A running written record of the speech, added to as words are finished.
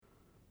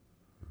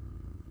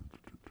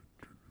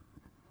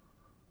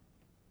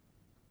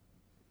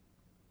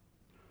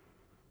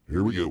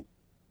Here we go.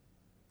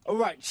 All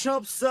right,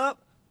 chumps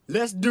up.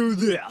 Let's do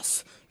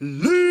this.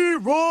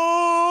 Leroy!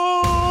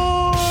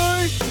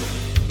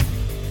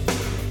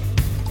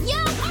 Yo,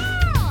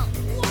 Earl!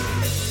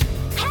 What?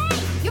 Hey,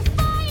 you're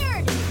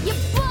fired! You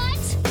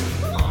butt!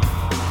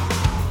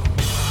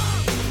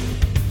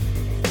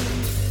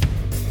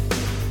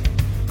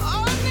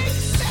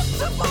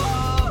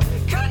 Unacceptable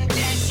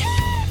condition!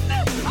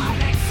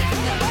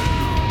 Unacceptable!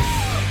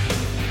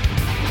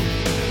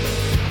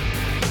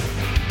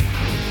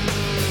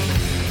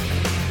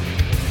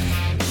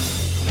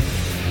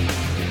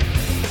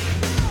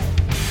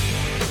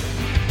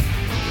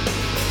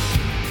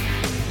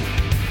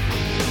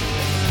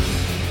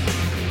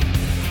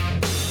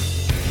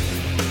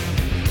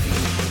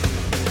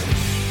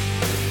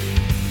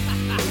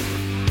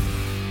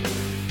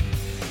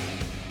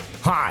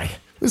 Hi,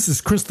 this is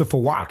Christopher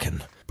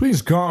Walken.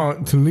 Please go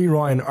to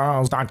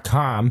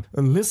LeroyandEarls.com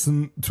and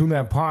listen to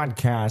their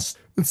podcast.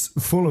 It's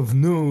full of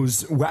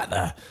news,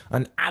 weather,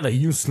 and other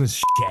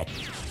useless shit.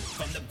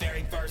 From the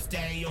very first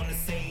day on the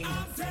scene,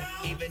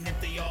 even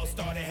if they all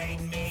started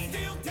hating me,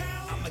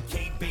 I'ma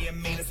keep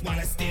being me, that's why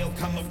I still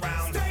come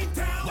around.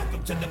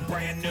 Welcome to the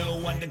brand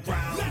new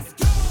underground. Let's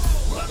go!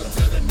 Welcome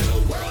to the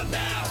new world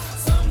now.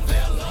 Some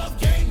fell off,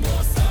 gained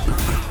more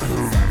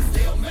somehow. Some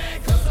still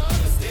mad cause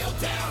others still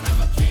down.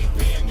 I'ma keep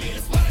being me,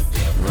 that's why I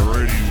still come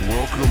around. Alrighty,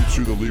 welcome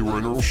to the Leroy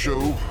and Earl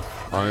Show.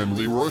 I am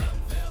Leroy.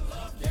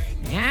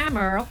 I'm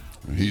Earl.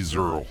 And he's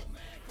Earl.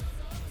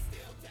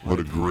 What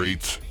a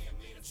great...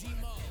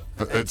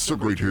 It's so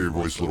great to hear your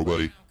voice, little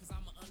buddy.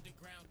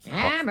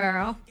 I'm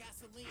Earl.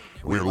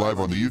 We are live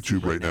on the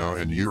YouTube right now,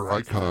 and your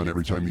icon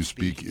every time you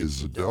speak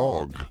is a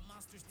dog.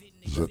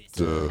 Is that,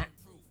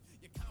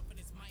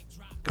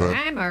 go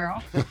ahead. I'm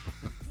Earl.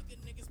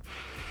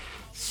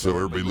 So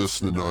everybody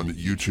listening on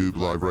YouTube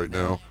live right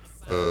now,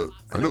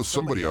 I know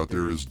somebody out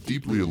there is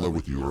deeply in love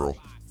with you, Earl.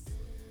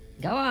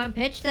 Go on,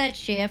 pitch that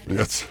shift.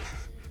 That's...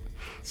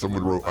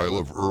 Someone wrote, I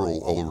love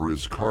Earl all over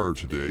his car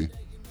today.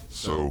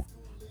 So...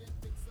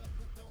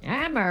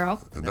 I'm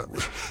Earl. And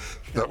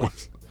that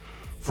was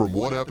from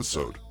one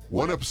episode.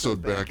 One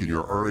episode back, and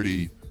you're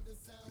already,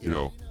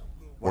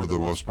 one of the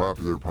most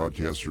popular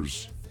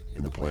podcasters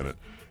in the planet.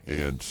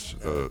 And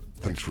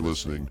thanks for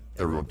listening,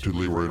 everyone, to the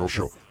Leroy and Earl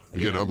Show.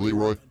 Again, I'm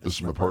Leroy. This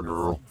is my partner,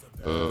 Earl.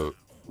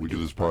 We do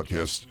this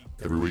podcast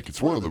every week. It's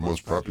one of the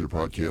most popular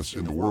podcasts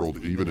in the world,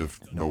 even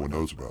if no one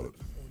knows about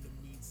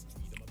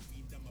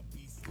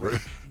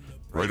it.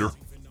 Right, Earl?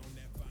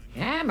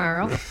 I'm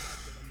Earl.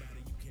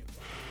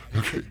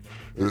 Okay.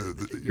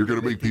 You're going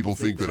to make people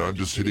think that I'm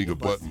just hitting a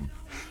button.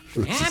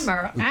 I'm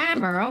Earl.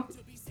 I'm Earl.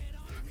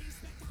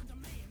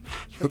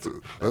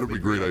 That'd be a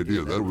great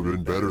idea. That would have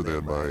been better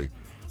than my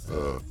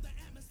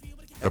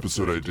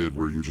episode I did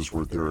where you just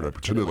weren't there and I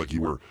pretended like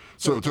you were.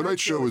 So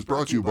tonight's show is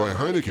brought to you by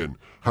Heineken.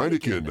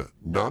 Heineken,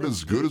 not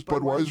as good as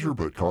Budweiser,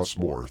 but costs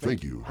more.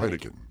 Thank you,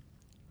 Heineken.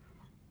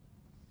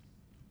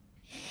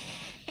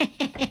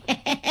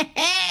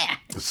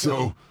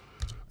 So,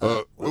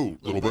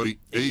 little buddy,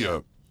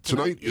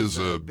 tonight is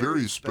a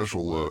very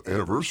special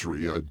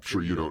anniversary. I'm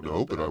sure you don't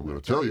know, but I'm going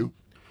to tell you.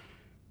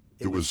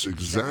 It was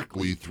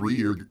exactly 3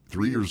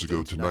 years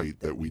ago tonight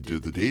that we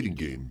did the Dating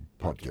Game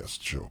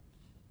podcast show.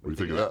 What do you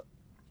think of that?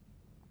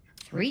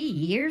 3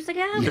 years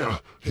ago? Yeah,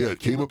 it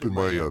came up in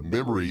my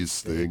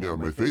memories thing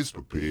on my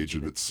Facebook page,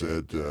 and it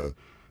said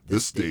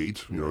this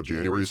date,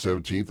 January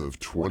 17th of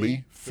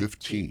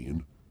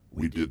 2015,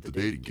 we did the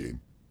Dating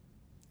Game.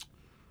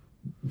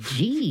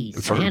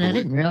 Jeez, man, I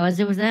didn't realize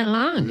it was that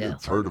long ago.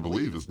 It's hard to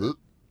believe, isn't it?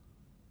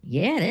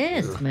 Yeah,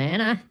 it is,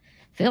 man. I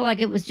feel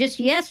like it was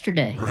just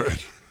yesterday.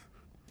 Right.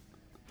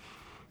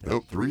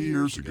 Nope, 3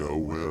 years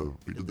ago,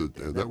 we did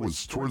and that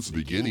was towards the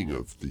beginning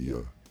of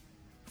the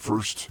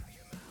first...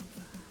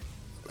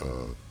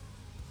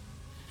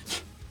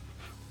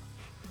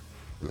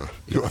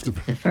 you'll have to...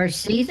 The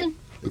first season?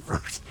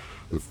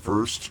 The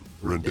first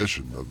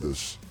rendition of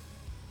this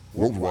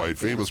worldwide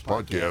famous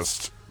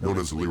podcast known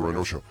as the Leroy and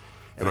Earl Show.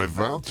 And I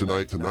vowed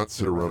tonight to not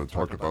sit around and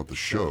talk about the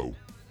show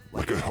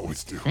like I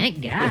always do.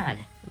 Thank God.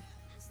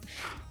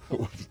 I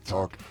want to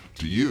talk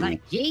to you.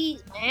 Like,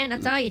 geez, man,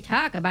 that's all you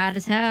talk about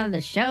is how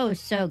the show is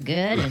so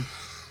good and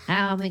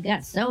how we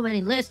got so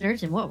many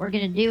listeners and what we're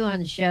going to do on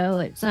the show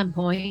at some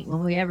point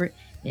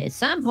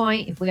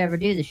if we ever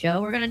do the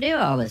show, we're going to do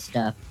all this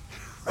stuff.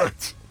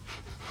 Right.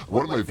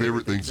 One of my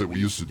favorite things that we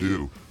used to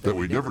do that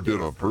we never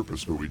did on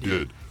purpose, but we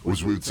did,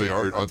 was we would say,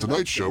 all right, on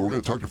tonight's show, we're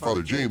going to talk to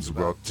Father James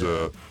about,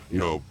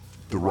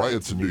 the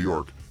riots in New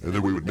York, and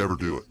then we would never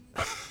do it.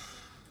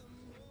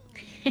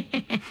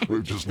 We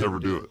would just never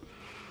do it.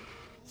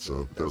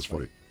 So that was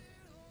funny.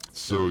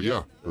 So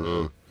yeah.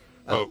 By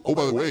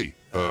the way,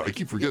 I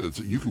keep forgetting.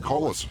 You can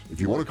call us if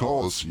you want to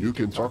call us. You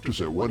can talk to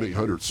us at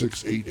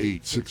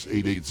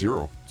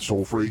 1-800-688-6880. It's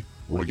toll free.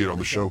 Want to get on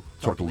the show?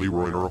 Talk to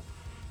Leroy and Earl.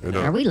 And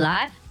are we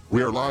live?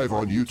 We are live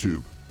on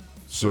YouTube.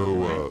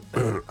 So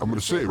I'm going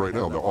to say right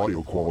now the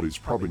audio quality is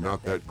probably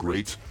not that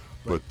great,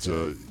 but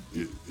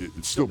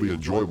it'd still be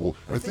enjoyable.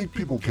 I think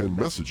people can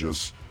message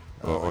us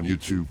on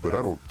YouTube, but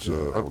I don't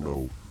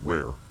know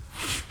where.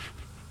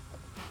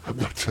 I'm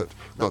not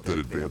that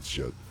advanced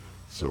yet,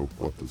 so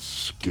we'll have to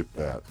skip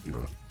that, you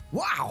know.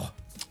 Wow.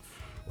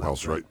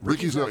 That's right.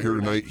 Ricky's not here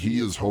tonight. He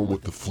is home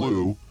with the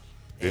flu,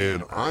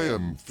 and I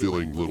am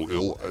feeling a little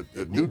ill.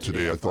 At noon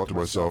today, I thought to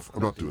myself,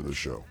 I'm not doing this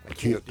show. I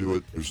can't do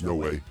it. There's no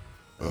way.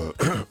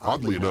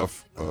 Oddly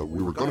enough,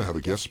 we were going to have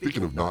a guest.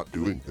 Speaking of not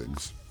doing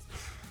things,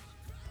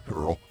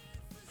 Earl,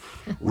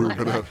 we were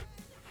going to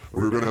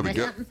have a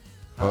guest.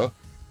 Huh?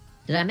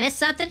 Did I miss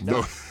something?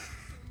 No.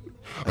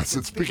 I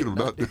said, speaking of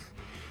not,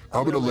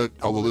 I'm going to let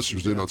all the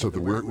listeners in on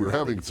something. We're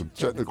having some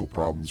technical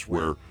problems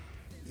where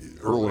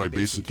Earl and I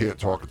basically can't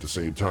talk at the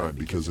same time,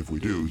 because if we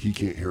do, he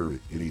can't hear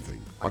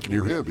anything. I can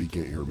hear him, but he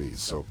can't hear me.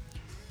 So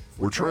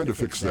we're trying to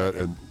fix that.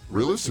 And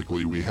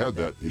realistically, we had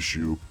that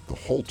issue the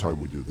whole time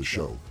we did the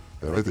show.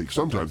 And I think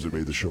sometimes it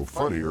made the show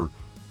funnier,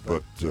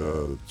 but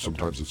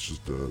sometimes it's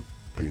just a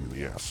pain in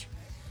the ass.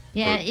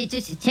 Yeah, it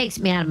takes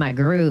me out of my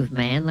groove,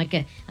 man. Like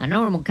a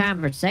normal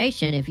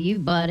conversation, if you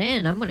butt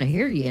in, I'm going to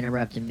hear you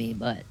interrupting me,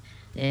 but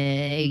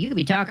you could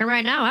be talking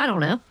right now. I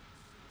don't know.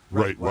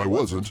 Right, well, I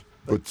wasn't.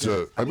 But,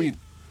 I mean,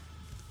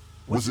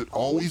 was it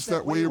always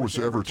that way, or was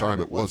there ever a time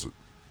it wasn't?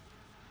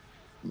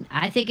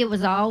 I think it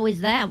was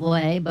always that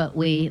way, but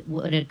we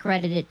would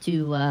accredit it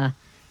to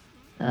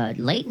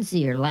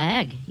latency what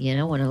lag, you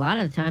know, when a lot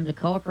of the time the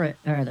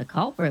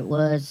culprit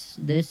was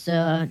this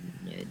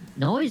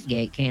noise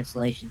gate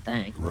cancellation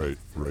thing. Right.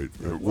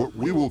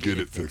 We will get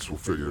it fixed. We'll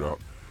figure it out.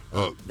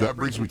 That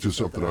brings me to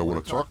something I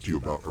want to talk to you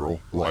about, Earl,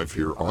 live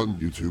here on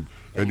YouTube.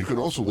 And you can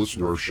also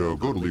listen to our show.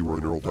 Go to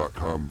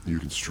LeroyandEarl.com. You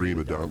can stream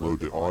and download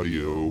the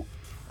audio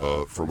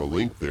from a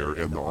link there,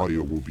 and the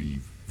audio will be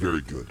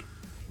very good.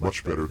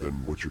 Much better than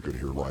what you're going to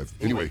hear live.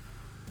 Anyway,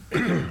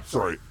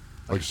 sorry.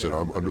 Like I said,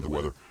 I'm under the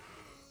weather.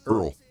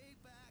 Earl.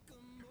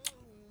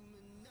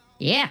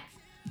 Yeah.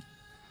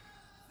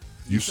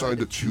 You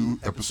signed a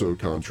 2-episode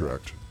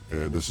contract,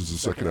 and this is the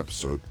second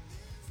episode.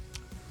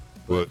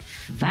 But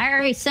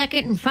Very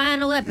second and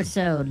final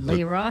episode,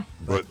 Leroy.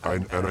 But I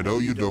know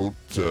you don't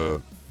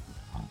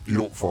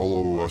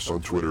follow us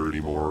on Twitter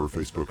anymore or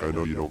Facebook. I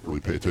know you don't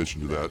really pay attention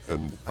to that,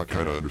 and I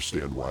kind of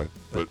understand why.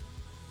 But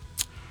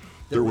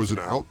there was an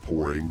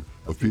outpouring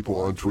of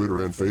people on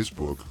Twitter and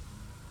Facebook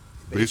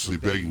basically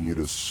begging you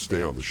to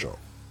stay on the show.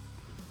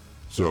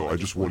 So I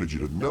just wanted you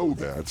to know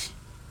that.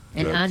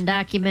 An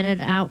undocumented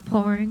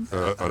outpouring?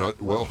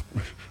 Well,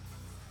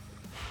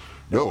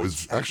 no,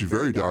 it's actually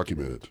very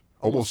documented.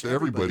 Almost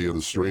everybody on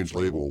the Strange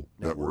Label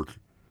network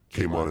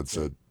came on and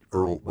said,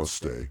 Earl must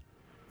stay.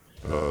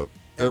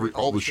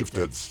 All the shift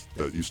heads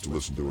that used to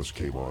listen to us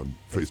came on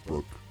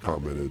Facebook,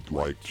 commented,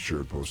 liked,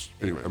 shared posts.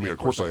 Anyway, I mean, of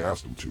course I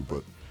asked them to,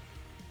 but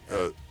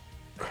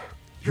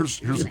here's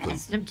the thing.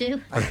 Asked them to?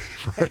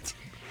 Right.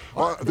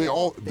 They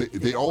all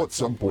at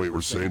some point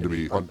were saying to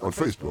me on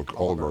Facebook,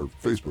 all of our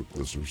Facebook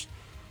listeners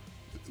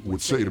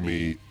would say to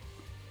me,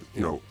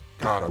 you know,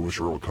 God, I wish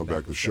Earl would come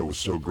back. The show was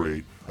so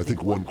great. I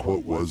think one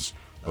quote was,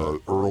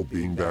 Earl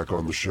being back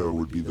on the show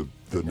would be the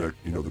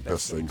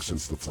best thing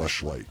since the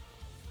Fleshlight,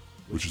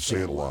 which is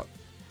saying a lot.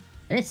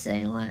 It's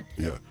saying a lot.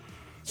 Yeah.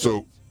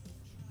 So,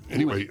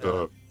 anyway,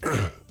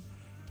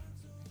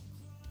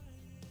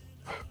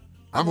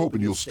 I'm hoping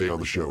you'll stay on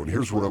the show, and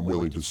here's what I'm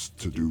willing to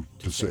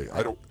say.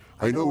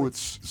 I know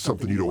it's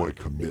something you don't want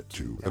to commit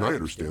to, and I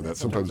understand that.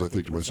 Sometimes I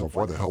think to myself,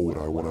 why the hell would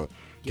I want to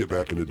get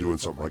back into doing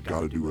something I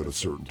got to do at a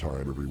certain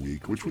time every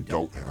week, which we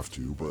don't have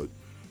to, but,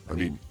 I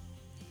mean,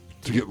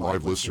 to get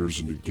live listeners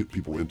and to get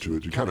people into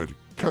it, you kind of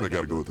got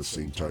to go at the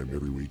same time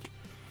every week.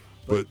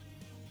 But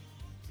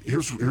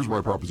here's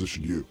my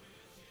proposition to you.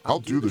 I'll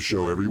do the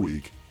show every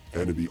week,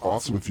 and it'd be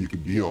awesome if you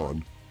could be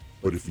on,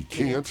 but if you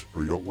can't,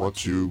 or you don't want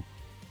to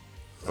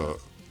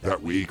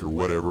that week or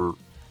whatever,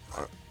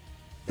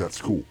 that's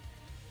cool.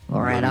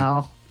 Or at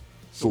all.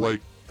 So,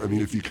 like, I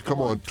mean, if you could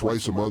come on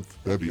twice a month,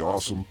 that'd be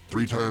awesome.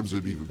 3 times,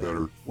 it'd be even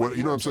better. What,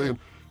 you know what I'm saying?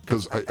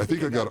 Because I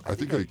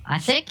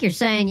think you're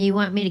saying you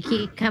want me to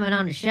keep coming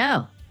on the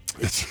show.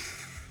 It's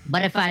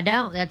But if I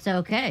don't, that's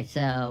okay.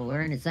 So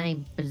we're in the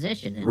same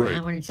position, and Right.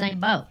 now we're in the same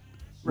boat.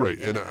 right,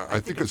 and I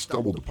think I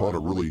stumbled upon a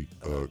really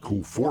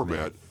cool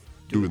format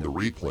doing the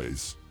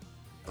replays.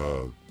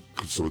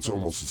 So it's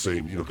almost the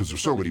same, you know, because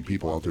there's so many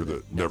people out there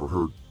that never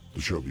heard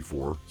the show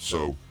before.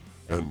 So,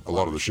 and a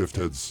lot of the shift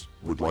heads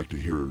would like to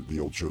hear the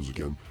old shows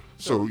again.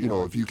 So, you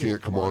know, if you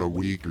can't come on a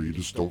week or you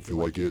just don't feel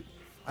like it,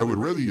 I would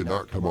rather you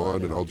not come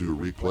on and I'll do a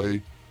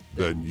replay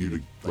than you to,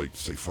 like,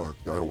 say, fuck,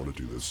 I don't want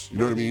to do this. You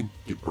know what I mean?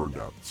 Get burned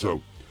out.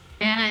 So,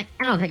 And I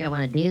don't think I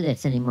want to do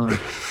this anymore. You're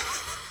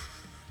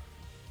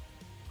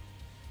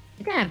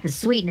going to have to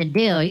sweeten the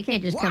deal. You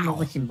can't just come up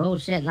with some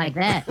bullshit like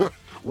that.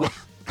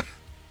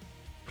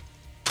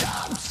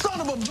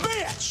 Son of a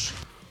bitch!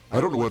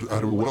 I don't know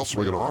what else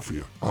am I going to offer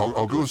you.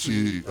 I'll go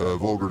see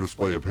Vulgar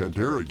Display of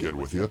Pantera again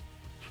with you.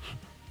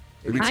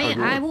 Anytime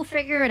you I want. will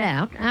figure it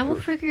out.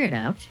 Don't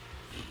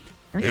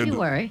And- you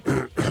worry.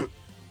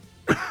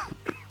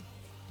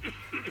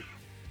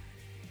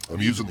 I'm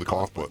using the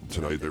cough button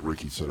tonight that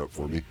Ricky set up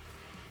for me.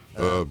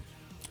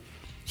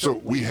 So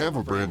we have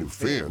a brand new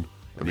fan.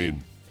 I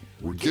mean,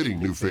 we're getting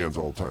new fans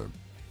all the time.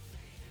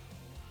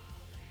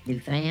 New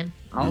fan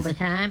all the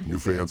time. New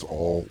fans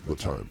all the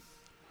time.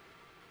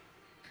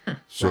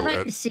 So I'd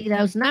like to see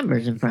those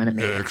numbers in front of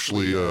me.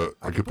 actually,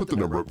 I could put the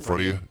number up in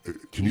front of you.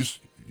 Can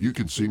you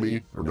can see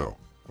me or no?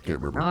 I can't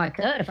remember. Oh, I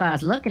could if I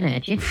was looking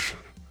at you.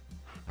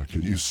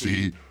 Can you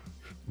see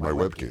my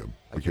webcam?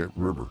 I can't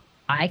remember.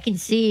 I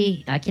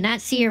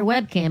cannot see your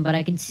webcam, but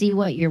I can see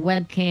what your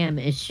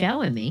webcam is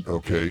showing me.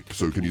 Okay,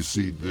 so can you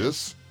see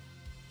this?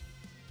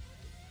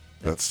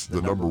 That's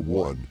the number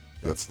one.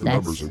 That's the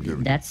numbers I'm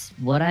giving. That's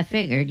what I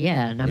figured,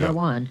 yeah, number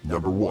one.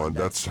 Number one.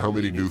 That's how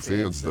many new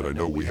fans that I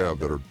know we have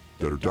that are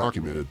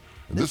documented.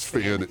 And this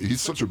fan,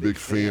 he's such a big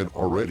fan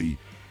already,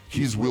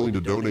 he's willing to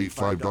donate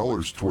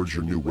 $5 towards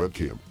your new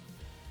webcam.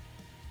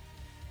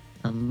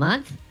 A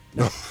month?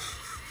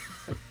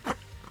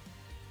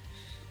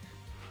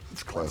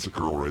 It's classic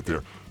girl right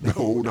there.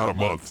 No, not a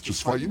month.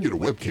 Just fine. You can get a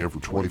webcam for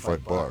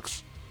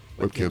 $25.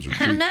 Webcams are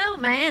I cheap. know,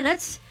 man.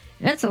 That's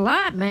a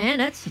lot, man.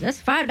 That's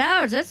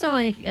 $5. That's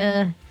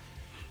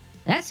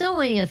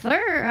only a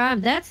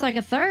third. That's like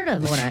a third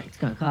of what it's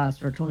gonna cost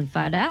for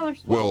 $25.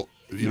 Well,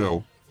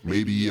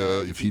 maybe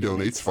if he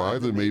donates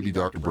 $5, then maybe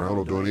Dr. Brown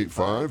will donate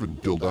 $5, and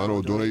Dildano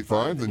will donate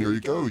 $5. Then there you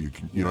go. You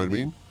know what I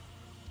mean?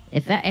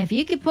 If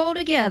you could pull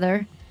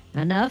together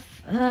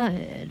enough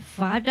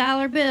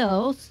 $5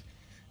 bills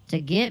to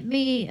get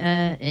me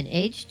an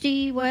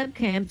HD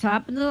webcam,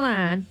 top of the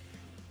line,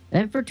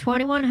 then for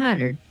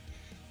 $2,100,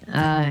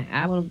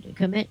 I will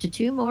commit to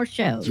 2 more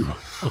shows.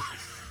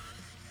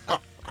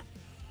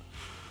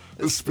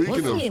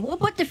 Speaking of, We'll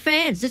put the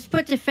fans. Just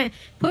put the fan.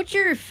 Put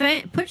your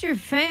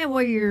fan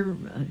where your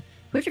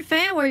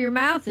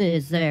mouth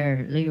is,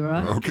 there,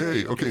 Leroy.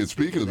 okay. And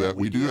speaking of that,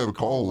 we do have a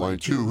call on line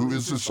 2. Who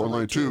is this on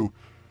line 2?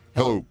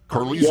 Hello,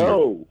 Carlisi.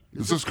 Yo.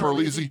 Is this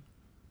Carlisi?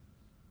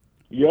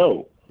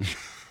 Yo.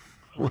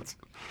 What?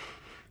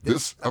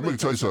 This, I'm going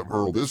to tell you something,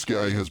 Earl. This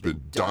guy has been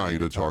dying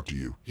to talk to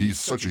you. He's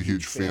such a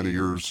huge fan of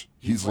yours.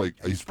 He's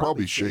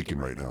probably shaking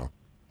right now.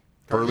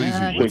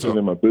 Carlisi, what's Shaking in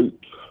up? my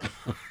boots.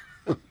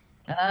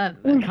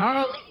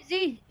 Carl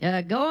Easy,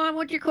 go on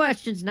with your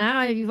questions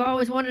now. You've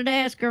always wanted to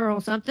ask Earl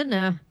something.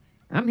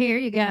 I'm here.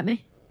 You got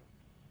me.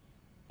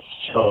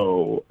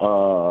 So,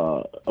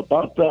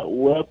 about that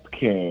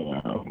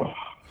webcam,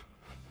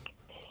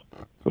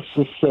 let's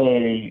just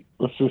say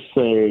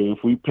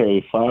if we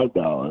pay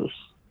 $5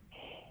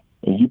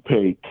 and you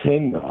pay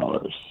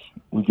 $10,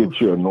 we get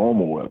you a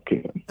normal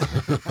webcam.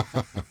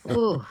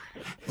 Ooh.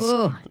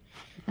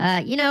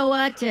 You know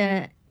what?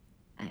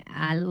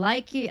 I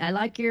like you. I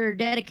like your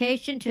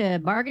dedication to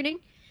bargaining,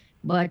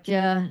 but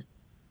I'm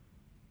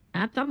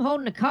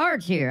holding the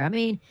cards here. I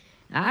mean,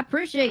 I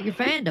appreciate your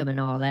fandom and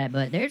all that,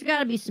 but there's got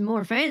to be some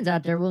more fans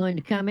out there willing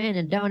to come in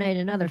and donate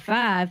another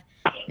 $5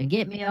 and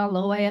get me all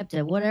the way up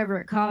to whatever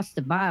it costs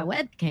to buy a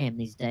webcam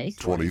these days.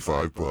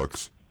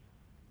 $25.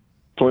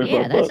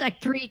 Yeah, that's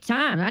like 3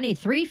 times. I need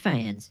 3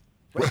 fans.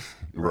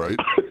 Right?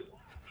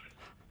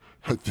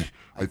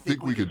 I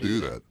think we could do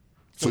that.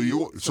 So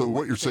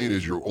what you're saying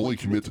is you'll only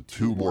commit to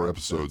 2 more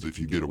episodes if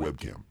you get a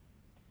webcam.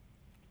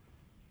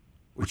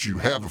 Which you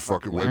have a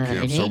fucking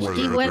webcam an somewhere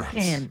HD there.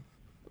 webcam.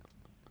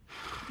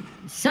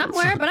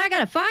 Somewhere, but I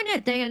gotta find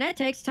that thing, and that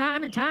takes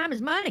time, and time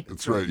is money.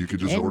 That's right. You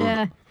could just order.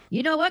 And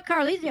you know what,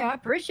 Carlisi, I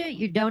appreciate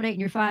you donating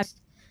your $5.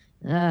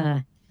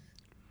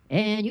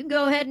 And you can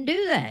go ahead and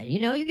do that.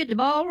 You get the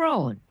ball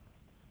rolling.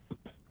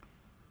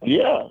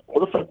 Yeah.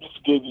 What if I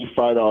just gave you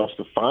 $5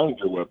 to find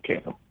your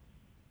webcam?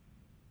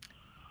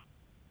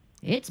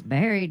 It's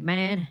buried,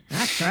 man.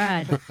 I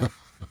tried.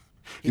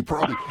 It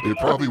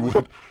probably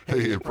would.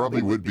 Hey, it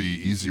probably would be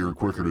easier and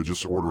quicker to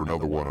just order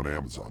another one on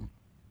Amazon.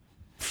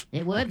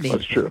 It would be.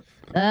 That's true.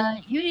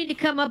 You need to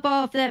come up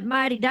off that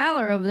mighty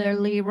dollar over there,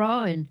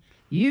 Leroy, and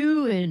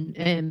you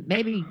and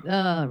maybe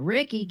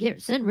Ricky,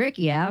 send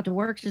Ricky out to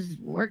work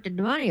the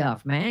money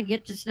off, man.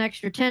 Get just an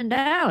extra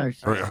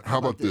 $10. All right. How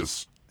about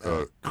this,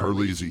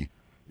 Carlisi?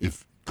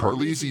 If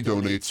Carlisi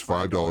donates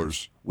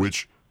 $5,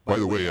 which, by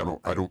the way,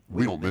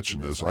 we don't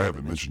mention this. I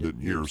haven't mentioned it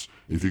in years.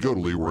 If you go to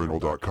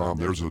LeroyNoel.com,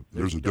 there's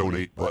a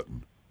donate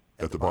button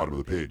at the bottom of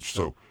the page.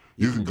 So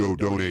you can go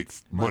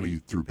donate money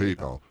through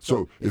PayPal.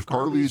 So if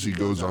Carlisi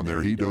goes on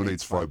there, he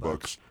donates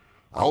 $5.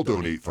 I'll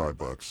donate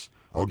 $5.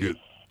 I'll get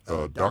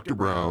Dr.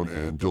 Brown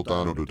and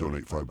Dildano to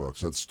donate $5.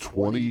 That's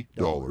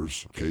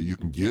 $20. Okay, you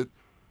can get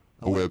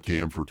a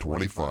webcam for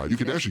 $25. You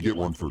can actually get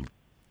one for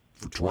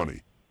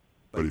 $20.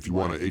 But if you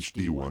want an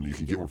HD one, you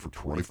can get one for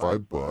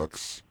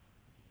 $25.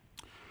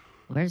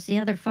 Where's the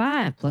other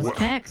 $5 plus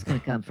tax gonna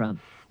come from?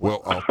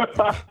 Well,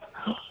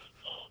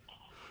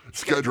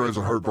 this guy drives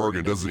a hard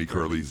bargain, doesn't he,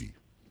 Carlisi?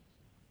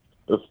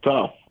 It's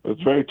tough.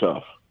 It's very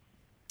tough.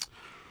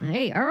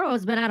 Hey, Earl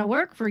has been out of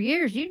work for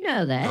years. You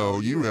know that.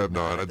 Oh, you have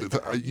not.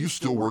 You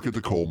still work at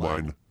the coal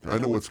mine. I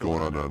know what's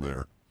going on down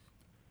there.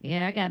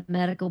 Yeah, I got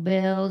medical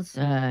bills.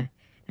 I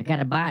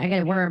gotta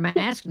wear a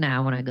mask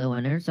now when I go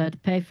in there, so I have to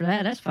pay for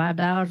that. That's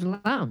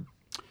 $5 alone.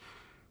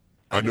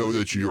 I know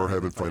that you are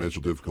having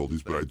financial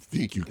difficulties, but I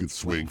think you could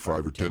swing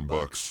 $5 or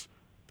 $10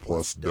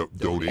 plus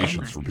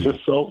donations from people.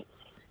 Just so.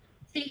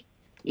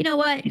 You know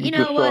what? You You know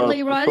just, what,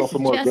 Leroy? saw This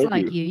some is more just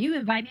like babies. you. You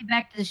invite me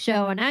back to the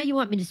show, and now you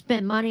want me to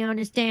spend money on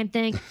this damn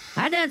thing.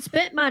 I done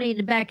spent money in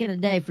the back in the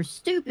day for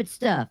stupid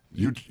stuff.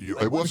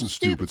 It wasn't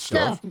stupid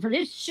stuff. for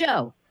this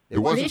show. It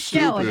wasn't for this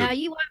show, and stupid. now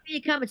you want me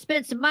to come and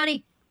spend some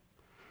money?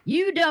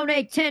 You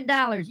donate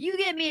 $10. You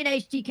get me an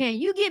HD cam.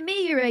 You give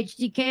me your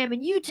HD cam,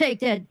 and you take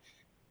that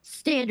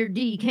standard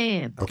D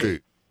cam. Okay,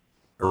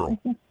 Earl,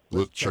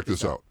 let's check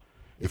this out.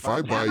 If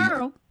I buy I'm you,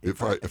 Earl.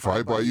 if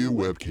I buy you a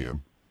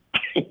webcam,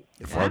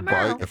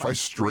 if I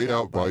straight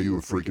out buy you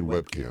a freaking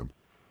webcam,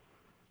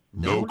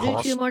 no We'll do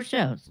cost, 2 more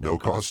shows. no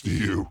cost to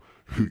you.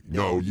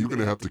 No, you're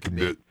gonna have to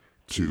commit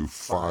to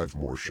 5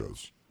 more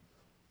shows.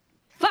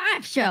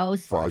 5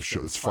 shows. 5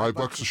 shows. It's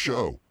 $5 a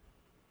show.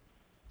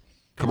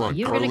 Come on,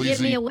 You're gonna give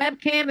me a Carlisi.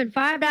 webcam and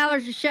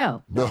 $5 a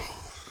show. No.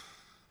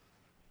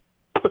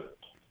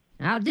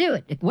 I'll do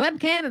it.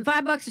 Webcam and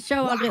 $5 a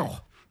show. I'll do it.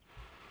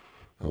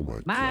 Oh my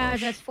My gosh.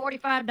 eyes, that's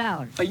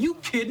 $45. Are you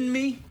kidding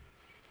me?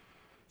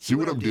 See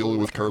what I'm dealing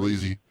with,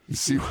 Carlisi? You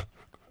see what?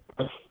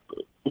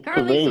 Carlisi,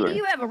 amazing. do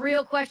you have a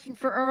real question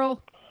for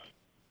Earl?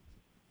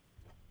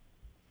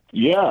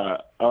 Yeah.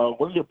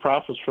 What are your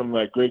profits from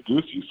that Grey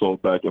Goose you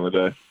sold back in the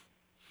day?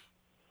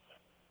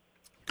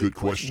 Good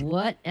question.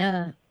 What?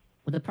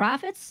 The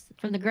profits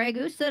from the Grey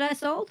Goose that I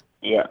sold?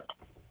 Yeah.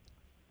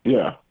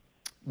 Yeah.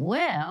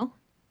 Well,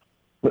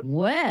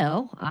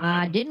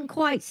 I didn't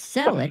quite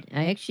sell it.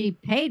 I actually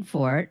paid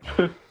for it,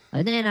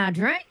 and then I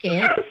drank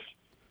it,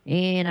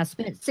 and I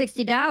spent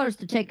 $60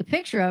 to take a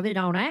picture of it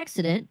on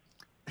accident.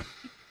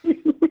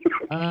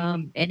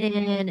 And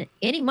then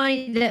any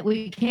money that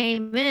we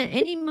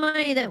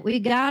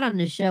got on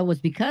the show was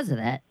because of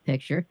that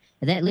picture.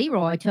 And that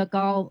Leroy took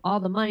all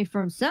the money for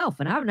himself,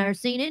 and I've never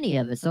seen any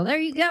of it. So there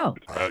you go.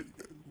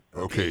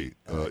 Okay.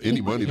 Any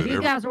money If that you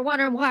ever. guys are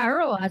wondering why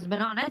Earl hasn't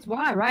been on, that's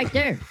why right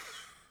there.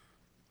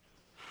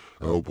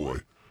 Oh boy.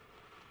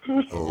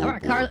 Oh All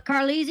right, boy.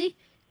 Carlisi,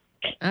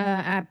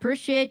 I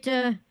appreciate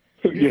your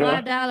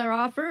Yeah. $5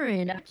 offer,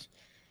 and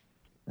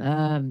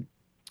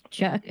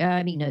Chuck,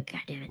 God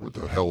damn it. What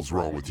the hell's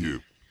wrong with you?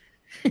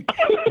 I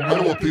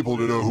don't want people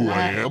to know who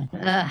I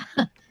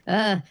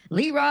am.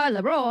 Leroy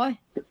Leroy.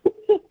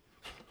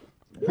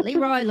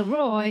 Leroy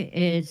Leroy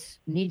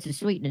needs to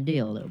sweeten the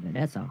deal a little bit.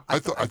 That's all. I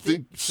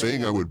think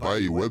saying I would buy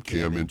you a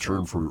webcam in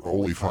turn for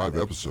only 5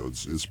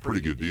 episodes is a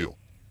pretty good deal.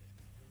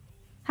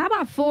 How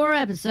about 4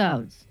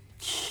 episodes?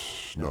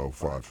 No,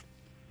 5.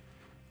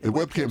 And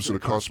webcam's going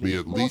to cost me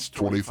at least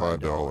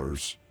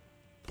 $25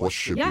 plus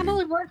shipping. Yeah, I'm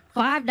only worth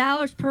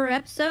 $5 per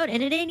episode,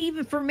 and it ain't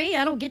even for me.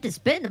 I don't get to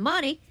spend the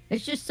money.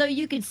 It's just so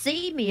you can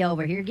see me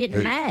over here getting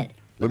Hey. mad.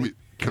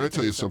 Can I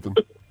tell you something,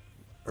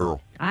 Earl?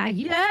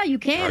 Yeah, you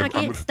can. I I'm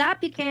can't gonna-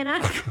 stop you, can I?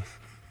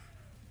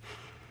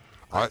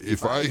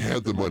 If I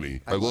had the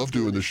money, I love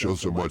doing this show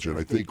so much, and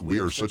I think we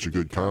are such a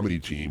good comedy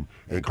team,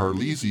 and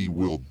Carlisi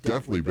will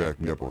definitely back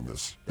me up on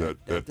this, that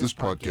this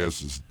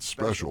podcast is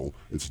special,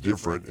 it's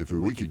different. If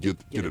we could get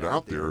it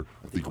out there,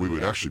 I think we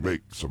would actually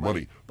make some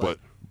money. But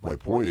my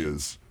point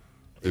is,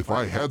 if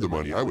I had the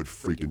money, I would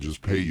freaking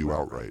just pay you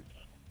outright.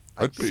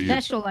 I'd pay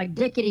Special like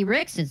Dickety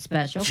Rickson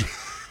special.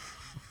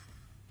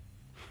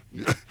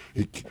 you.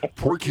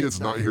 Poor kid's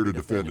not here to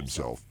defend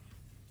himself.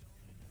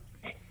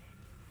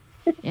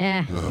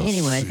 Yeah. Oh,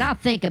 Anyways, see. I'll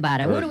think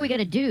about it. What Alright. are we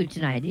gonna do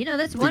tonight? You know,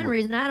 that's one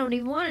reason I don't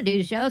even want to do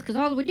the shows, because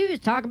all we do is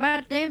talk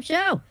about the damn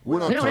show. We're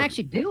not We don't talking-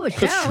 actually do a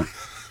show.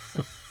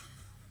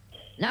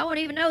 No one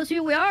even knows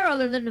who we are,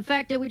 other than the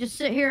fact that we just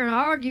sit here and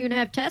argue and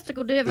have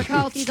testicle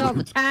difficulties all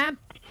the time.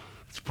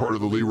 It's part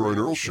of the Leroy and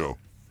Earl show.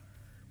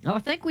 Oh, I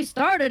think we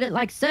started at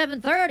like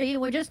 7:30,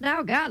 and we just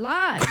now got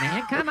live,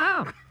 man. Come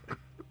on.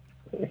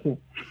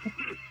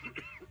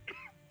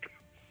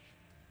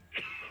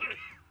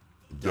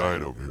 I'm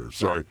dying over here.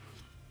 Sorry.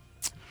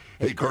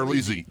 Hey,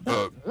 Carlisi.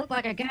 Look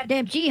like a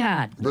goddamn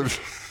jihad.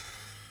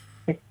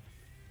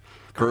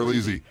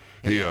 Carlisi,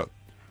 hey,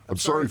 I'm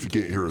sorry if you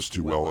can't hear us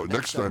too well.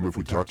 Next time, if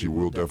we talk to you,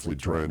 we'll definitely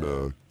try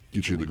and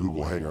get you in the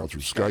Google Hangouts or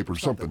Skype or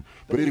something.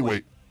 But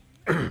anyway,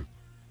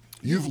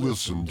 you've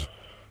listened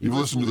to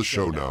the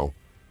show now.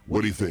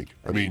 What do you think?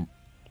 I mean,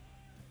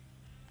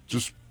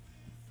 just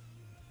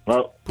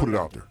Well, put it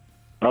out there.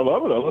 I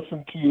love it. I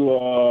listened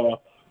to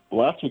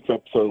last week's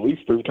episode at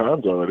least 3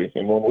 times already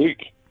in 1 week.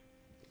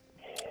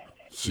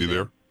 See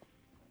there?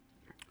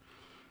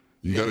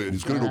 You got to.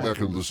 He's going to go back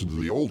and listen to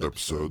the old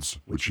episodes,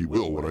 which he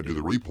will when I do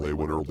the replay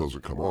when Earl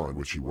doesn't come on,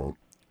 which he won't.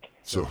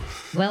 So,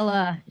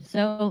 Well,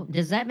 so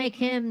does that make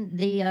him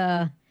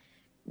the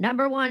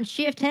number 1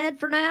 shift head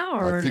for now,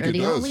 or I think it the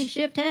does. only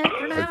shift head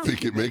for now? I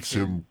think it makes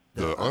him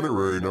the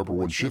honorary number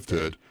 1 shift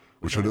head,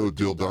 which I know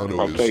Dildano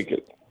I'll take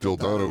it.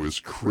 Dildano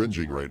is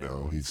cringing right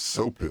now. He's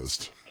so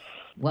pissed.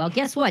 Well,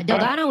 guess what,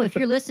 Dildano? If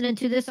you're listening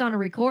to this on a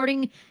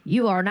recording,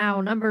 you are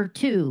now number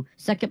 2,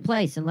 second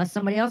place, unless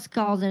somebody else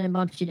calls in and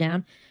bumps you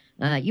down.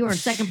 You are in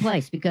second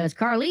place because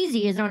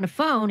Carlisi is on the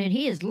phone and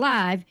he is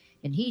live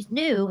and he's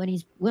new and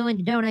he's willing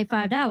to donate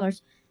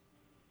 $5.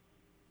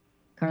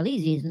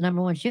 Carlisi is the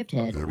number 1 shift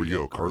head. There we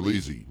go.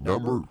 Carlisi,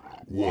 number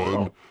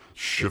 1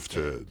 shift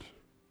head.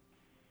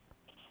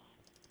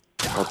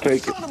 I'll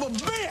take it. Son of a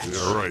bitch! Yeah,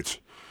 all right.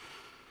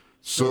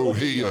 So,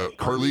 hey,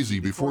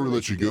 Carlisi, before we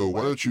let you go,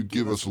 why don't you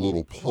give us a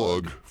little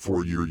plug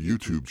for your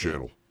YouTube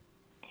channel?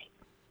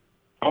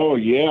 Oh,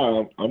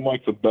 yeah. I'm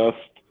like the best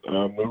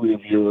movie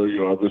reviewer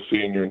you'll ever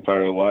see in your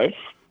entire life.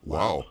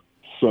 Wow.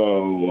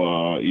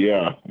 So,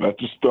 yeah, that's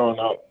just throwing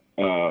out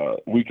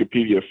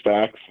Wikipedia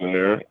facts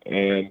there.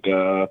 And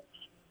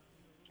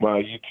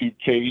my YouTube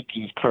page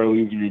is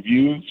Carly's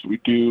Reviews. We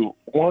do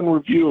one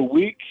review a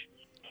week.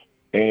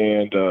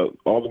 And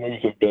all the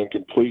movies have been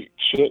complete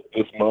shit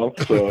this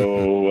month,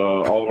 so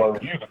all of our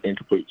reviews have been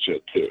complete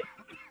shit, too.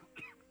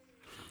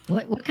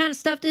 What kind of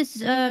stuff does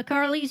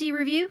Carlisi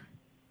review?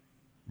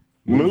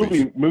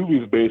 Movies,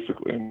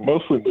 basically.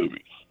 Mostly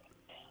movies.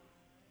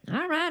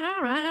 All right.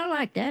 I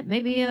like that.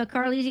 Maybe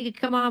Carlisi could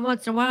come on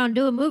once in a while and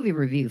do a movie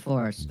review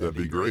for us. That'd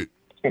be great.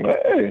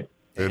 Hey,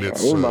 And I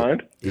wouldn't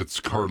mind. it's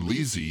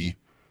Carlisi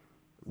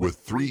with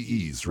 3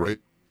 E's, right?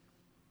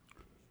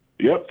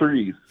 Yep,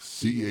 3 E's.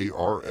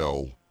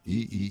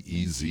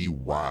 Carleeezy.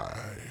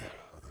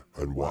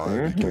 And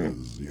why?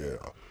 Because, yeah.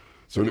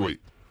 So anyway,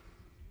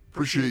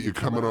 appreciate you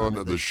coming on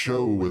the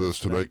show with us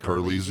tonight,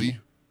 Carlisi.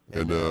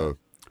 And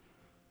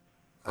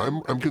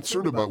I'm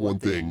concerned about one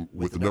thing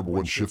with the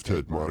 #1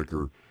 ShiFt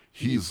moniker.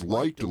 He's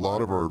liked a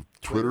lot of our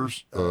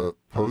Twitter's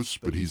posts,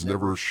 but he's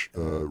never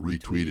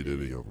retweeted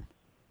any of them.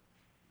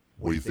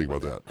 What do you think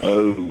about that?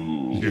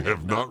 Oh. You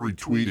have not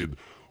retweeted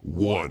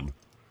one.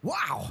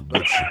 Wow.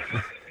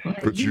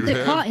 But you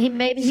have.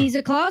 Maybe he's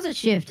a closet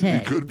shift He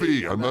head. could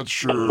be. I'm not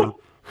sure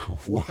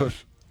what.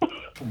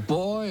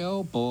 Boy,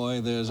 oh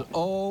boy, there's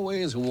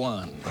always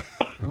one.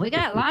 We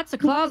got lots of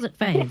closet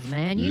fans,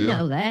 man. You Yeah,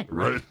 know that.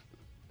 Right.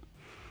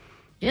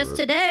 Just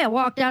today, I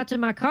walked out to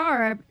my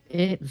car.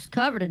 It was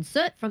covered in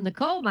soot from the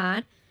coal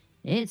mine,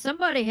 and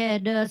somebody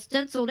had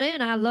stenciled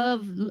in, "I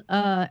love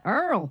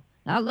Earl.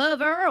 I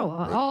love Earl,"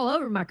 all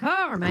over my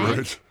car, man.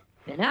 Right.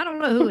 And I don't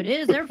know who it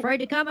is. They're afraid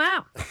to come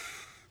out.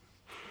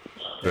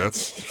 That's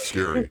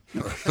scary.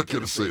 I'm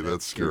going to say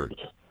that's scary.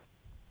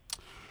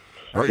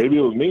 All right. Maybe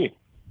it was me.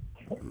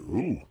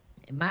 Ooh.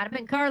 It might have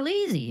been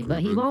Carlisi,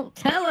 but he won't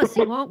tell us.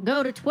 He won't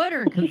go to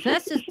Twitter and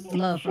confess his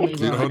love for me.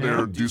 Get on there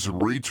and do some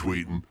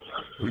retweeting.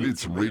 We need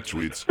some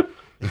retweets.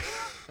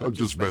 I'm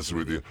just messing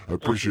with you. I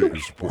appreciate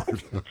your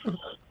support.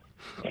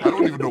 I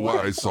don't even know why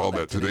I saw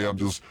that today. I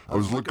was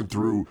looking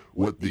through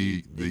what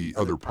the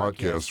other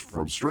podcasts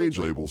from Strange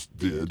Labels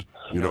did,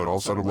 and all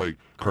of a sudden I'm like,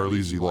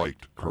 Carlisi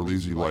liked.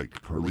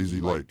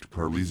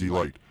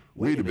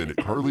 Wait a minute,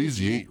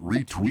 Carlisi ain't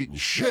retweeting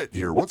shit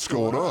here. What's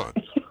going on?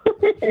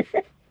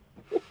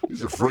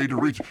 He's afraid to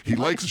reach. He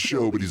likes the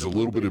show, but he's a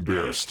little bit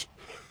embarrassed.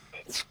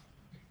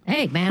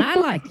 Hey, man, I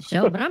like the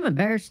show, but I'm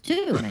embarrassed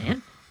too,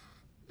 man.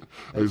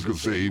 I was going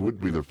to say he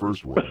wouldn't be the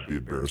first one to be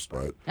embarrassed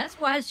by it. That's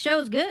why this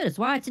show's good. It's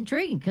why it's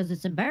intriguing, because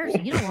it's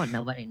embarrassing. You don't want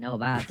nobody to know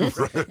about this.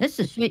 Right. This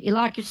is shit you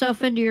lock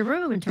yourself into your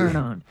room and turn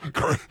on.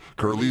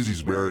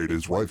 Carlisi's married.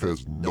 His wife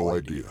has no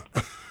idea.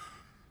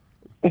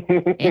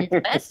 And it's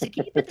best to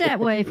keep it that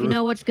way if you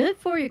know what's good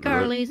for you,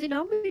 Carlisi.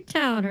 Don't be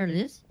telling her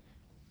this.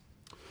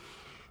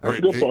 All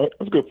right, That's a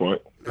good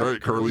point. All right,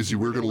 Carlisi,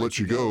 we're going to let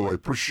you go. I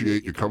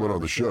appreciate you coming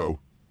on the show.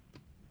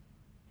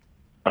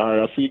 All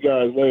right, I'll see you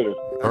guys later.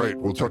 All right,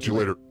 we'll talk to you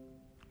later.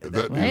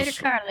 That Later, is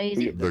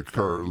Carlisi. the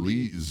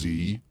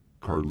Carlisi.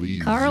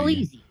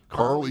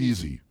 Carl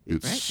Easy.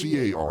 It's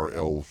Right.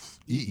 Carleeeez.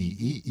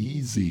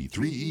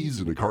 3 E's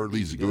and a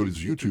Carlisi. Go to his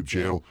YouTube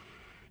channel.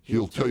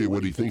 He'll tell you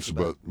what he thinks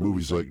about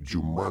movies like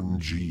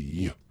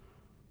Jumanji,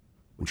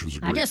 which was a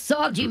great. I just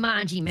saw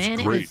Jumanji, man.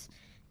 It's great.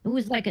 It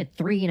was like a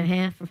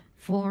 3.5,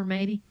 4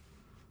 maybe.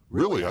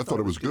 Really, I thought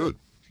it was good.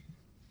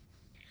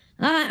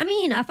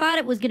 I thought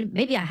it was gonna.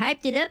 Maybe I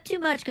hyped it up too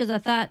much because I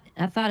thought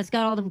it's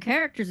got all them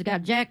characters. It's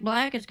got Jack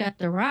Black. It's got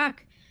The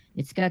Rock.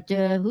 It's got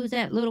who's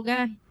that little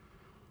guy?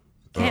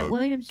 Cat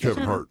Williams. Or Kevin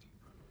something?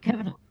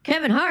 Hart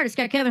Kevin Hart. It's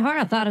got Kevin Hart.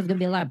 I thought it was gonna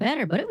be a lot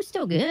better, but it was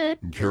still good.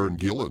 and Karen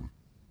Gillan.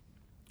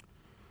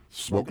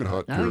 Smoking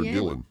hot Karen yeah.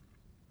 Gillan.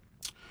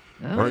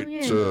 Oh, All right,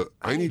 yeah.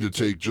 I need to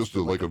take just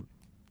a 1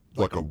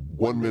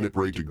 minute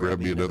break to grab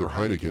me another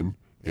Heineken,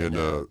 and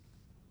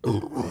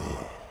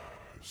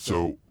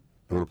so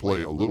I'm going to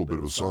play a little bit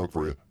of a song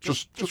for you,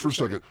 just for a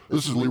second.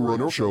 This is Leroy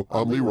Earl Show.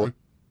 I'm Leroy.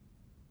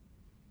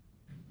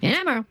 And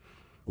I'm Earl.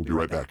 We'll be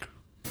right back.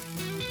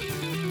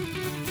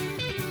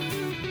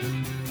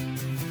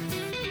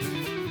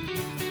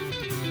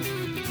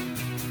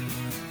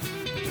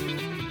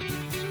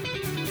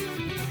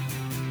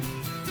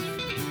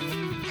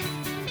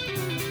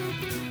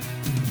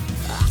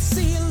 I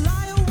see you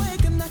lie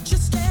awake and that you're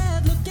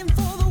scared, looking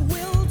for the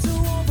will to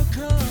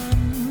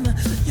overcome.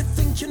 You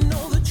think you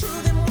know the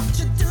truth and what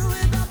you do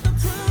without the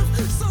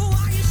proof. So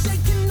why you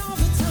shaking all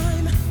the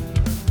time?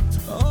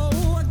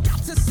 Oh, I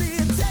got to see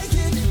it, take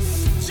it.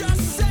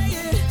 Just say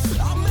it.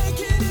 I'll make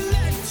it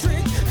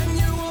electric and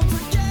you won't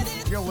forget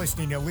it. You're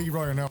listening to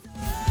Leroy and Earl.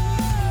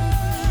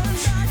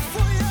 Back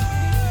for you.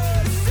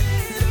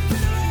 See the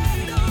bitter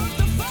end of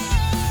the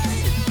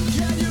fight.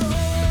 Can you hold?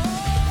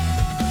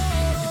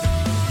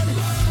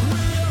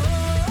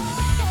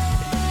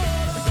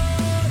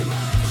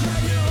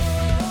 Can you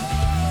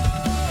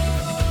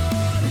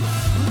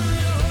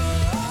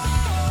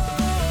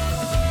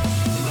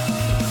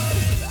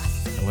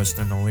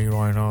listening to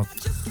Leroy and Earl.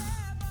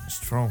 It's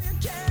true. All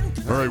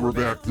right, we're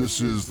back. This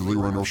is the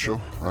Leroy and Earl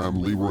Show.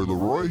 I'm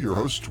Leroy, your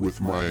host,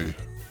 with my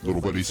little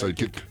buddy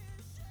sidekick,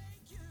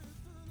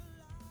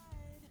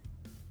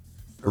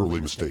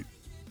 Early Mistake.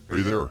 Are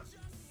you there?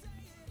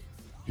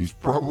 He's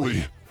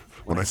probably,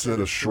 when I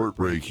said a short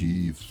break,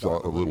 he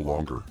thought a little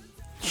longer.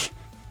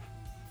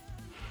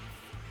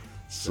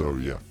 So,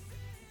 yeah.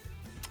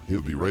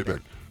 He'll be right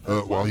back.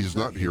 While he's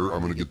not here, I'm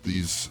going to get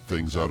these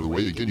things out of the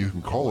way. Again, you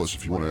can call us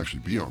if you want to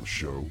actually be on the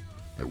show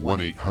at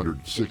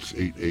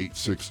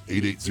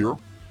 1-800-688-6880.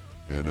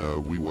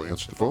 And we will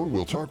answer the phone.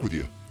 We'll talk with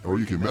you. Or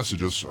you can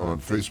message us on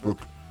Facebook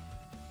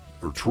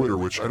or Twitter,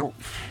 which it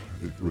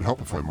would help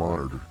if I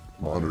monitored the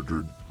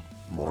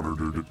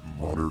waters.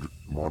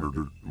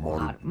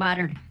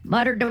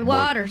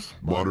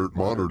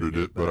 Monitored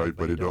it, but I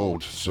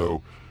don't.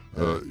 So,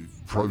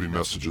 probably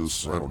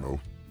messages, I don't know.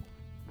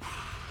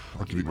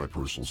 I'll give you my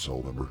personal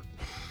cell number.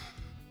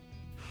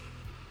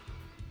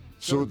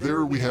 So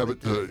there we have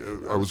it.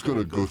 I was going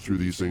to go through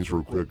these things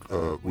real quick.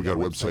 We got a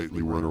website,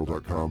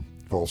 LeroyandEarl.com.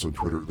 Follow us on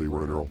Twitter,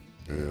 Leroy and Earl,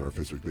 and our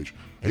Facebook page.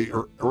 Hey,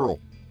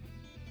 Earl.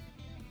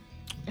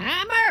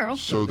 I'm Earl.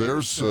 So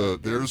there's a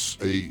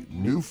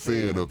new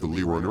fan of the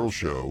Leroy and Earl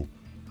Show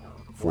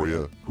for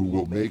you who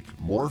will make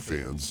more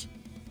fans,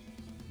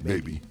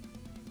 maybe,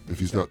 if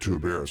he's not too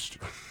embarrassed.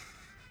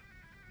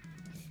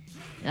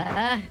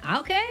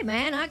 Okay,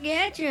 man, I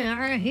get you.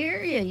 I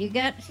hear you. You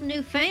got some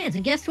new fans.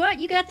 And guess what?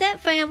 You got that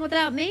fan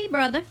without me,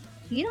 brother.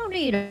 You don't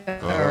need a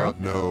Earl.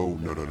 No.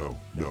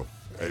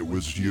 It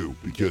was you,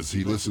 because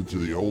he listened to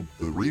the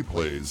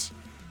replays,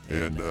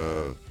 and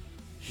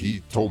he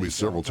told me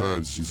several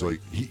times, he's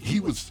like, he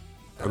was,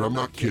 and I'm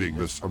not kidding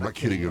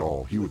at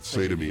all. He would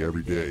say to me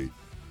every day,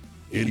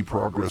 any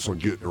progress on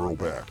getting Earl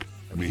back?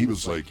 I mean, he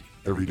was like,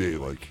 every day,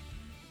 like,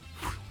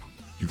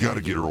 you got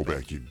to get Earl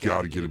back. You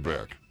got to get him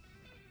back.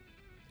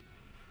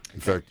 In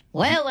fact,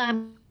 well,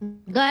 I'm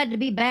glad to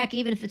be back,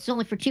 even if it's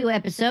only for 2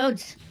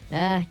 episodes.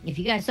 If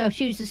you guys so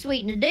choose to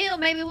sweeten the deal,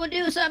 maybe we'll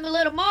do something a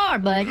little more,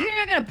 but you're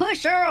not going to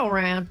push Earl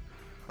around.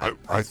 I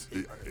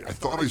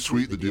thought I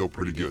sweetened the deal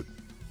pretty good.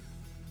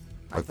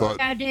 I thought...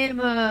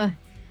 Goddamn,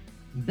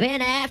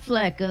 Ben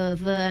Affleck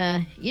of,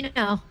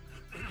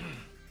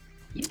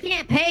 you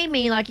can't pay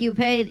me like you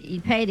pay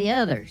the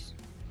others.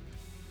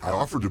 I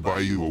offered to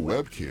buy you a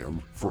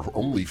webcam for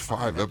only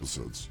 5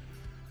 episodes.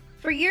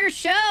 For your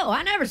show.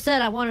 I never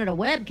said I wanted a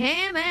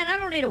webcam, man. I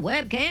don't need a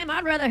webcam.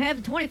 I'd rather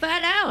have the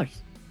 $25.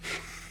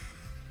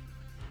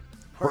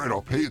 All right,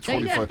 I'll pay you $25. So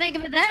you gotta think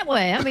of it that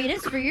way. I mean,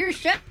 it's for your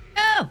show.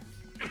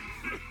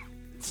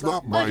 It's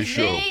not my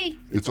show.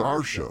 It's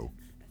our show.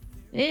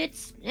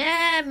 It's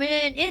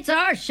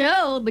our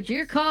show, but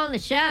you're calling the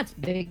shots,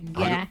 big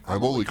guy.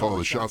 I'm only calling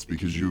the shots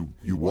because you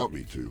want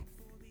me to.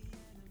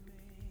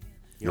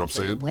 You know what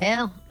I'm saying?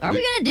 Well, are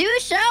we gonna do a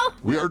show?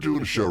 We are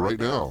doing a show right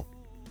now.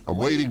 I'm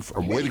waiting for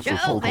a phone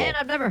call. Man,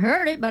 I've never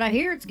heard it, but I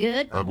hear it's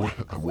good. I'm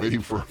waiting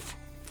for a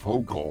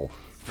phone call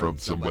from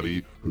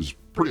somebody who's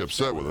pretty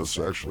upset with us,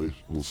 actually.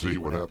 We'll see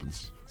what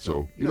happens.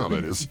 So, you know how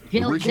that is.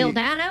 Jill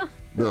Dano?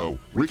 No,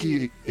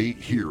 Ricky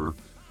ain't here,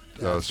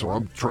 so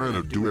I'm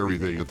trying to do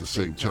everything at the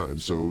same time.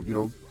 So,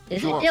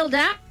 Is it Jill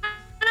Dano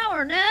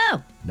or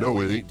no?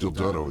 No, it ain't Jill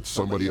Dano. It's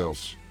somebody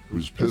else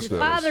who's pissed at us.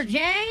 Father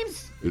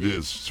James? It is.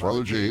 It's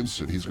Father James,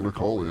 and he's going to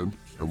call in.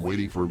 I'm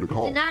waiting for him to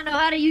call. Does he not know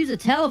how to use a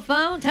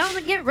telephone? Tell him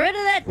to get rid of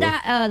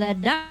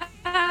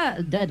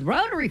that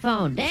rotary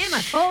phone. Damn,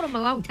 I told him a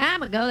long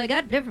time ago. They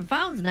got different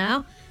phones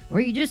now where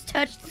you just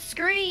touch the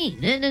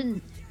screen. And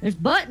then there's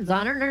buttons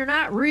on it. They're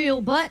not real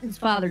buttons,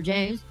 Father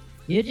James.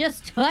 You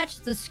just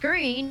touch the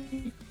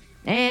screen,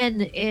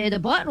 and the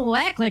button will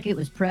act like it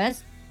was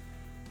pressed.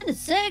 The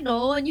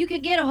signal, and you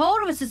can get a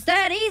hold of us. It's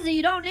that easy.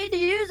 You don't need to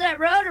use that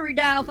rotary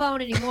dial phone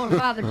anymore,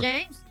 Father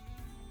James.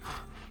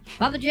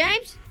 Father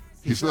James?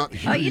 He's not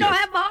here. Oh, you don't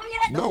have him on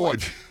yet? No, I.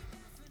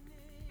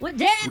 Well,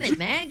 damn it,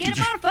 man. Get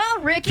him on the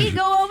phone, Ricky.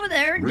 Go over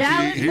there and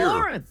dial it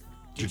for him.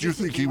 Did you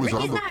think he was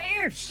Ricky's on the... not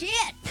here.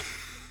 Shit.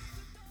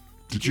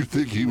 Did you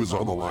think he was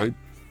on the line?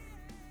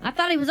 I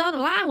thought he was on the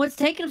line. What's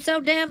taking him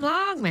so damn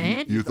long,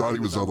 man? You thought he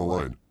was on the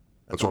line.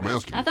 That's what I'm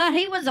asking. I thought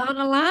he was on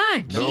the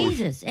line. No,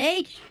 Jesus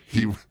H.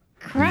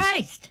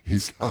 Christ.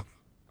 He's not.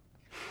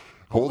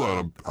 Hold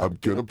on. I'm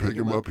going to pick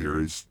him up here.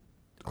 He's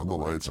on the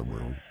line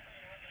somewhere.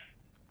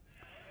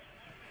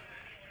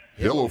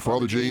 Hello,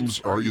 Father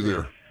James. Are you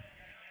there?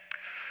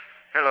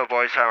 Hello,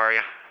 boys. How are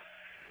you?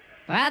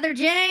 Father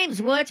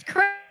James, what's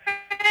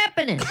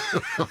crapping?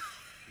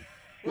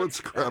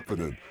 What's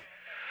crapping?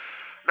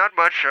 Not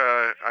much.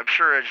 I'm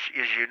sure, as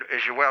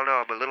you well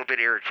know, I'm a little bit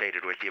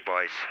irritated with you,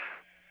 boys.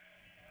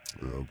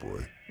 Oh,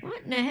 boy.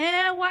 What in the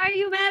hell? Why are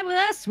you mad with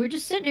us? We're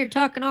just sitting here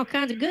talking all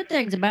kinds of good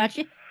things about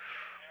you.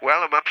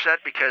 Well, I'm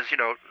upset because,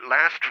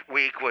 last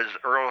week was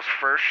Earl's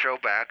first show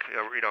back.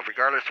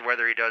 Regardless of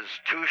whether he does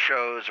 2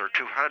 shows or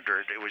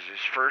 200, it was his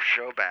first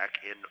show back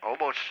in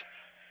almost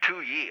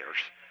 2 years.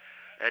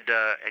 And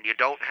you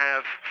don't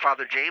have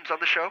Father James on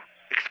the show?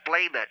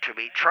 Explain that to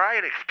me. Try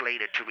and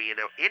explain it to me in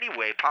any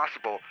way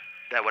possible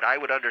that I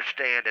would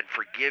understand and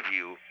forgive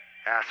you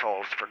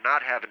assholes for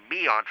not having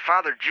me on,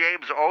 Father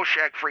James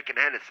Oshag freaking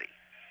Hennessy.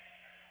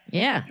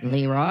 Yeah,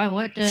 Leroy,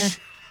 what gives,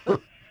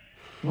 Well-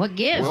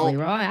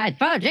 Leroy?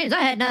 Father James,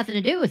 I had nothing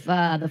to do with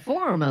the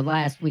forum of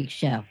last week's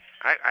show.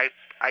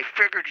 I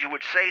figured you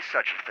would say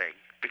such a thing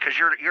because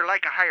you're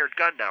like a hired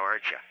gun now,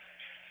 aren't you?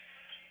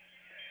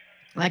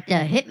 Like the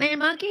Hitman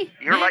Monkey?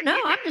 You're Man, like- no,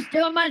 I'm just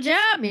doing my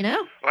job, you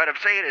know? What I'm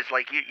saying is,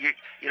 like,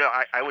 you know,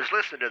 I was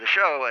listening to the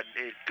show,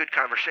 and good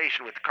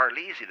conversation with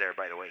Carlisi there,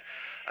 by the way.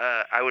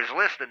 I was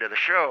listening to the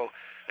show,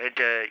 and,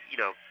 you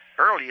know,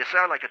 Earl, you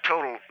sound like a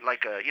total,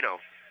 like a, you know,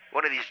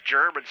 one of these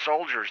German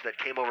soldiers that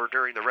came over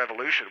during the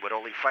Revolution would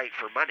only fight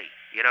for money.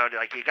 You know,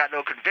 like, you got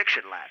no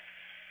conviction,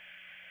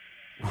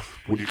 lad.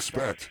 What do you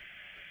expect?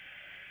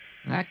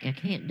 I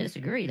can't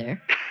disagree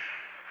there.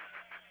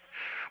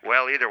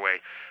 Well, either way,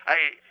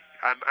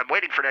 I'm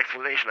waiting for an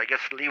explanation. I guess,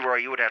 Leroy,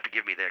 you would have to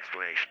give me the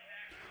explanation.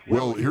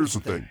 Well, here's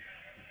the thing.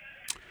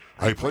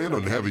 I planned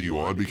on having you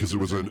on because it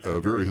was a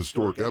very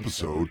historic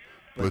episode,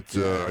 but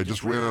I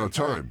just ran out of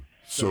time.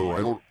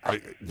 So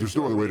there's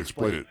no other way to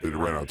explain it than it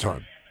ran out of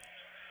time.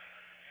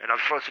 And I'm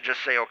supposed to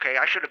just say, okay,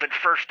 I should have been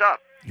first up.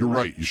 You're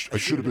right. I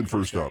should have been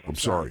first up. I'm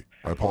sorry.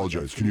 I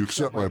apologize. Can you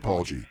accept my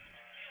apology?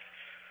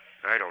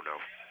 I don't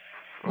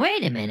know.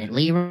 Wait a minute,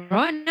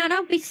 Leroy. Now,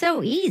 don't be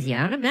so easy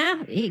on him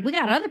now. We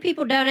got other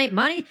people donate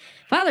money.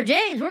 Father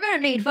James, we're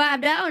going to need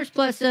 $5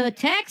 plus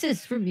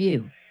taxes from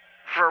you.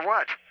 For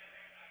what?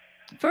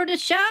 For the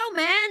show,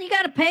 man. You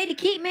got to pay to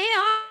keep me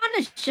on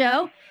the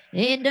show.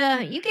 And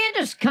you can't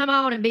just come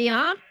on and be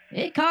on.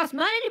 It costs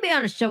money to be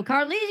on the show.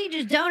 Carlisi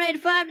just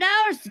donated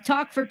 $5 to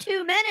talk for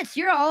 2 minutes.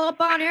 You're all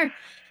up on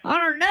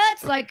our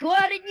nuts. Like,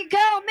 why didn't you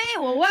call me?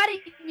 Well, why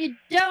didn't you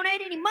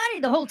donate any money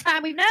the whole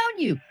time we've known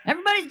you?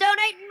 Everybody's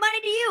donating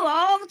money to you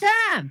all the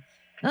time.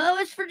 Oh,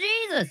 it's for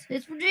Jesus.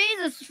 It's for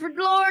Jesus. It's for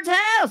the Lord's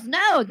house.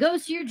 No, it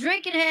goes to your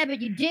drinking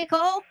habit, you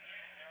dickhole.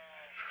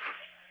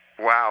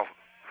 Wow.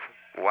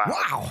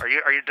 Are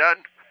you done?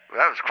 Well,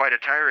 that was quite a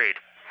tirade.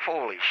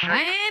 Holy shit.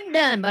 I am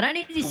done, but I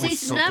need to see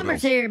some something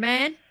numbers else. here,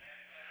 man.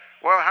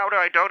 Well, how do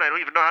I donate? I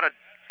don't even know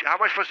how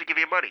am I supposed to give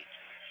you money?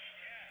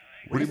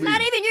 What do It's you mean?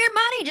 not even your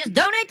money. Just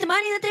donate the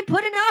money that they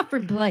put in the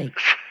offering plate.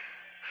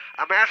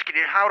 I'm asking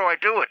you, how do I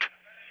do it?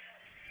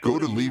 Go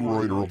to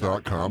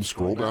LeroyEarl.com,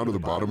 scroll down to the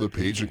bottom of the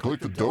page, and click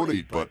the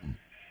donate button.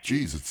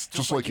 Jeez, it's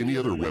just like any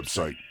other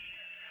website.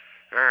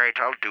 All right,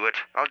 I'll do it.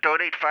 I'll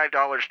donate $5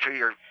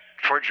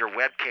 towards your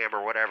webcam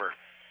or whatever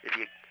if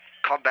you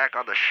come back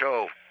on the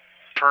show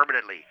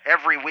permanently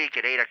every week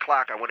at 8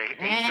 o'clock. I want to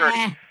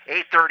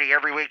 8:30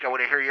 every week. I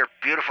want to hear your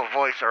beautiful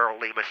voice, Earl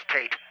Lemus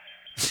Tate.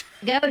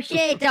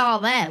 Negotiate all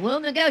that. We'll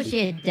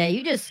negotiate that.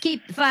 You just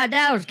keep the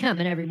 $5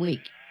 coming every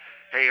week.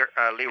 Hey,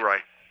 Leroy,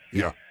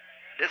 Yeah.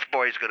 this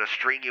boy's gonna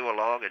string you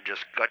along and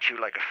just gut you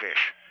like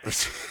a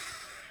fish.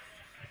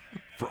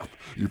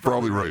 You're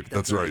probably right.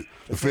 That's right.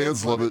 The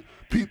fans love it.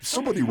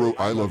 Somebody wrote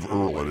 "I love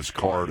Earl" on his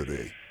car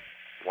today.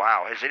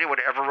 Wow, has anyone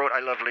ever wrote "I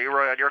love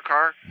Leroy" on your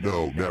car?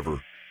 No,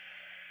 never.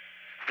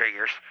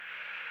 Figures.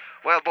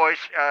 Well, boys,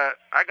 I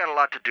got a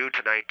lot to do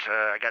tonight.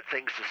 I got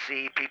things to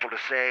see, people to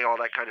say, all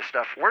that kind of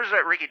stuff. Where's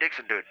that Ricky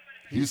Dixon dude?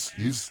 He's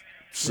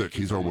sick.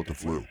 He's home with the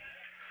flu.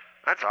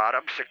 That's odd.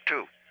 I'm sick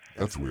too.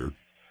 That's weird.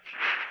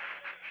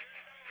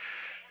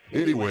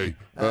 Anyway,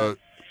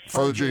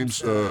 Father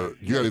James, you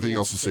got anything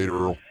else to say to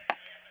Earl?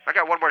 I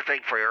got one more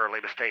thing for you, Earl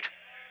Lemus Tate.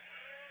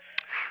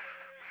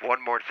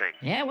 One more thing.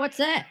 Yeah, what's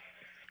that?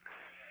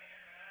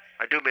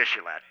 I do miss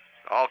you, lad.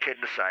 All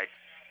kidding aside,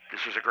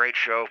 this was a great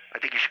show. I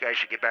think you guys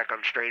should get back on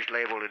Strange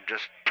Label and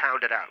just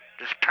pound it out.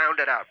 Just pound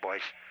it out,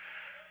 boys.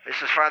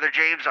 This is Father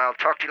James. I'll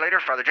talk to you later.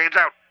 Father James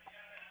out.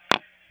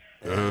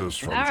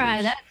 Yes, All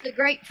right, that's the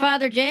great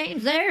Father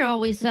James there,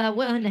 always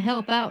willing to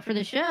help out for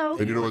the show.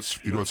 And you know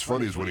what's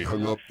funny is when he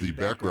hung up, the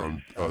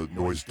background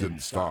noise didn't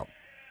stop.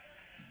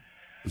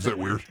 Is that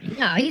weird?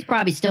 No, he's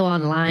probably still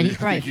on the line. He's Yeah, I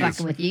probably think he is.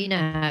 fucking with you. You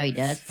know how he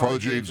does. Father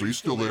James, are you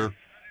still there?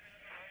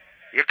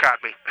 You caught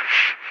me.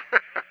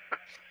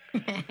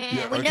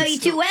 Yeah, we I know can you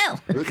still- too well.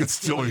 I can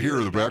still hear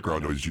the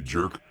background noise, you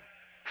jerk.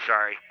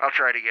 Sorry. I'll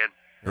try it again.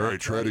 All right,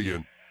 try it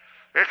again.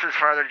 This is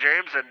Father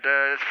James, and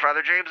it's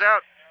Father James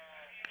out.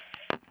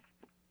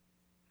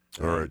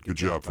 All right, good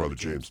job, Father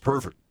James.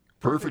 Perfect.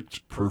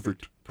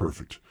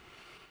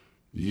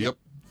 Yep.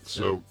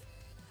 So,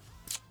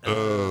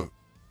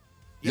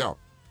 yeah.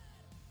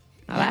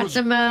 That's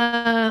some,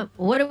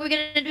 what are we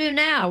going to do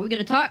now? Are we going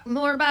to talk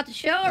more about the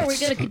show, or are we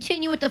going to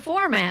continue with the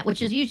format,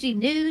 which is usually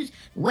news,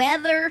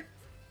 weather,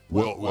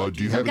 Well,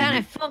 do you some have kind any?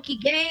 of funky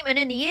game, and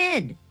in the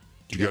end,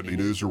 Do you got any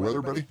news or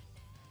weather, buddy?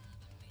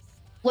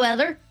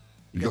 weather?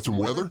 You got some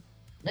weather?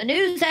 The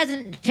news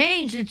hasn't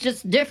changed. It's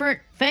just different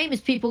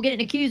famous people getting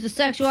accused of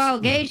sexual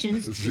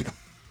allegations. It's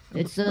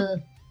what's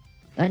that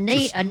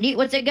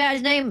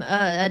guy's name?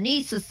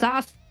 Anis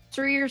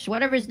Saustriers,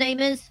 whatever his name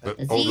is.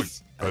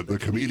 Aziz. The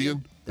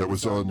comedian that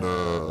was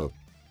on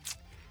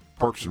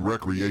Parks and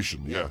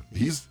Recreation. Yeah,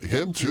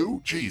 him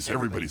too. Jeez,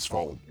 everybody's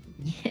fallen.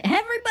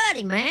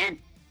 Everybody, man.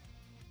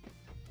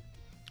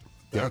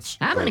 That's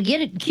I'm gonna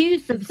get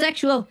accused of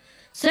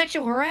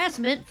sexual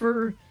harassment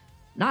for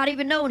not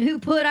even knowing who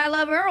put "I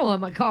Love Earl" on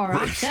my car.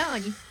 I'm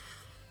telling you.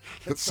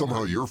 That's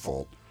somehow your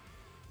fault.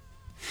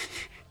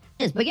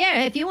 Yes, but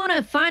yeah, if you want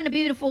to find a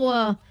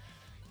beautiful,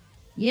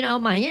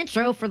 my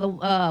intro for the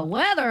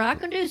weather, I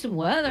can do some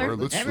weather. All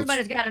right,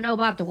 Everybody's got to know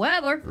about the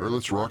weather. All right,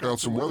 let's rock out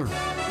some weather.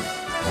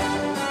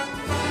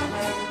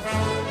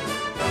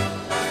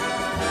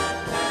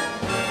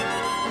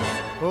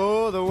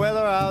 Oh, the weather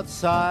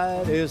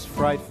outside is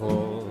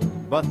frightful,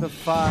 but the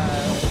fire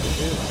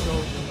is so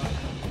delightful.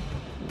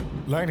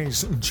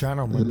 Ladies and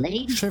gentlemen,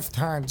 Ladies? shift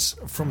hands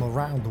from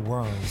around the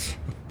world.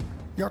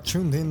 You're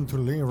tuned in to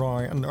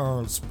Leroy and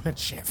Earl's Pitch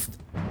Shift.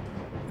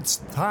 It's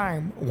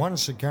time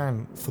once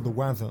again for the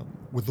weather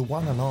with the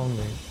one and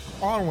only,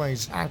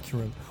 always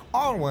accurate,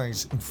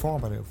 always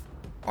informative,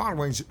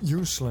 always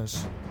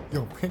useless,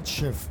 your Pitch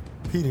Shift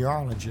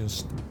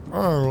pediologist,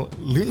 Earl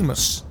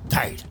Lemus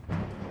Tate.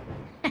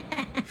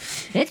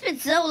 It's been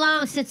so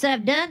long since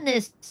I've done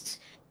this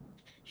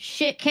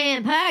shit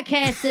can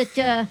podcast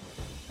that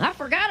I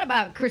forgot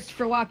about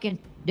Christopher Walken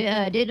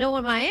did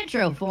doing my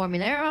intro for me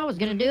there. I was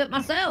going to do it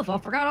myself. I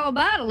forgot all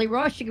about it.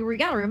 Leroy, you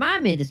got to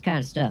remind me of this kind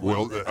of stuff.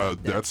 Well,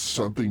 that's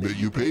something that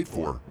you paid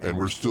for, and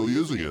we're still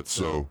using it,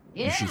 so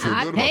you Yeah, should feel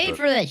I good about paid that.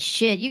 for that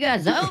shit. You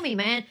guys owe me,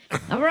 man.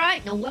 All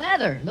right, the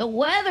weather. The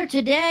weather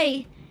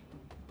today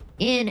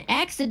in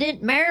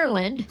Accident,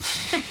 Maryland.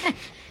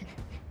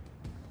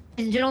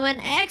 Ladies and gentlemen,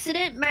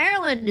 Accident,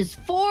 Maryland is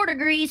 4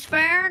 degrees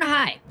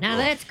Fahrenheit. Now,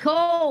 that's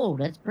cold.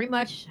 That's pretty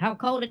much how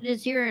cold it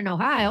is here in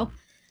Ohio.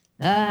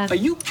 Are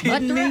you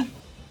kidding me?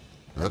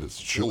 That is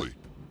chilly.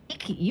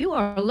 You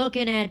are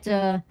looking at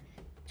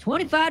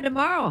 25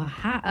 tomorrow,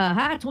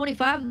 high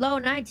 25, low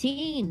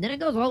 19. Then it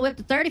goes all the way up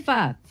to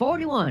 35,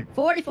 41,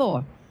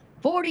 44,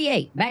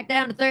 48, back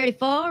down to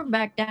 34,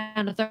 back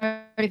down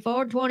to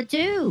 34,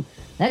 22.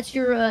 That's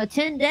your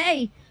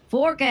 10-day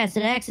forecast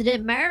at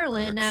Accident,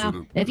 Maryland. Now,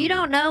 Accident, if you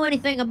don't know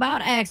anything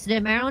about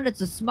Accident, Maryland,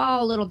 it's a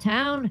small little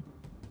town,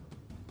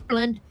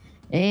 Maryland,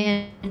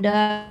 and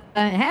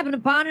happened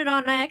upon it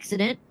on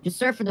accident, just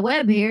surfing the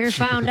web here,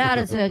 found out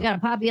it's got a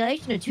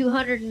population of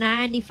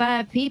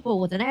 295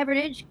 people with an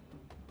average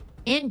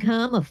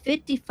income of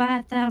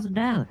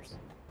 $55,000.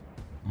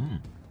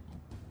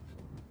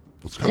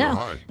 It's kind of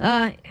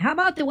high. How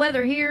about the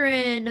weather here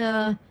in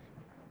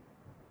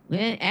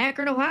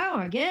Akron, Ohio,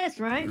 I guess,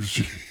 right?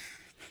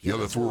 Yeah,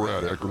 that's where we're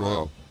at, Akron,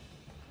 Ohio.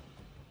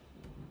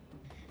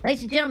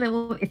 Ladies and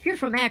gentlemen, if you're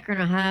from Akron,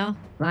 Ohio,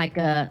 like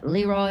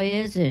Leroy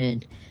is,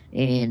 and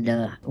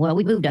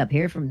we moved up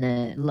here from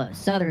the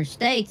southern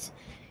states,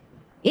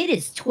 it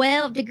is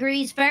 12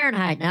 degrees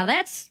Fahrenheit. Now,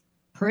 that's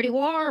pretty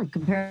warm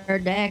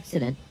compared to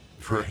Accident.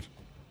 Right.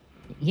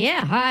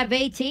 Yeah, high of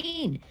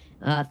 18.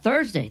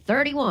 Thursday,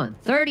 31,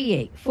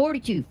 38,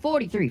 42,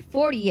 43,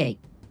 48,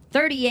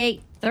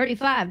 38,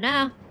 35.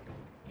 Now,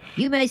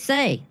 you may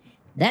say,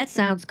 that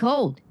sounds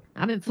cold.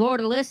 I'm in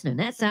Florida listening.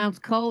 That sounds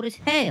cold as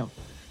hell.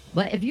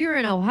 But if you're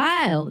in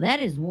Ohio, that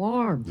is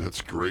warm.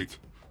 That's great.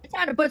 It's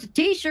time to put some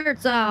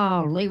t-shirts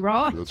on,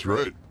 Leroy. That's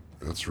right.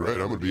 That's right.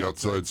 I'm going to be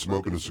outside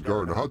smoking a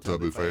cigar in a hot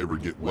tub if I ever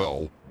get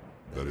well.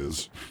 That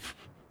is.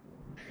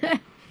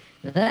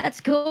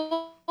 That's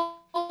cool,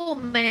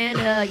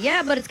 man.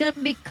 Yeah, but it's going to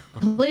be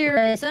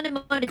clear. Sunday,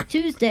 Monday,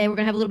 Tuesday, we're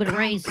going to have a little bit of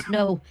rain,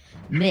 snow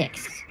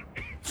mix.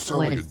 Sound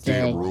like a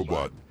damn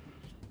robot.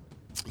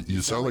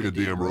 You sound like a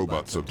damn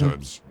robot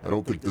sometimes. I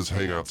don't think this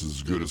Hangout's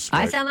as good as Skype.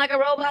 I sound like a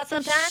robot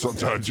sometimes?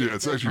 Sometimes, yeah.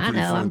 It's actually I pretty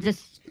know, fun.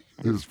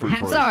 It's pretty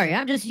I'm fun. sorry.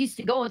 I'm just used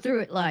to going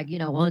through it like,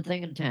 one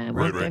thing at a time.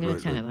 One thing at a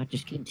time. I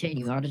just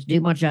continue. I'll just do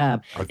my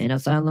job. And I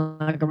sound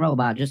like a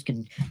robot. Just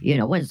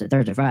Wednesday,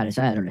 Thursday, Friday,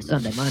 Saturday,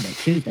 Sunday, Monday,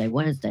 Tuesday,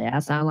 Wednesday. I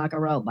sound like a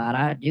robot.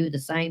 I do the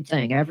same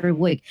thing every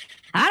week.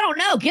 I don't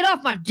know. Get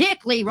off my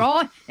dick,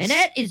 Leroy. And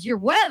that is your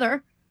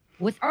weather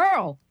with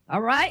Earl.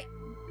 All right?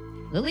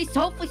 At least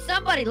hopefully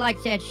somebody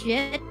likes that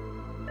shit.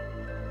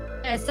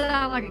 I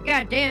sound like a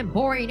goddamn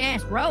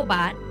boring-ass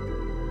robot.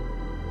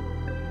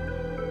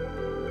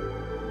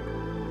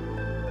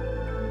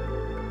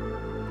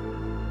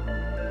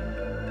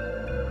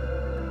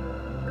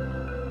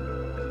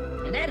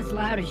 And that is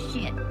loud as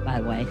shit, by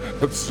the way.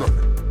 I'm sorry.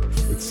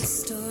 It's a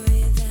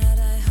story that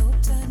I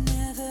hoped I'd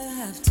never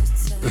have to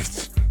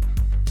tell.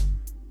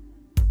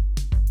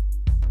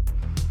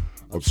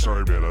 I'm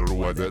sorry, man. I don't know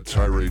why that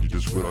tirade you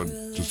just went on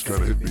just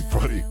kind of hit me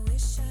funny.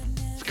 It's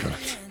kind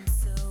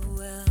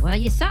of... Well,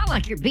 you sound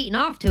like you're beating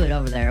off to it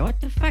over there.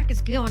 What the fuck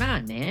is going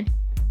on, man?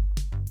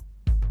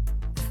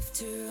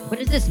 What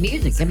is this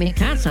music? I mean, it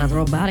kind of sounds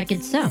robotic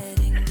itself.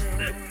 I'm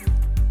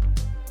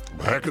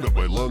hacking up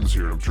my lungs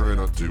here. I'm trying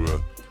not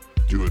to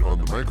do it on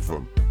the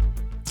microphone.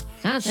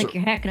 Sounds like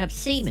you're hacking up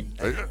semen.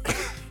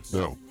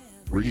 No.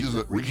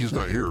 Ricky's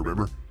not here,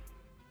 remember?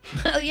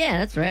 Oh, yeah,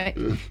 that's right.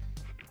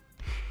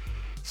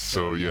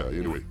 So, yeah,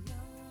 anyway.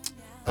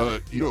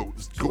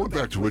 Going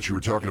back to what you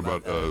were talking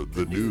about,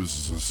 the news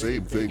is the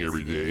same thing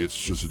every day. It's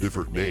just a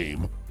different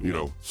name.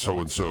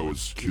 So-and-so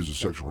is accused of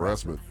sexual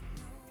harassment.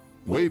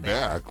 Way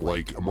back,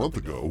 like a month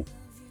ago,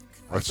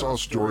 I saw a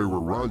story where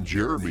Ron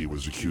Jeremy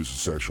was accused of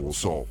sexual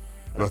assault.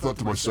 And I thought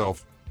to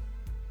myself,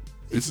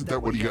 isn't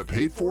that what he got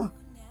paid for?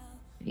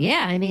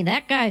 Yeah, I mean,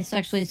 that guy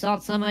sexually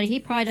assaulted somebody he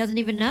probably doesn't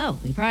even know.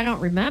 He probably don't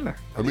remember.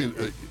 I mean,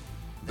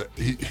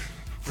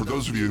 for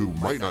those of you who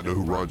might not know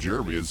who Ron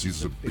Jeremy is,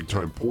 he's a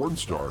big-time porn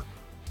star.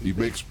 He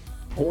makes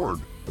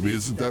porn. I mean,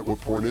 isn't that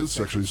what porn is?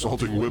 Sexually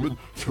assaulting women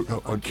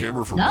on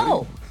camera for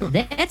No,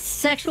 money? that's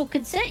sexual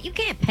consent. You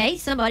can't pay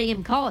somebody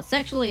and call it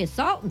sexually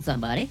assaulting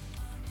somebody.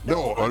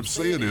 No, what I'm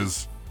saying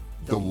is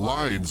the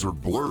lines are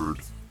blurred.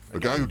 A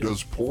guy who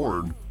does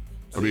porn,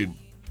 I mean,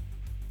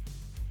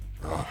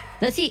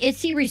 Is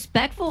he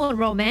respectful and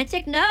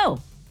romantic? No.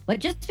 But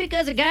just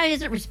because a guy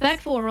isn't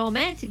respectful and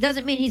romantic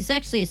doesn't mean he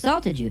sexually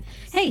assaulted you.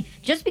 Hey,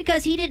 just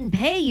because he didn't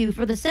pay you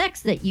for the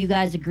sex that you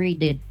guys agreed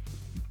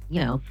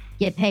to,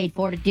 get paid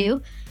for to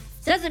do,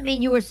 doesn't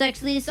mean you were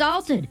sexually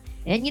assaulted.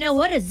 And you know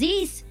what?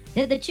 Aziz,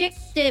 the chick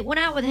that went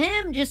out with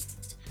him,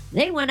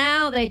 they went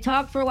out, they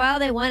talked for a while,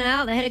 they went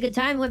out, they had a good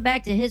time, went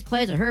back to his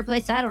place or her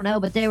place, I don't know,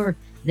 but they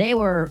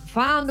were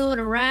fondling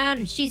around,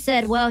 and she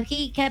said, well,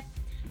 he kept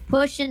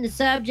pushing the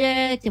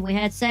subject, and we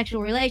had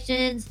sexual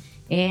relations,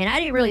 and I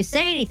didn't really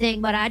say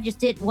anything, but I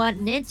just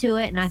wasn't into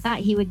it, and I thought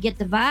he would get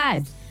the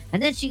vibes.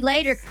 And then she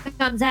later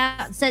comes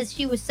out and says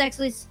she was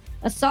sexually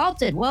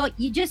assaulted. Well,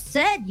 you just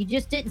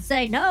didn't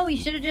say no. You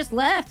should have just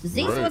left.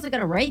 Aziz wasn't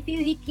going to rape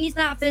you. He's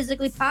not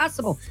physically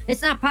possible.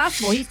 It's not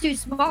possible. He's too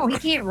small. He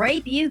can't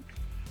rape you.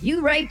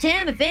 You raped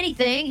him, if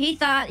anything. He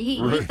thought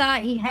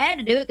he had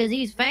to do it because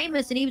he's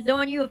famous and he was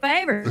doing you a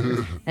favor.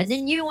 And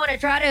then you want to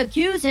try to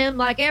accuse him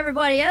like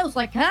everybody else,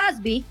 like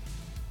Cosby.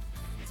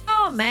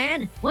 Oh,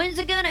 man. When's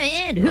it going to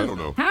end? I don't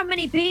know. How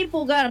many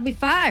people got to be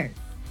fired?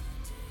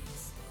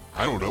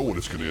 I don't know when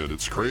it's going to end.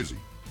 It's crazy.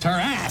 Her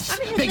ass.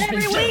 I mean, it's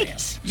every week.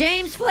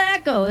 James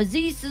Flacco,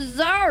 Aziz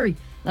Ansari,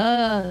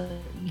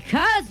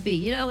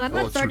 Cosby. I'm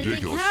not starting to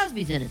think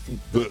Cosby's innocent.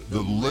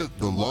 The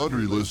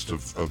laundry list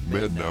of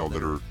men now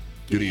that are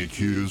getting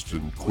accused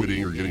and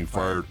quitting or getting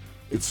fired,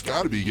 it's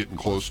got to be getting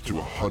close to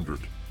 100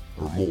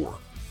 or more.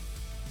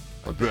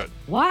 I bet.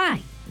 Why?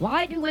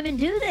 Why do women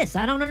do this?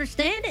 I don't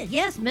understand it.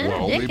 Yes, men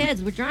are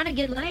dickheads. We're trying to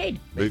get laid.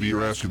 Maybe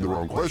you're asking the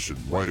wrong question.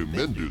 Why do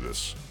men do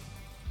this?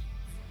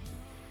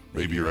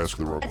 Maybe you're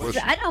asking the wrong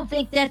question. I don't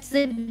think that's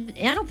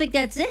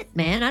it,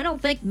 man. I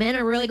don't think men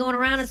are really going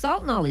around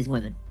assaulting all these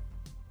women.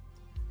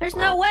 There's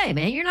no way,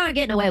 man. You're not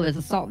getting away with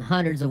assaulting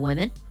hundreds of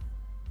women.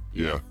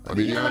 Yeah, I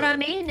mean, you know what I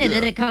mean? And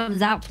then it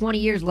comes out 20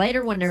 years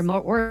later when they're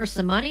worth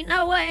some money.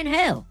 No way in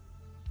hell.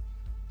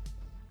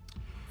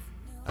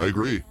 I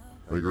agree.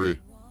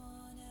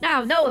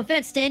 Now, no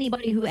offense to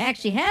anybody who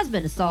actually has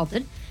been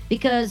assaulted,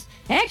 because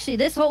actually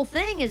this whole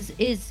thing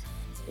is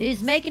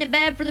making it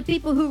bad for the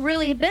people who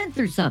really have been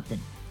through something.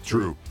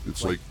 True.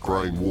 It's like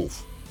crying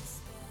wolf.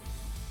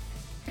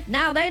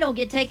 Now they don't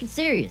get taken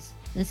serious.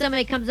 And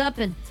somebody comes up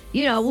and,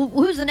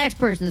 who's the next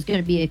person that's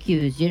going to be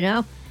accused,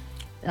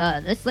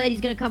 This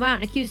lady's going to come out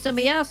and accuse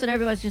somebody else, and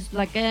everybody's just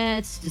like,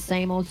 it's the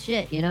same old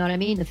shit, you know what I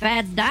mean? The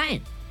fad's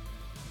dying.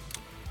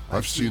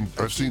 I've seen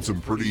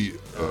some pretty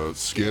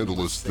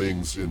scandalous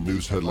things in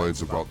news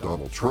headlines about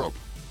Donald Trump.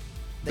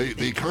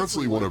 They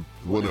constantly want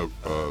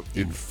to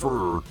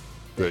infer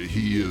that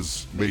he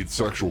has made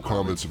sexual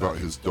comments about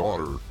his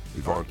daughter,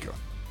 Ivanka,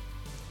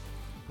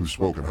 who's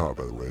smoking hot,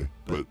 by the way.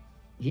 But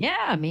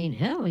yeah, I mean,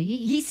 hell,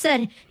 he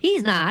said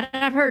he's not.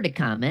 I've heard the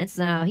comments.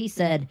 Now he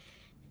said,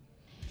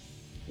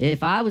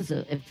 if I was,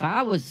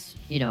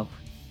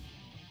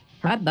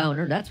 pride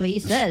boner, that's what he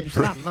said,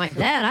 something like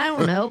that. I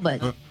don't know,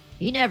 but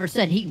he never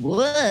said he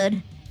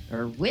would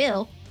or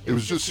will. It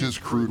was just his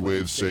crude way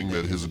of saying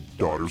that his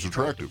daughter's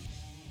attractive,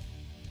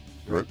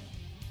 right?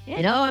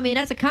 I mean,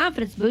 that's a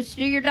confidence boost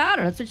to your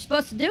daughter. That's what you're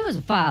supposed to do as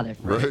a father.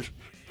 Right.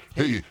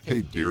 Hey,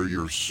 dear,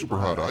 you're super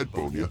hot. I'd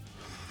bone you.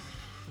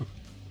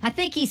 I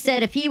think he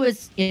said if he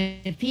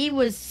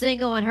was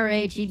single and her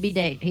age, he'd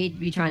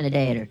be trying to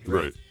date her.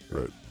 Right.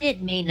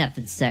 Didn't mean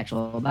nothing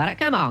sexual about it.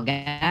 Come on,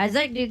 guys.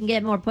 That dude can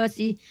get more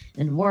pussy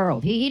in the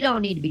world. He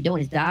don't need to be doing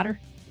his daughter.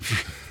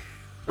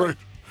 Right.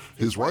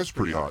 His wife's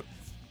pretty hot.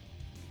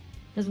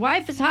 His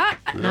wife is hot,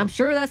 and I'm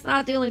sure that's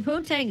not the only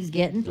poontang he's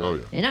getting. Oh,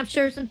 yeah. And I'm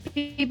sure some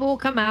people will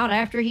come out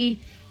after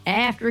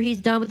he's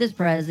done with his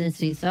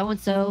presidency.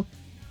 So-and-so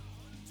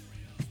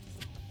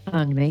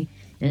hung me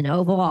in the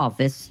Oval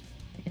Office,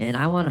 and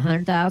I want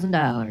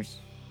 $100,000.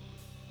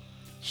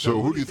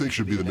 So who do you think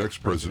should be the next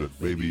president?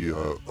 Maybe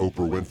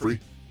Oprah Winfrey?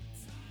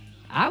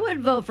 I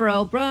would vote for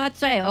Oprah. I'd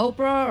say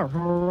Oprah or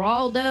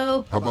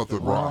Geraldo. How about The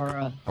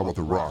Rock? How about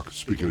The Rock?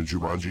 Speaking of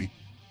Jumanji.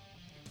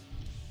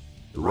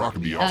 The Rock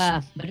would be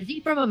awesome. But is he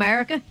from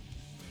America?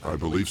 I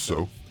believe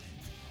so.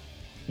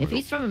 If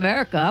he's from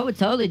America, I would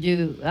totally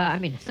do.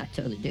 Not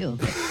totally do.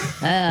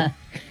 But,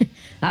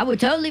 I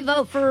would totally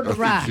vote for The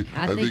Rock.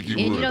 I think you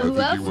would. And you know who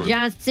else?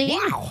 John Cena.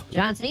 Wow.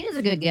 John Cena's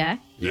a good guy.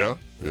 Yeah.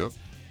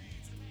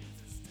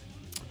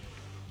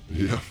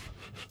 You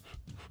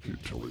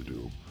totally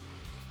do.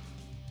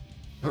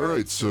 All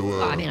right, so.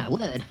 I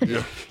would.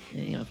 Yeah.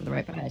 For the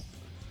right price.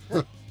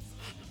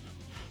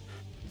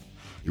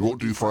 You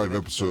won't do 5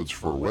 episodes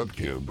for a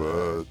webcam,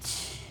 but...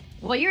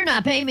 Well, you're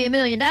not paying me $1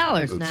 million now.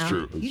 That's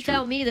true. You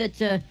tell me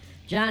that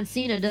John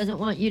Cena doesn't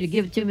want you to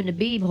give it to him in the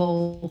beeb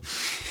hole.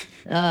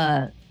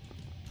 that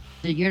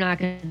you're not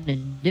going to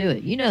do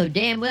it. You know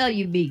damn well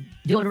you'd be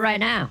doing it right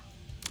now.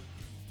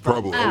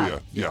 Probably. Wow. Oh,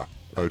 yeah.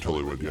 I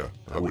totally would. Yeah.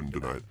 I wouldn't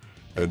deny it.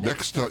 And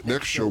next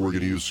show, we're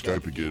going to use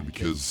Skype again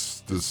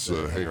because this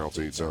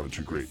Hangouts ain't sounding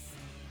too great.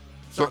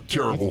 It's not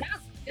terrible. It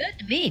sounds good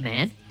to me,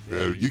 man.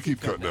 You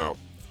keep cutting out.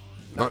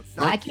 Not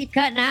I keep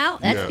cutting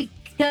out? That's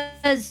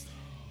because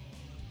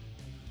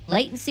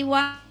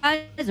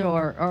latency-wise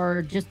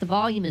or just the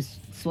volume is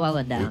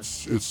swelling down?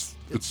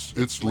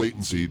 It's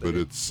latency, but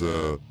it's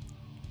not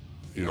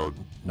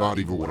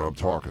even when I'm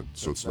talking.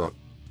 So it's not.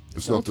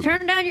 It's Well, not.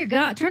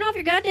 turn off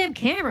your goddamn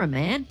camera,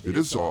 man. It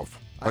is off.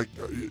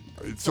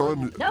 It's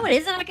on. No, it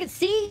isn't. I can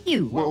see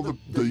you. Well, the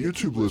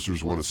YouTube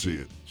listeners want to see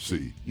it.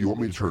 See, you want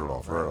me to turn it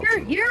off? All right. I'll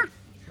turn it off.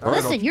 All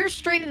right, Listen, you're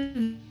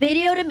streaming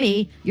video to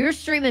me. You're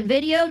streaming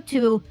video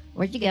to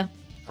where'd you go?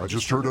 I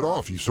just turned it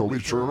off. You told me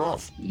to turn it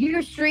off.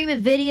 You're streaming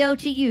video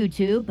to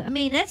YouTube. I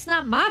mean, that's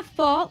not my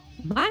fault.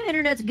 My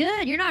internet's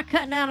good. You're not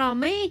cutting out on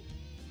me,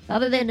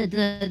 other than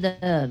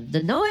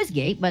the noise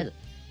gate. But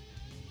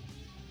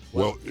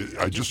Well,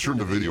 I just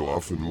turned the video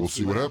off, and we'll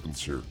see what happens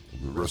here.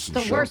 The rest of the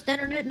the show. worst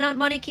internet not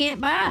money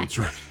can't buy. That's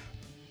right.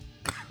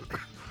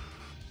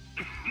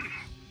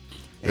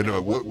 And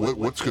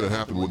what's going to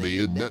happen when they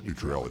end net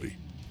neutrality?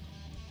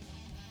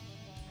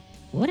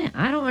 What?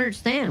 I don't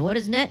understand. What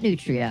is net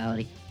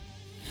neutrality?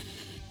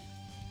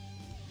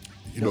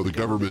 You know, the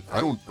government.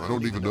 I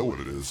don't even know what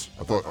it is.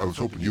 I was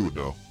hoping you would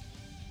know.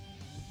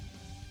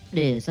 It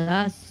is.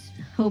 I was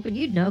hoping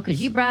you'd know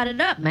because you brought it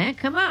up, man.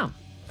 Come on.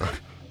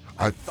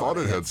 I thought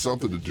it had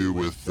something to do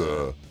with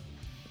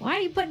Why are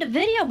you putting the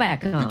video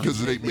back on?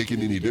 because it ain't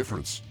making any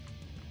difference.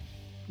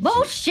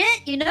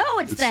 Bullshit. You know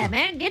it's that,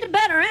 man. Get a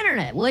better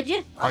internet, would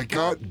you? I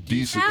got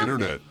decent How-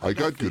 internet. I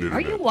got good Are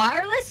internet. you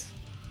wireless?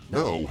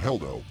 No, hell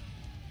no.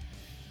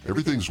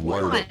 Everything's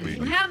wired up,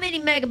 baby. How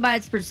many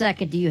megabytes per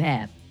second do you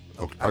have?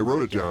 Okay, I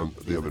wrote it down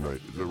the other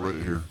night. Is it right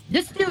here?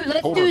 Let's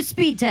Hold do on. a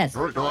speed test.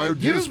 All right, no, I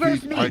did You a versus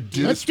speed. me. I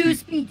did Let's a do a speed.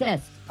 speed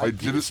test. I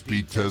did a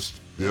speed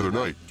test the other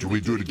night. Can we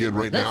do it again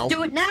right now? Let's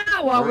do it now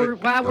while All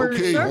right. we're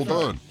Okay, surfing. hold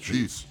on.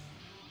 Jeez.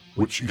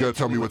 Which you gotta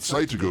tell me what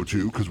site to go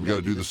to because we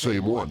gotta do the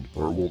same one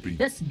or it won't be.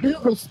 Just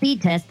Google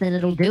speed test and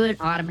it'll do it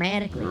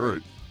automatically. All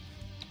right.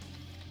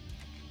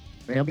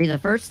 It'll be the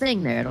first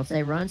thing there. It'll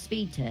say run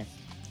speed test.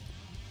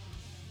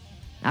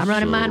 I'm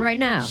running So, mine right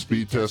now.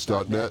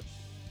 Speedtest.net.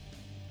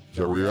 Is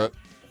that where you're at?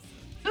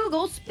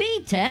 Google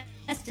speed test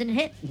and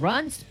hit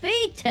run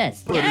speed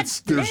test. But God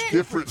there's damn.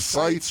 different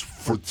sites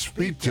for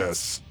speed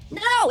tests.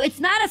 No, it's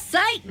not a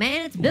site,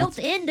 man. It's built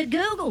into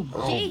Google.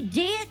 Oh.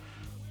 G.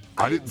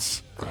 I didn't.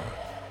 s-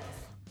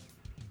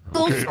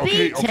 Google Okay,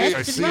 speed okay, I test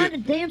and see run it. a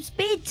damn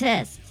speed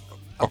test.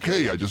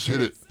 Okay, I just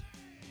hit it.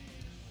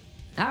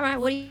 All right,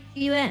 what are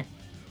you at?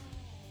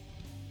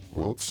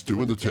 Well, it's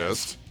doing the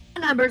test.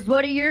 Numbers,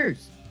 what are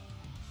yours?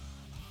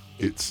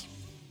 It's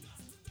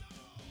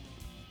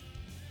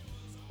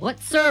What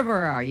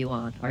server are you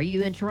on? Are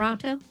you in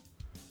Toronto?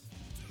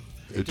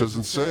 It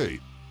doesn't say.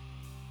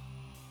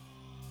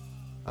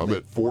 I'm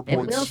at 4 It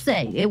will points.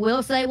 say. It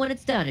will say when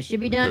it's done. It should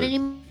be done Okay. any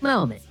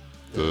moment.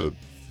 The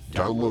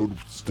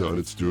download's done.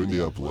 It's doing the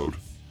upload.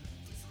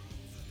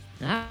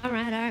 All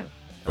right.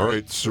 All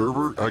right,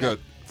 server. I got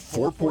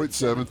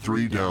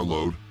 4.73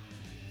 download.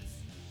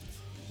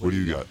 What do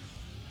you got?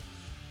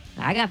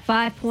 I got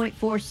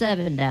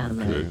 5.47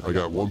 download. Okay, I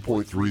got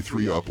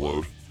 1.33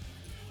 upload.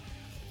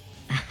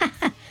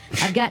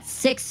 I've got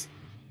 6.02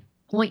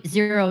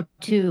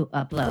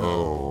 upload.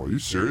 Oh, are you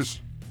serious?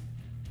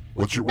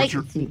 What's your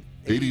Latency.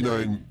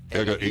 89?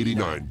 I got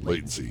 89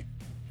 latency.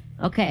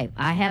 Okay,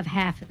 I have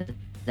half of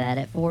that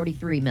at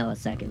 43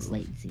 milliseconds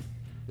latency.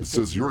 It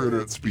says your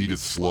internet speed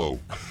is slow.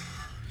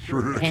 Your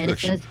internet And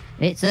connection.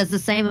 it says the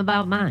same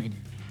about mine.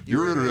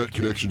 Your internet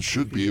connection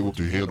should be able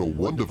to handle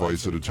one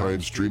device at a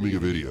time streaming a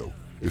video.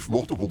 If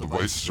multiple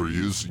devices are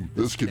using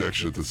this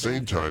connection at the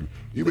same time,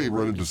 you may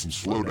run into some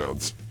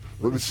slowdowns.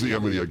 Let me see how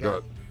many I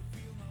got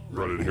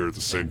running here at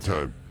the same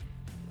time.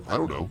 I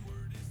don't know.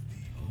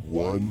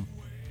 One.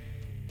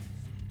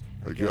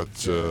 I got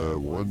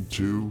 1,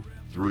 2,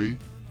 3.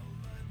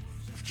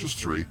 Just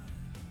 3.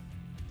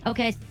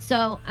 Okay,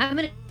 so I'm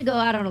gonna go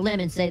out on a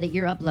limb and say that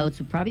your uploads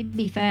would probably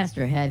be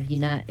faster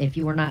if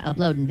you were not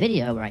uploading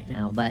video right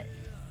now. But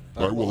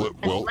All right, well,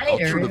 I'll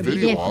later, turn the it'll be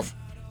video different. off.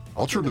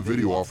 I'll turn the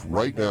video off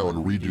right now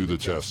and redo the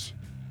test.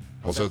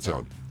 How's that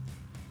sound?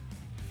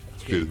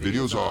 Okay, the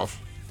video's off.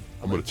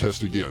 I'm going to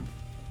test again.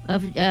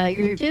 of your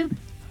YouTube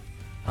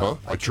Huh?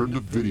 I turned the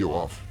video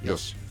off.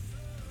 Yes.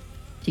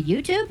 to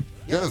YouTube.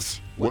 Yes.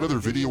 What other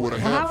video would I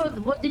Well,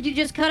 have? what did you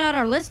just cut out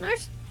our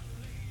listeners?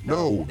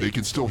 No, they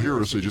can still hear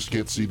us. They just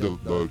can't see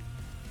the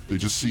they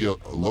just see a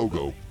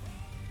logo.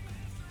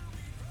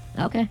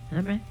 Okay,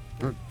 all right.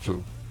 All right,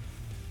 so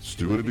let's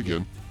do it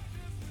again.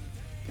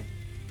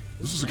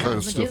 This is the kind of I'm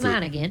gonna stuff do mine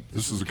that again.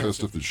 this is the kind of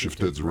stuff that shift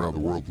heads around the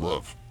world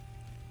love.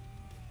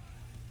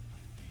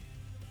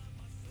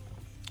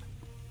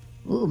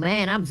 Ooh,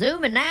 man, I'm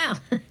zooming now.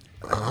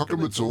 How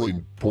come it's only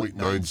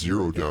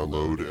 0.90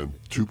 download and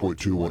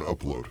 2.21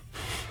 upload?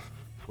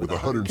 with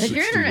Because 160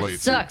 your internet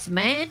latency. sucks,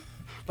 man.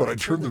 But I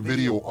turned the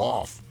video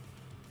off.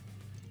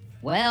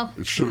 Well,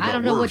 It should've I got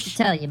don't know what worse. to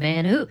tell you,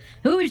 man.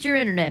 Who is your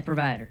internet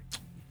provider?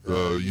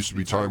 Used to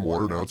be Time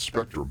Warner, now it's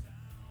Spectrum.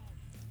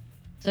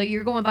 So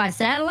you're going by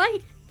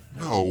satellite?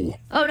 No.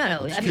 Oh,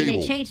 no. It's I mean,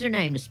 cable. they changed their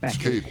name to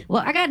Spectrum. cable.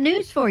 Well, I got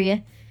news for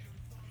you.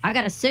 I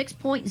got a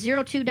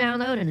 6.02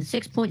 download and a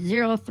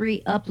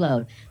 6.03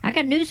 upload. I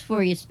got news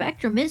for you.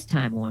 Spectrum is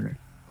Time Warner.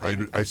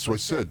 So I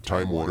said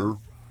Time Warner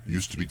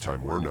used to be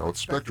Time Warner, now it's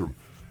Spectrum.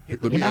 Hey,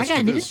 let Yeah, me but I ask got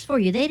you news this. for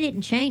you. They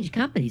didn't change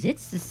companies.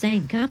 It's the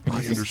same company.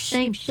 It's the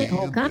same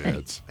shithole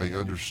company. that. I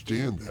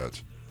understand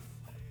that.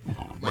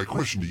 My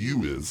question to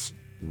you is,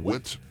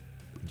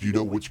 do you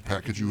know which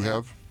package you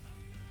have?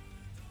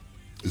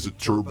 Is it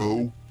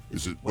Turbo?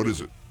 What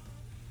is it?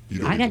 You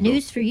don't I got even know.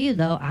 news for you,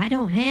 though. I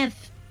don't have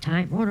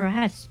Time Warner. I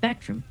have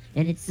Spectrum,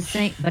 and it's the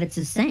same. But it's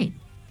the same.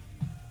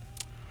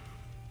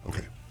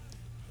 Okay.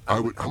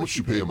 How much do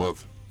you pay a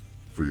month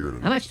for your How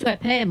internet? much do I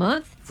pay a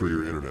month? For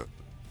your internet?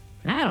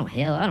 I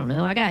don't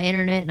know. I got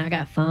internet and I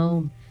got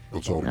phone.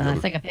 What's all I together?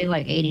 think I paid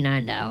like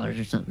 $89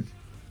 or something.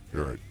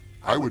 All right.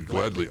 I would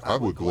gladly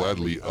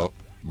up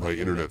my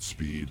internet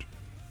speed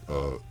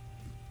to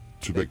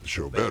make the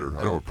show better.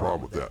 I don't have a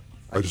problem with that.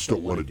 I just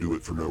don't want to do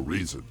it for no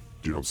reason.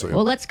 Do you know what I'm saying?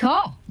 Well, let's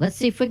call. Let's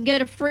see if we can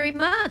get a free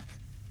month.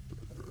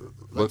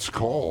 Let's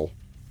call.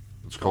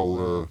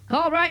 Call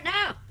right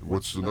now.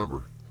 what's the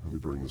number? Let me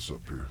bring this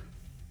up here.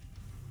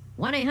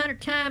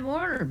 1-800-TIME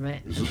WARNER,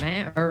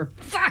 man. Or,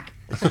 fuck,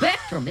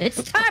 Spectrum.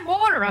 It's Time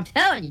Warner, I'm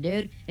telling you,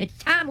 dude. It's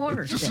Time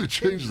Warner. Just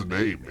change the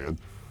name, man.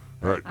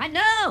 All right. I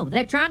know.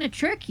 They're trying to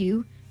trick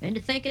you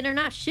into thinking they're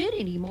not shitty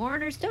anymore,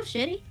 and they're still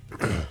shitty.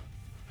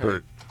 All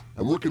right.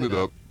 I'm looking it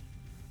up.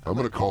 I'm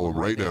going to call them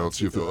right now and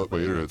see if they'll up my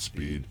internet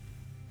speed.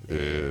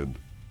 And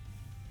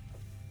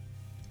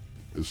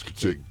this could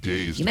take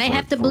days. You may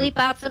have to bleep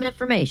out some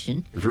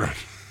information. Right.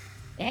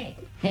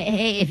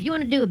 Hey, if you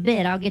want to do a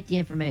bit, I'll get the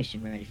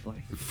information ready for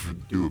you.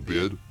 Do a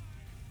bid.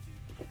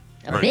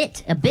 A All right.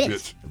 bit. A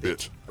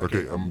bit.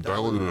 Okay, I'm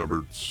dialing the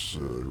number.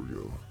 Here we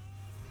go.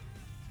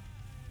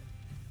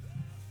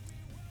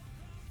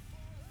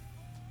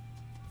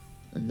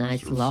 A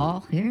nice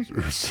law here.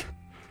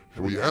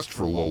 We asked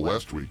for a lull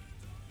last week.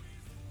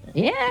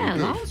 Yeah,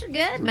 Okay. laws are good,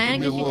 Give man.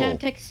 me a Gives you time lull. to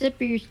take a sip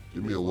of your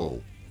Give me a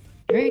lull.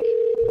 drink.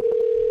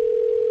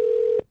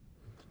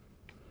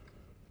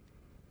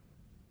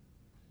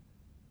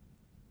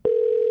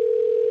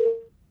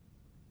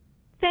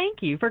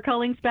 Thank you for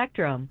calling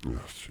Spectrum. Oh,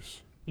 jeez.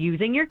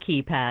 Using your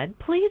keypad,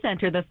 please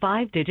enter the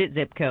 5-digit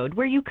zip code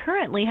where you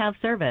currently have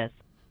service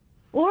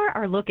or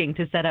are looking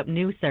to set up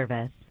new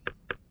service.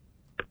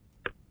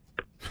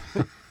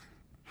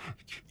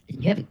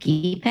 You have a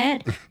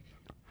keypad?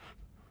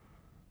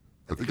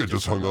 I think I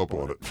just hung up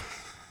on it.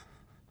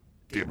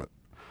 Damn it.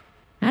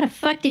 How the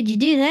fuck did you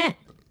do that?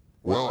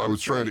 Well, I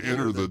was trying to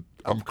enter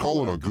I'm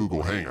calling on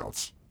Google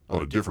Hangouts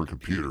on a different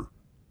computer.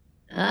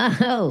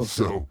 Oh.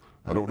 So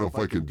I don't know if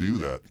I can do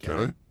that. Can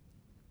I?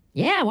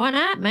 Yeah, why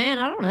not, man?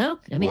 I don't know.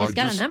 I mean, Well, it's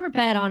got a number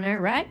pad on there,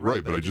 right?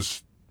 Right, but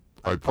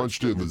I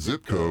punched in the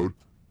zip code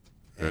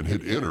and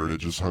hit enter and it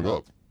just hung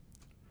up.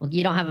 Well,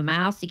 you don't have a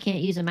mouse? You can't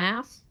use a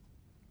mouse?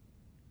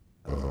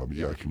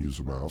 Yeah, I can use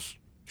a mouse.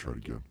 Try it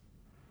again.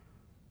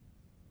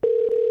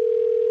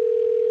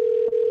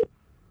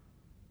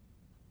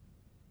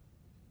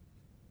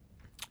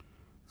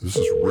 This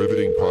is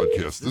riveting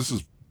podcast. This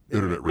is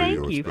internet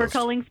radio. Thank you It's for best.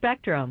 calling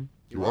Spectrum.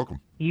 You're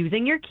welcome.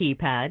 Using your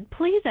keypad,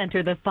 please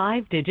enter the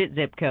 5-digit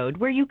zip code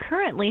where you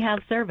currently have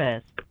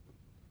service.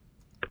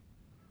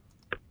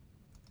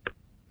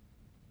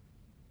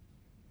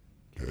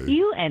 Okay.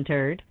 You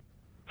entered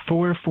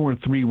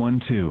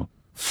 44312.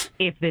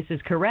 If this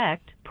is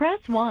correct, press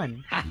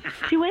 1.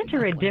 To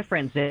enter a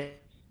different zip,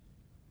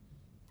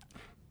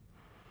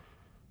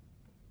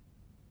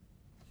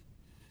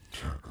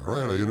 All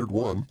right, I entered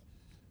one.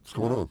 What's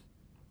going on?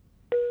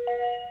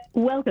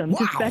 welcome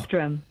to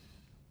Spectrum.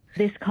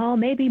 This call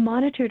may be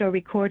monitored or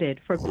recorded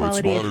for Oh,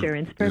 quality it's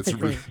monitored. assurance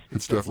purposes.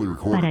 It's definitely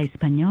recorded. Para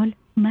español,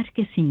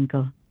 marque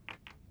 5.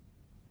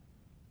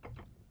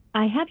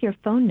 I have your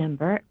phone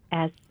number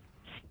as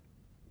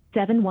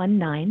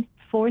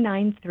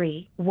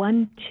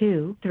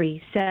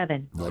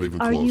 719-493-1237. Not even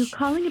Are you close.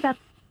 calling about...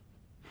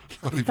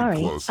 Not even Sorry,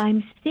 close.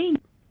 I'm seeing...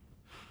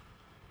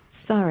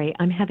 Sorry,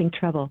 I'm having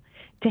trouble.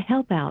 To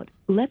help out,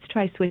 let's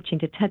try switching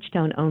to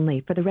touchtone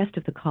only for the rest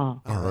of the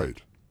call. All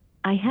right.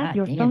 I have God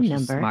your damn, phone she's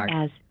number smart.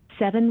 as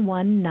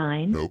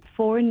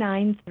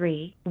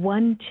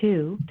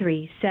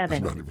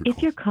 719-493-1237.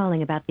 If you're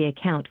calling about the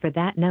account for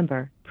that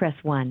number, press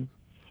 1.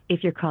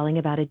 If you're calling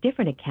about a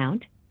different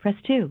account, press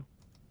 2.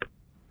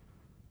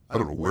 I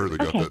don't know where they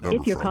got Okay, that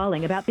number if you're from.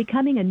 calling about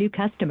becoming a new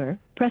customer,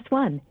 press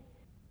 1.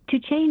 To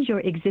change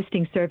your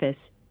existing service,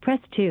 press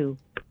 2.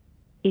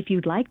 If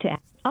you'd like to...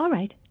 All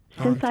right.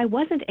 Since I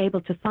wasn't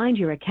able to find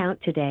your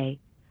account today,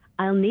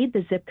 I'll need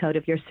the zip code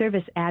of your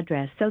service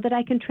address so that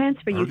I can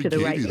transfer you to the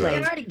right You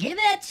place. already give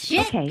that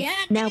shit. Okay,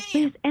 God now damn.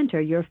 please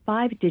enter your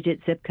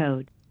 5-digit zip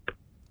code.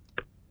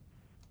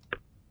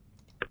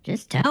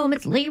 Just tell them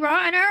it's Leroy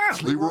and Earl.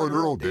 It's Leroy and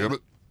Earl, damn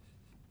it.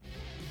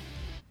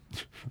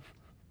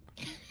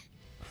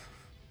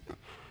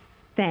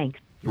 Thanks.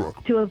 You're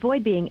welcome. To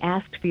avoid being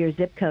asked for your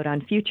zip code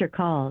on future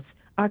calls,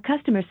 our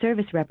customer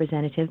service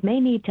representative may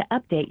need to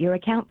update your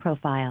account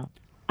profile.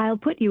 I'll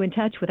put you in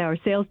touch with our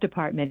sales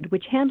department,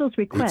 which handles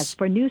requests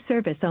for new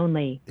service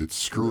only. It's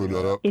screwing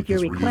that up If your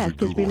because we're using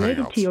request is Google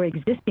related Hangouts. to your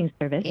existing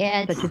service,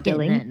 Yeah, it's such as getting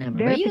billing, that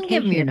number. But you can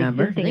give verification him your of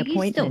number. existing Like, you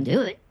can still appointments,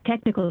 do it.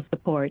 technical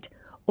support,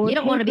 or You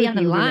don't want to be on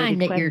the line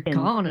that you're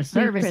calling a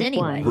service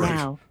anyway. Right.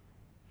 Now.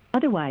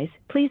 Otherwise,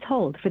 please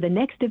hold for the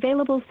next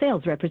available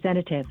sales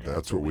representative.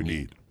 That's what we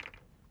need.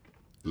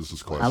 This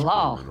is classic. A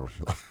lull.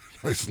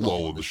 Nice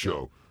lull in the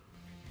show.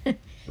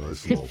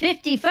 Nice lull.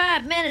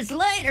 55 minutes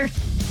later.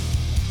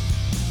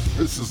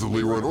 This is the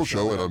Leroy Earl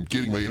Show, and I'm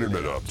getting my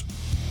internet up.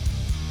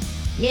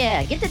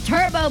 Yeah, get the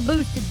turbo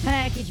boosted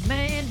package,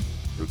 man.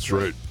 That's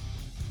right.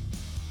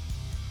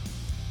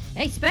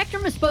 Hey,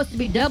 Spectrum is supposed to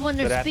be doubling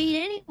their Good af- speed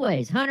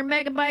anyways. 100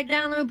 megabyte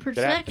download per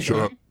Good af- second. Shut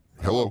up.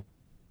 Hello.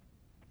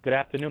 Good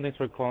afternoon. Thanks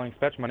for calling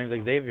Spectrum. My name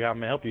is Xavier. How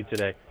may I help you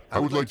today? I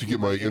would like to get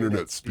my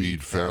internet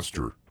speed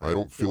faster. I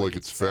don't feel like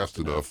it's fast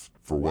enough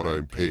for what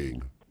I'm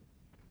paying.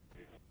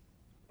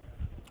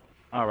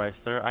 All right,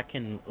 sir. I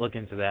can look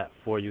into that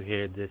for you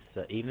here this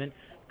evening.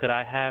 Could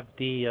I have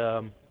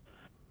the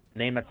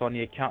name that's on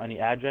the account and the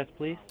address,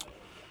 please?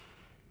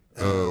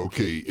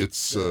 Okay,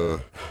 it's how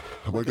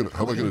am I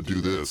gonna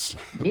do this?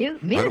 Mute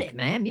it,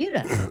 man. Mute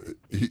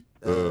it.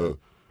 Well,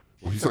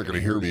 he's not gonna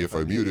hear me if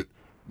I mute it.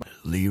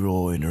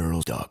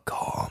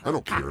 LeroyandEarl.com. I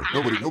don't care.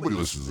 Nobody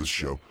listens to this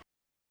show.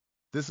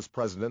 This is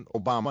President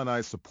Obama, and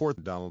I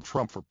support Donald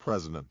Trump for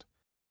president.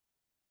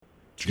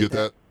 Did you get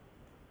that?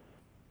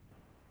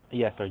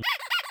 Yes, sir.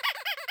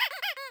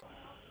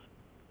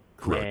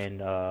 Correct. And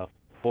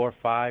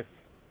 45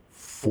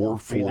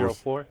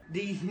 44304.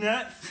 These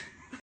nuts.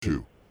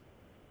 2.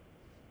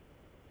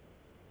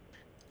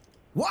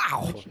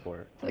 Wow.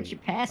 What's your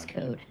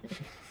passcode?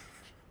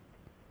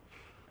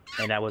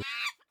 And that was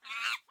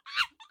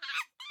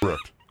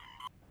Correct.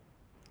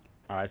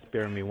 all right.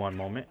 Spare me one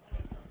moment.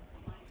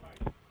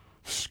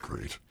 This is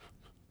great.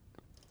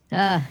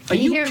 Can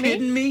you hear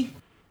me?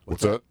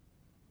 What's that?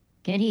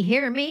 Can he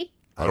hear me?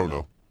 I don't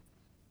know.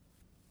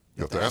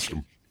 You have to ask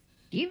him.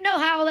 Do you know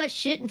how all that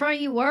shit in front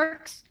of you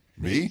works?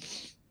 Me?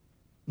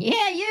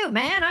 Yeah, you,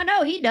 man. I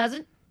know he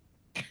doesn't.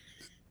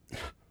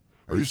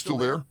 Are you still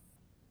there?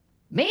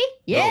 Me?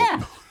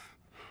 Yeah.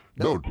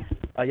 No.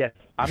 Yes,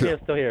 I'm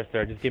still here,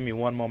 sir. Just give me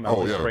one moment.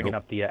 Oh, I'm just yeah, bringing no-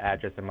 up the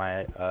address in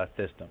my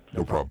system.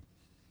 No problem.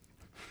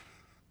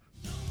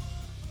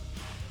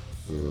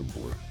 Oh,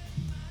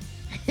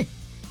 boy.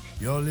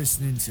 You're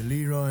listening to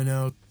Leroy and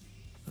Earl,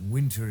 and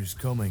winter is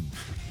coming.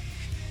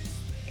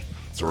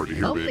 It's already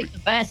here, Hopefully baby. the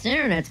fast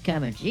internet's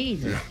coming.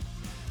 Jesus. Yeah.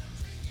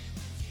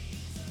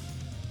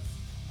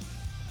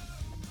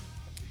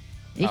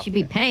 They should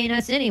be paying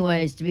us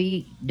anyways to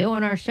be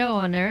doing our show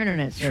on their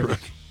internet service.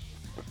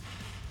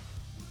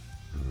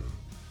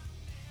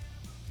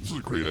 This is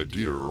a great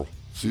idea, Earl.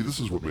 See, this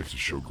is what makes the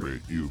show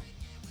great. You.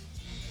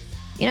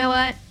 You know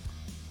what?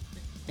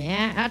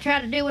 Yeah, I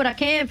try to do what I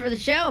can for the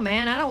show,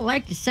 man. I don't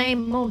like the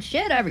same old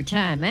shit every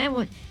time,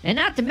 man. And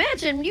not to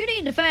mention, you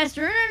need the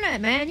faster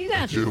internet, man. You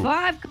got do.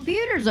 5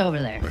 computers over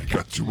there. I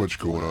got too much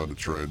going on to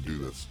try and do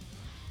this.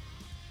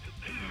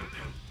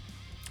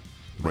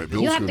 My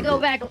bill's You have to gonna go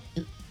back.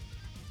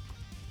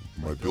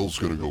 My bill's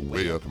gonna go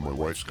way up, and my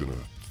wife's gonna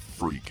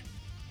freak.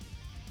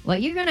 Well,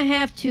 you're going to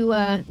have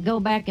to go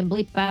back and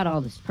bleep out all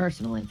this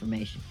personal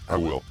information. I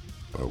will.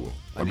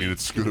 I mean,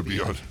 it's gonna be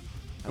on.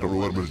 I don't know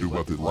what I'm gonna do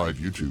about the live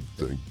YouTube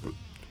thing, but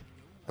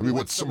I mean,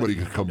 what, somebody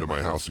could come to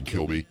my house and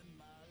kill me?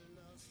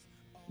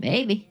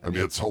 Maybe. I mean,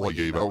 that's all I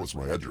gave out was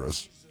my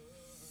address.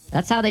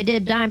 That's how they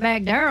did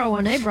Dimebag Darrell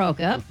when they broke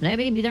up.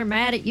 Maybe they're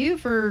mad at you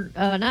for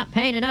not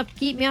paying enough to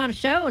keep me on a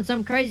show, and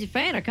some crazy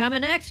fan will come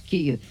and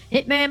execute you.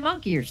 Hitman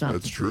Monkey or something.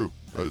 That's true.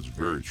 That is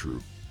very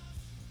true.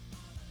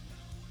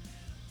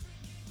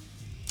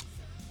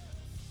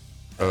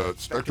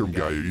 Spectrum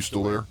guy, are you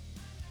still there?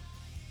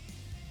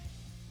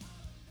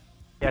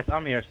 Yes,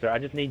 I'm here, sir. I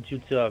just need you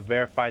to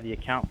verify the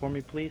account for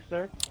me, please,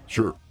 sir.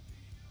 Sure.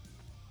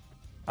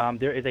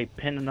 There is a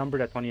PIN number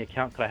that's on the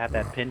account. Could I have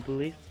that PIN,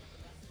 please?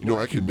 You know,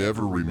 I can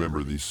never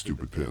remember these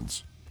stupid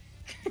pins.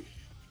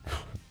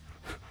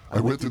 I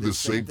went through the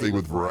same thing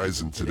with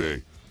Verizon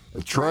today.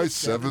 Try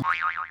 70.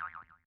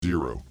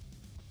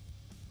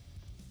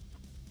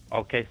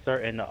 Okay, sir.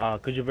 And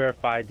could you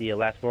verify the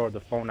last four of the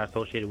phone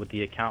associated with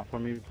the account for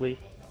me, please?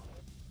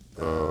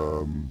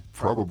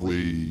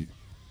 Probably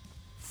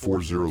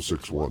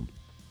 4061.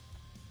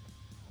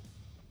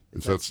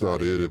 If that's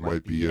not it, it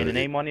might be And the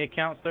name on the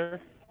account, sir?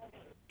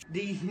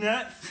 These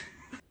nuts.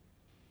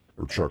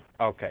 or Chuck.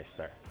 Okay,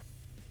 sir.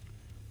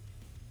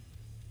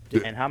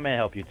 Yeah. And how may I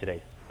help you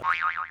today?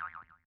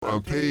 I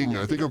think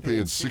I'm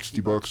paying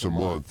 $60 a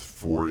month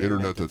for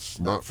internet that's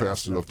not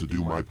fast enough to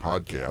do my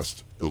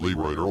podcast, The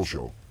Leroy and Earl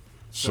Show.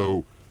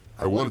 So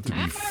I want it to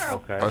be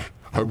Okay.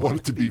 I want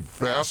it to be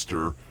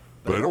faster,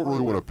 but I don't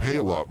really want to pay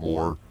a lot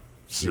more.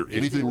 Is there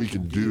anything we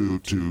can do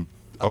to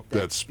up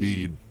that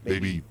speed,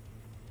 maybe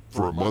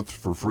for a month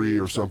for free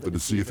or something, to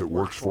see if it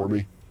works for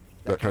me?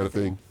 That kind of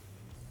thing.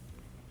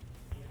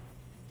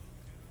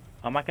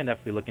 I can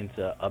definitely look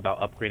into about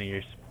upgrading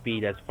your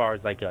speed as far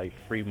as like a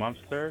free month,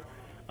 sir.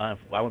 I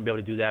wouldn't be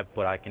able to do that,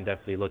 but I can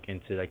definitely look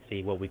into like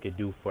see what we could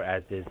do for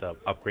as is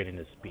upgrading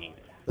the speed.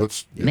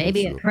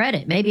 Maybe a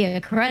credit. Maybe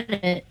a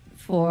credit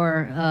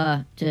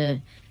for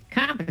to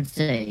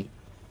compensate.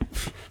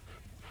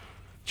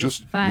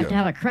 Just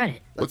 $5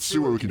 credit. Let's see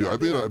what we can do. I've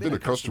been a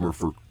customer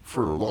for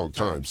a long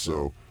time,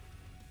 so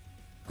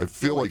I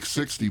feel like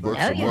 $60 No,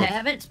 a you month.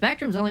 haven't.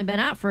 Spectrum's only been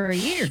out for a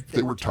year.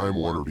 They were Time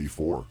Warner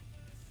before.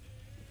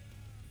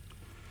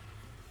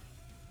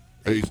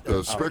 Hey,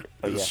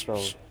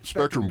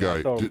 Spectrum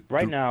guy. So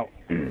right now,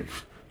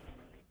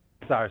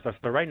 so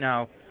right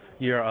now,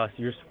 you're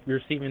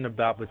receiving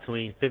about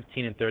between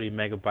 15 and 30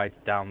 megabytes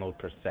download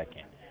per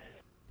second.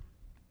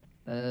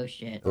 Oh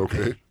shit.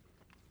 Okay.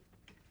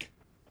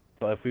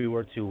 So if we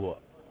were to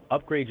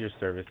upgrade your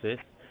services,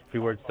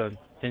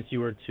 since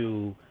you're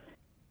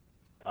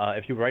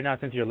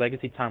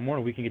legacy Time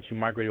Warner, we can get you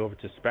migrated over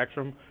to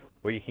Spectrum,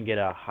 where you can get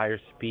a higher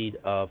speed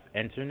of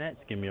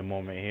internet. Give me a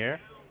moment here.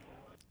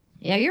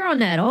 Yeah, you're on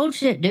that old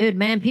shit, dude,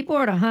 man. People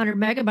are at 100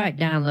 megabyte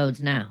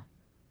downloads now.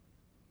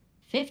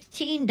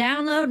 15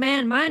 download,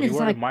 man. Mine We is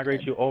were like to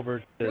migrate you over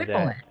to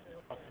that.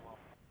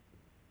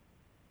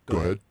 Go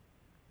ahead.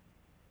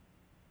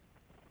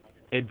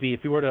 It'd be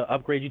if you were to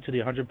upgrade you to the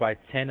 100 by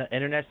 10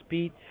 internet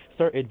speed,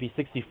 sir. It'd be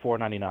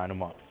 $64.99 a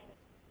month.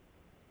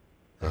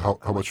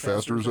 How much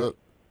faster is that?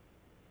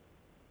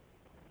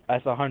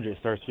 That's 100,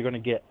 sir. So you're gonna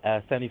get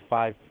a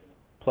 75+%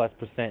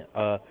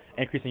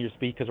 increase in your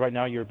speed, because right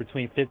now you're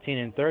between 15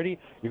 and 30.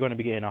 You're gonna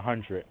be getting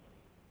 100.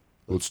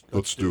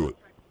 Let's do it.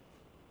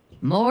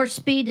 more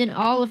speed than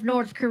all of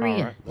North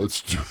Korea. Right.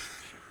 Let's do.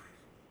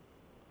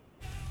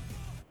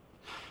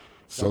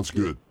 Sounds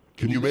good.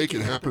 Can you make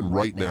it happen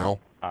right now?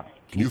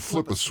 Can you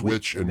flip a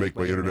switch and make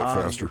my internet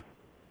faster?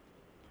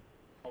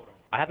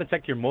 I have to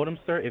check your modem,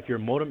 sir. If your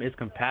modem is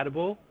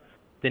compatible,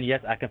 then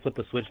yes, I can flip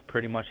the switch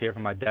pretty much here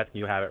from my desk, and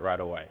you have it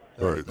right away.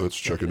 All right, let's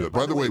check it out.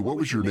 By the way, what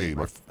was your name?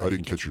 I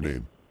didn't catch your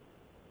name.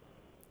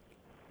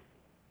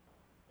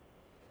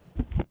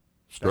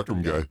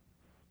 Spectrum guy.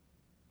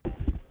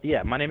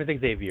 Yeah, my name is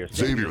Xavier.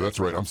 sir. Xavier, that's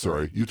right. I'm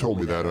sorry. You told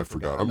me that. I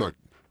forgot.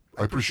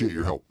 I appreciate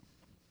your help.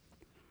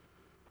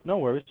 No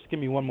worries. Just give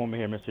me one moment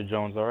here, Mr.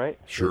 Jones, all right?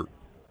 Sure.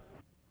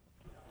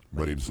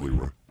 My name's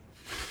Leroy.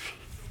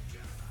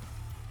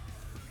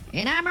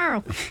 And I'm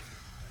Earl.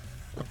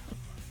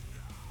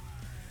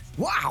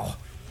 Wow.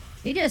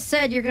 He just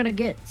said you're going to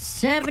get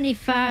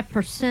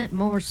 75%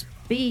 more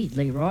speed,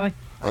 Leroy.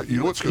 You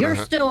know what's going to You're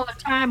happen? still on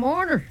Time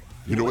Warner.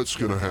 You know what's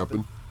going to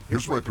happen?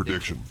 Here's my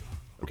prediction,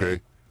 okay?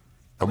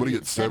 I'm going to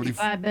get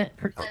 75%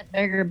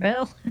 bigger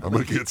bill. I'm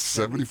going to get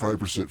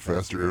 75%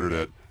 faster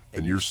internet,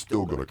 and you're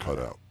still going to cut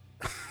out.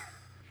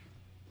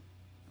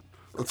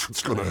 That's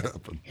what's going to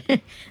happen.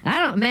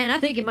 I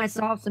think it might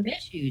solve some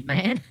issues,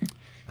 man.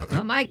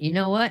 Well, Mike, you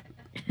know what?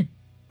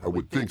 I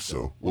would think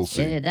so. We'll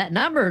see. Yeah, that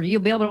number,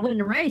 you'll be able to win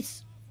the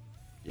race.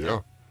 Yeah.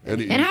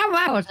 And how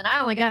I was, and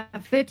I only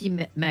got 50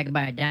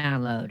 megabyte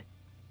download.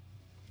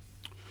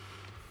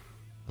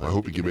 I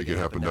hope you can make it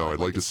happen now. I'd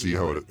like to see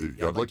how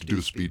I'd like to do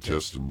a speed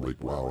test and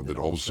wow, and then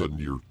all of a sudden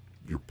you're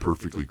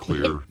perfectly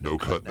clear, no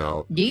cutting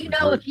out. Do you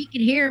know if he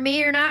can hear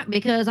me or not?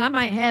 Because I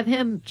might have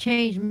him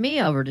change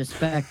me over to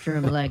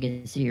Spectrum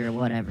Legacy or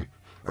whatever.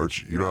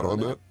 You're not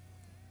on that?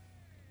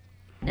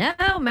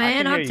 No,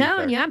 man, I'm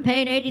telling you, I'm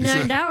paying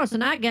 $89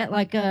 and I get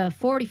like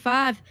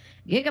 45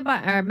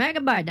 gigabyte or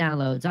megabyte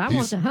downloads. I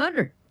want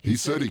 100. He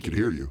said he could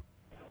hear you.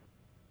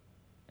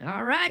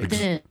 All right,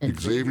 then.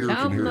 Xavier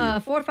can hear you.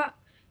 4 or 5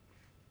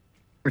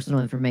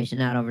 personal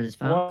information out over this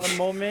phone. One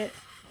moment.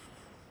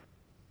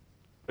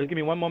 Just give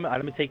me one moment.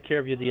 Let me take care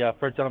of you, the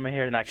first gentleman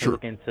here, and I can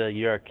look into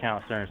your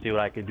account, sir, and see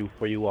what I can do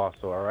for you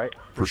also, all right?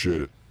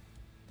 Appreciate it.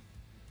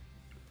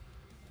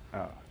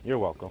 You're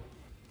welcome.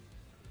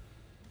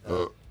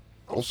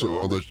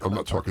 Also, I'm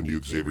not talking to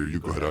you, Xavier. You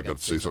go ahead. I got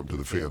to say something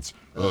to the fans.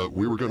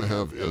 We were going to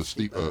have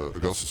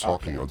Augustus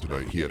Hawking on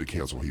tonight. He had to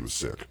cancel. He was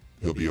sick.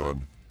 He'll be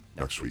on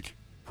next week.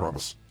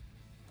 Promise.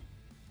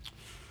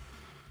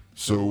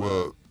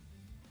 So,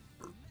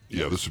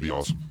 yeah, this would be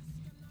awesome.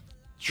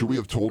 Should we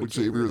have told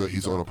Xavier that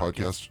he's on a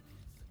podcast?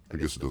 I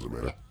guess it doesn't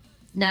matter.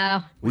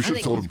 No, We I should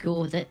think told he's him.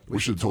 cool with it. We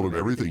should have told him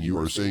everything you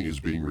are saying is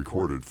being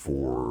recorded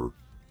for,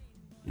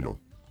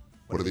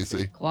 what do they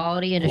say?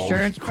 Quality and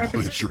assurance Quality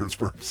purposes. assurance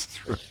purposes.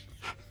 Right.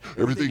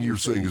 Everything you're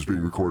saying is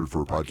being recorded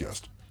for a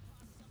podcast.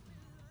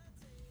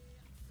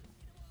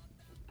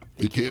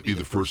 It can't be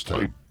the first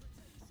time.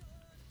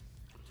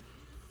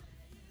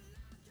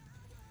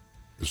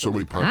 There's so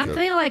many I podcasts.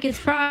 feel like it's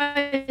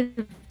probably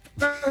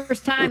the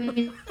first time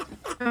you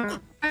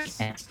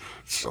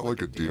Sound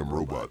like a damn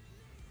robot.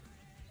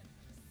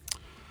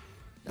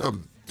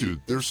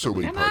 Dude, there's so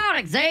many. Come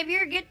on,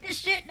 Xavier, get this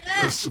shit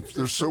done.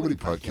 There's so many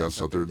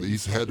podcasts out there.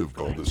 He's had to have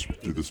gone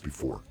through this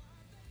before.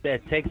 Yeah,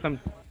 take some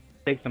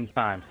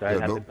time, sir.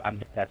 Yeah,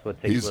 that's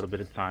what takes a little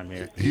bit of time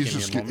here. He's Give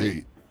just me a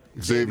moment.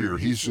 Xavier.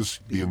 He's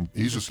just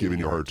giving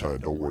you a hard time.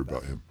 Don't worry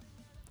about him.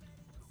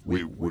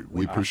 We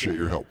appreciate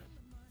your help.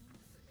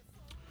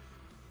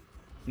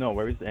 No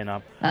worries. And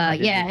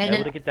yeah, and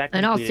able to get that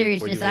in all completed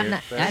for seriousness, you I'm here,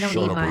 not. sir. I don't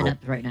Shut need up, mine Earl. up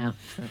right now.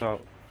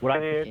 So what I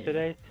heard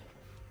today,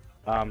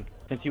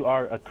 since you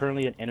are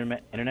currently an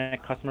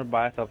internet customer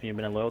by yourself and you've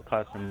been a loyal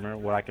customer,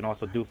 what I can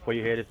also do for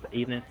you here this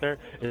evening, sir,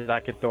 is I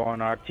can throw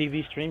on our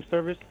TV stream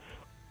service.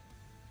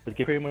 Let's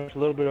get pretty much a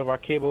little bit of our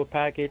cable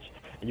package,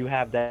 and you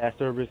have that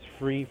service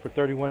free for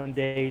 31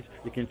 days.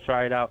 You can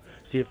try it out,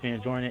 see if you're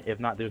enjoying it. If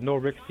not, there's no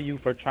risk to you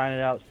for trying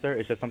it out, sir.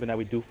 It's just something that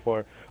we do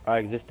for our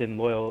existing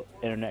loyal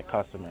internet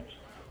customers.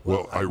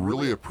 Well, I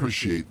really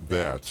appreciate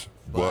that,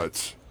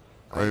 but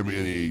I am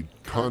in a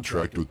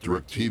contract with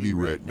DirecTV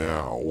right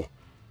now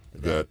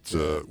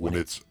that when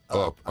it's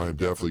up, I'm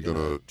definitely going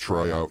to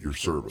try out your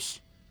service.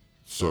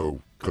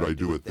 So, could I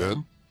do it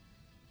then?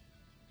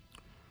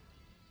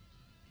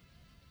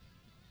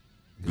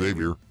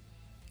 Xavier.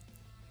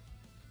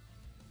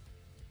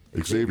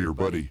 Xavier,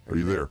 buddy, are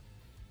you there?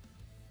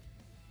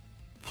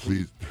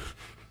 Please.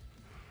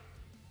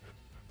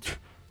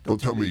 Don't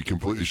tell me you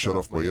completely shut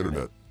off my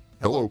internet.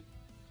 Hello?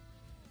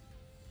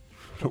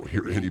 I don't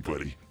hear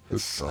anybody.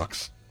 This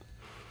sucks.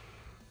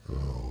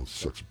 Oh, it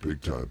sucks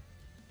big time.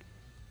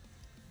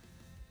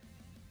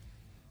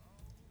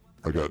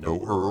 I got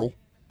no Earl.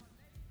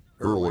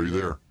 Earl, are you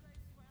there?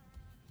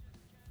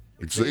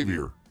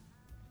 Xavier.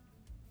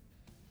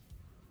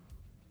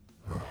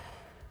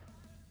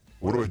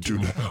 What do I do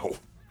now?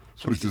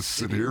 So I just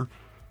sit here?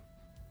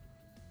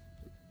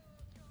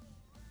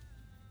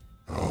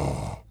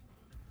 Oh.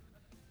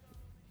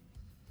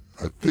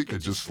 I think I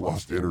just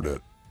lost internet.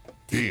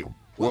 Damn.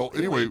 Well,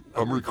 anyway,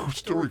 I'm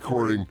still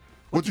recording.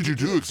 What did you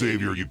do,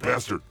 Xavier, you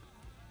bastard?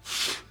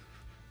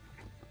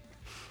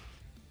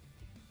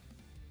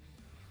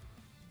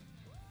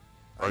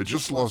 I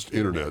just lost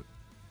internet.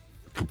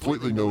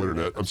 Completely no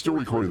internet. I'm still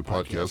recording the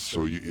podcast,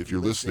 so if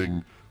you're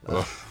listening,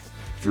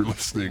 if you're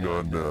listening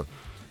on,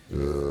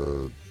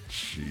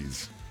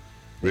 jeez,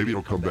 maybe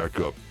it'll come back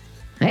up.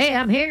 Hey,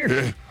 I'm here.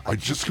 Yeah, I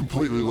just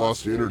completely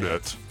lost the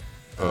internet.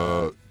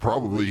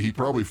 He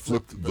probably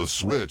flipped the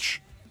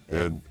switch,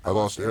 and I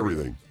lost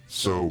everything.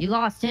 So You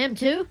lost him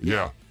too?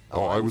 yeah.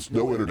 Oh, I was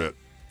no internet,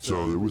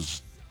 so it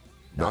was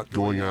not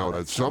going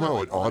out.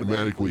 Somehow it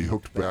automatically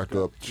hooked back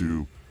up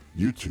to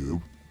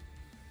YouTube,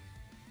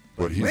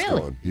 but he's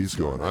Really? gone. He's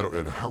gone. I don't.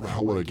 And how the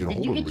hell would I get Did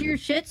hold you of him? get your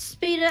again? shit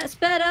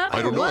sped up?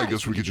 I don't or know. I what?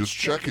 guess we could just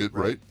check it,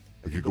 right?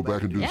 I could go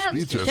back and do the Yeah, speed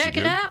let's test check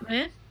again. it out,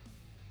 man.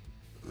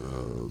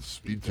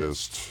 Speed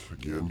test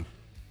again.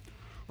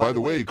 By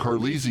the way,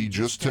 Carlisi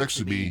just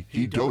texted me.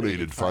 He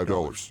donated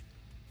 $5.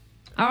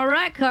 All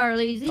right,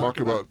 Carlisi.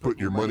 Talk about putting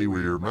your money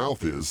where your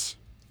mouth is.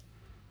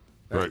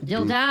 All right. do-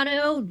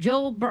 Dildano,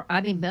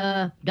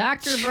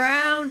 Dr.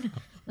 Brown,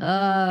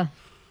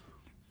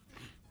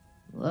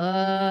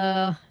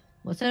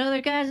 what's that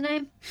other guy's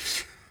name?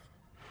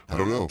 I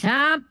don't know.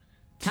 Tom?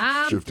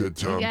 ShiFt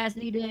Tom. You guys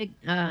need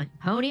to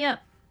pony up.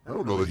 I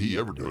don't know that he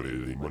ever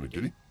donated any money,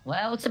 did he?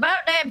 Well, it's about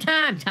damn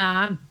time,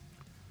 Tom.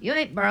 You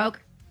ain't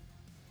broke.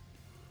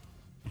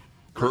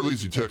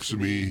 Carlisi texted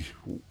me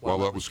while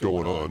that was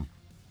going on.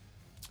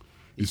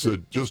 He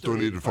said, just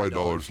donated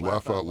 $5,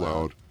 laugh out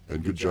loud,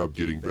 and good job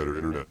getting better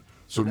internet.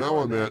 So now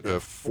I'm at a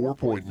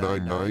 4.99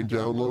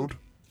 download.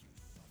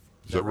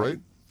 Is that right?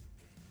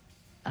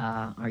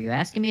 Are you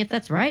asking me if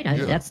that's right?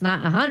 Yeah. That's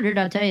not 100,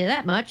 I'll tell you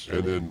that much.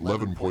 And then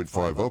 11.5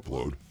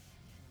 upload.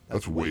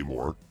 That's way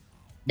more.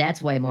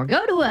 That's way more.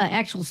 Go to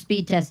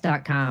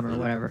actualspeedtest.com or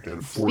whatever.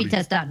 And 40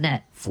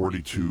 Speedtest.net.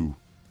 42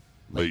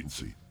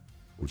 latency,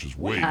 which is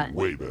way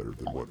better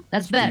than what.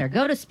 That's better.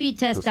 Go to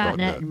speedtest.net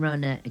Test.net. and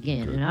run that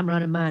again. Okay. And I'm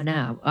running mine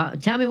now.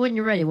 Tell me when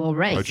you're ready. We'll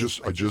race.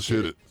 I just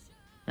hit it.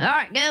 All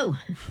right, go.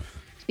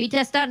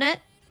 Speedtest.net.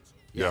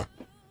 Yeah.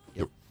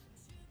 Yep.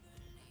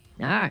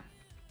 All right.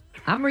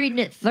 I'm reading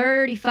at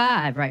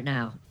 35 right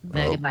now.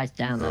 Megabytes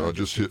download. I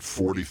just hit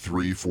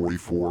 43,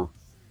 44,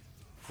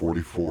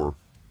 44,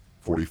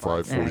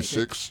 45,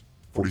 46,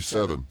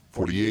 47,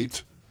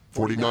 48,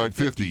 49,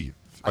 50.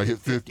 I hit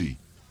 50.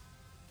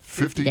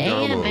 50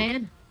 Damn, download.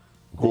 man.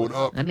 Going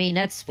up. I mean,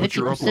 that's What's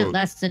your 50% upload?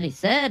 less than he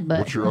said, but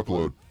What's your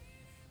upload?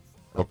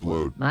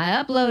 Upload. my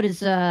upload is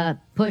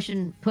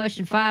pushing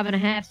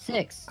 5.5,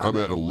 6. I'm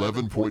at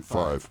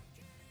 11.5.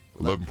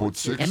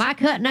 11.6. Am I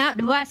cutting out?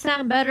 Do I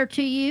sound better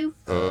to you?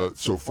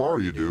 So far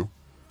you do.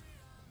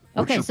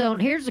 What's Okay, your- so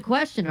here's the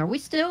question. Are we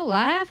still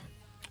live?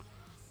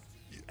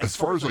 As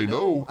far as I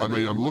know, I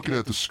mean, I'm looking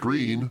at the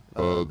screen,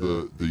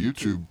 the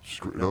YouTube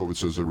screen. No, it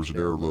says there was an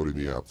error loading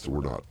the app, so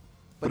we're not.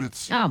 But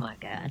it's. Oh, my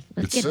God.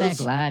 Let's It get back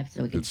says- live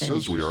so we can It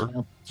finish says we the are. show.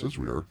 It says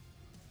we are.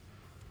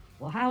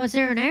 Well, how is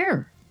there an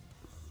error?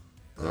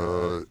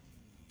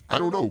 I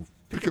don't know.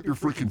 Pick up your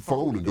freaking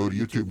phone and go to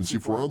YouTube and see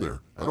if we're on there.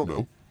 I don't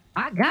know.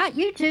 I got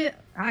YouTube.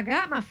 I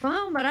got my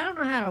phone, but I don't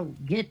know how to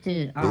get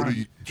to.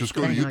 Just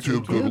go to thing on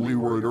YouTube, go to YouTube.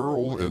 Leroy and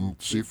Earl, and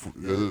see if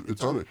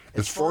it's on it.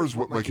 As far as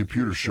what my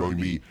computer's showing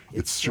me,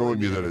 it's showing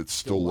me that it's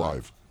still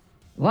live.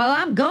 Well,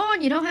 I'm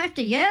going. You don't have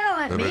to yell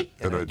at me.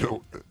 I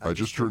don't. I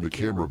just turned the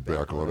camera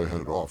back on. I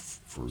had it off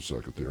for a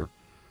second there.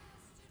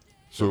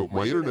 So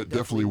my internet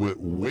definitely went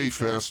way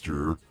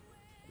faster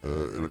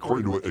And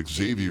according to what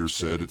Xavier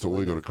said, it's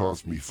only going to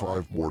cost me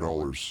 $5 more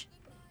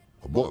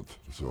a month.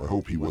 So I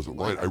hope he wasn't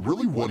lying. I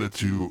really wanted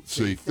to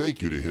say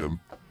thank you to him,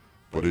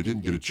 but I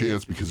didn't get a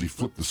chance because he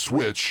flipped the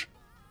switch.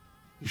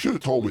 You should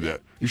have told me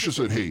that. You should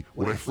have said, hey,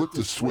 when I flip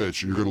this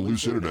switch, you're going to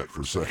lose internet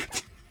for a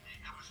second.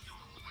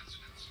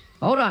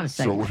 Hold on a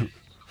second.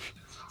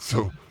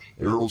 So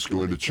Errol's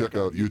going to check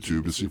out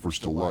YouTube to see if we're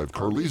still live.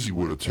 Carlisi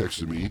would have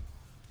texted me,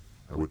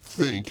 I would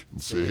think,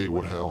 and say, hey,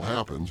 what the hell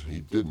happened?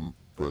 He didn't,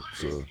 but...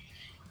 he just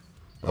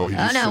no,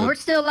 said, we're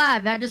still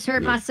live. I just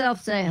heard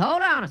myself say,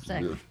 hold on a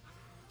second. Yeah.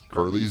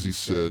 Carlisi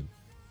said,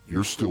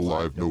 you're still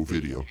live, no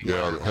video.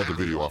 Yeah, I had the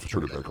video off.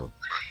 Turn it back on. No,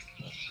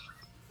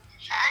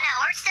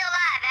 we're still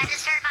live. I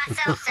just heard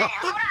myself say,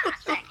 hold on a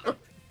second.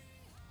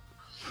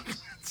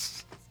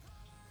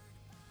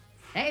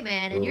 Hey,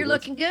 man, and you're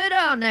looking good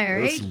on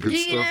there. That's some good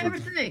HD and stuff.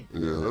 everything.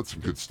 Yeah, that's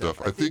some good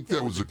stuff. I think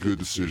that was a good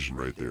decision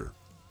right there.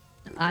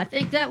 I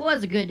think that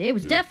was it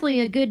was definitely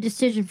a good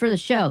decision for the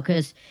show,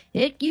 because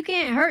you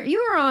can't hurt.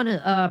 You were on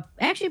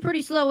actually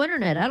pretty slow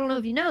internet. I don't know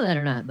if you know that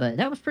or not, but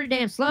that was pretty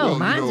damn slow.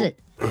 Well,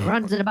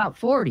 Runs at about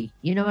 40.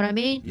 You know what I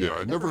mean? Yeah,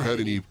 I've never had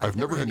any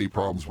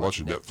problems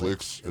watching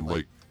Netflix,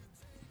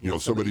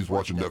 and somebody's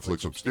watching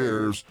Netflix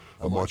upstairs.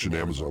 I'm watching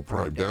Amazon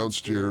Prime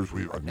downstairs.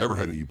 I've never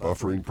had any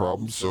buffering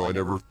problems, so I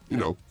never,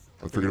 I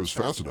figured it was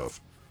fast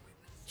enough.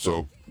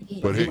 So,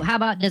 but hey. How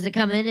about, does it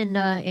come in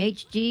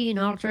HD and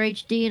Ultra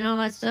HD and all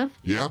that stuff?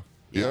 Yeah,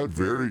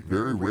 very,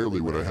 very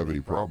rarely would I have any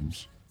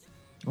problems.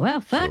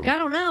 Well, fuck, I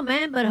don't know,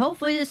 man, but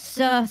hopefully this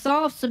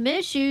solves some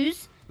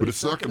issues. But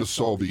it's not going to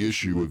solve the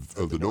issue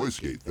of the noise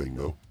gate thing,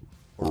 though.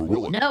 Or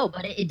will it? No,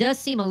 but it does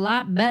seem a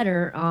lot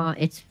better.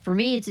 For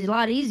me, it's a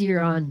lot easier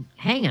on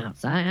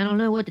Hangouts. I don't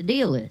know what the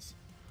deal is.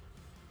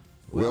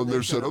 Well,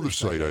 there's that other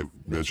site I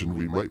mentioned.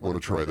 We might want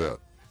to try that,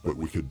 but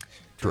we could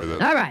try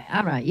that. All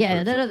right.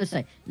 Yeah, that other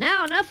site.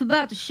 Now, enough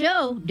about the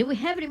show. Do we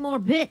have any more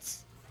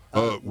bits?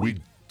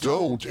 We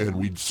don't, and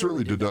we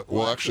certainly did not.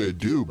 Well, actually, I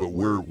do, but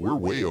we're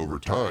way over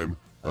time.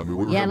 I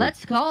mean,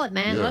 let's call it,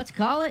 man. Yeah. Let's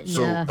call it.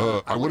 So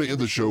I want to end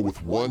the show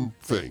with one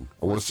thing.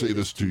 I want to say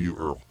this to you,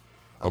 Earl.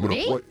 I'm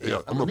going to play. Yeah,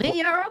 I'm going to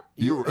Me, Earl?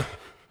 You.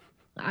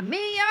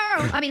 Me,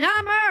 Earl.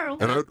 I'm Earl.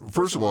 And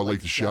first of all, I'd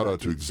like to shout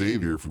out to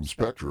Xavier from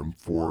Spectrum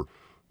for,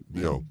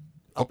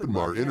 upping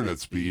our internet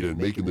speed and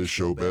making this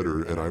show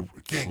better. And I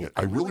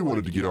really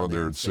wanted to get on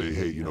there and say,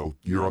 hey,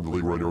 you're on the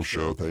Leroy Earl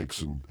show,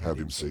 thanks, and have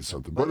him say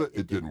something. But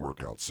it didn't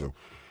work out. So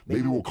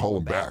maybe we'll call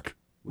him back.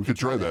 We could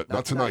try that.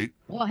 Not tonight.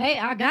 Well, hey,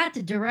 I got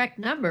the direct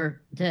number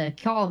to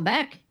call him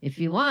back if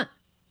you want.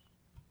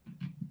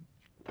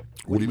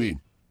 What do you mean?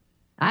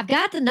 I've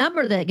got the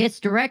number that gets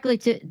directly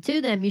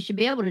to them. You should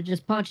be able to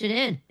just punch it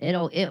in.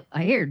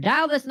 Here,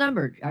 dial this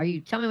number.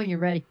 Tell me when you're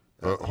ready.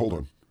 Hold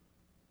on.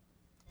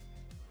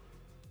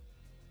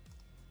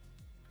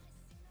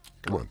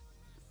 Come on.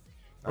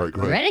 All right,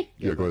 go ahead. Ready?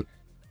 Yeah, go ahead.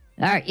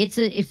 All right, it's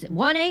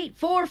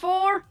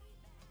 1-844.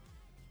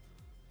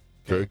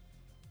 Okay.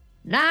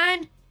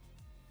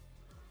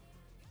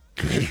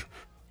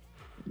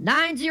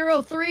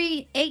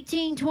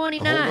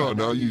 903-1829. Hold on,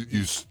 now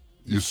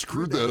you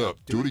screwed that up.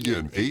 Do it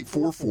again.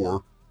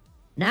 844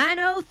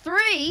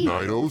 903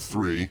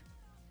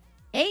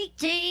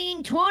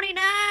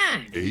 1829.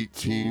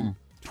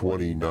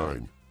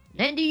 1829.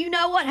 And do you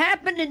know what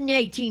happened in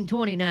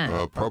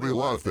 1829? Probably a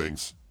lot of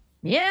things.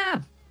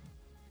 Yeah.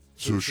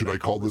 So should I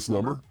call this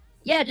number?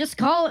 Yeah, just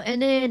call it,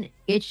 and then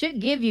it should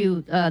give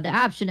you the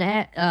option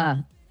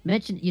to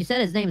mention. You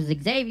said his name is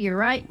Xavier,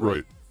 right?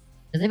 Right.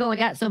 Because they've only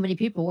got so many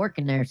people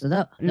working there, so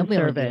they'll be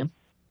able to get him.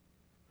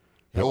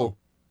 Hello.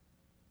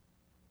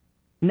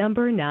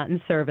 Number not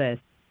in service.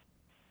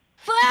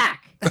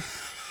 Fuck!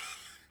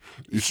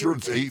 You sure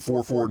it's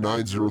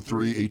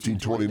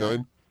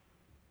 844-903-1829?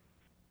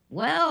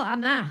 Well, I'm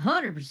not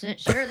 100%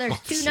 sure. There's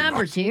two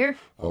numbers here.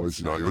 Oh,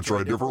 it's not. You want to try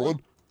a different one?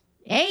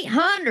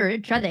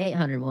 800. Try the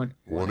 800 one.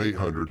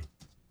 1-800.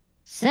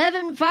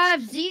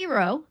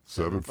 750.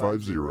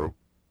 750.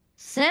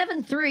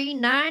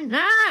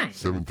 7399.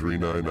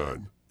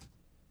 7399.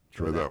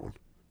 Try that one.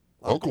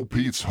 Uncle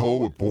Pete's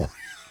Hoe at Boring.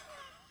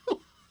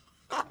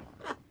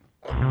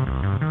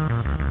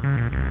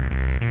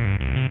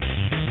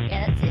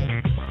 Yeah, that's it.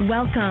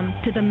 Welcome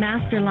to the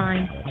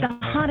Masterline, the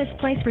hottest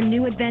place for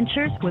new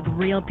adventures with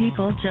real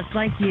people just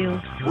like you.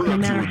 We're no not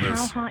matter doing how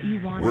this. hot you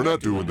want We're it,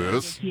 not doing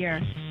this.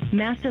 here.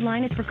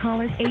 Masterline is for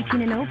callers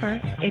 18 and over.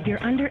 If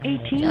you're under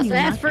 18, Just you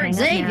ask must for hang up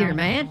Xavier, now.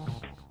 man.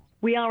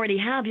 We already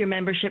have your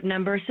membership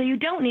number, so you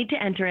don't need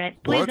to enter it.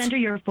 Please What? enter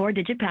your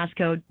 4-digit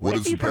passcode. What if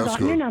is the you've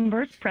forgotten passcode? your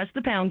numbers, press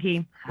the pound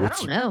key. I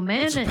don't know,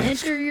 man. what's the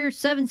Enter your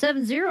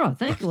 770, I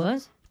think it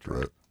was.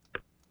 Try it.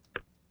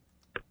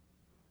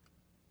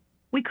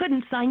 We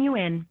couldn't sign you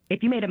in.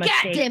 If you made a God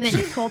mistake, damn it.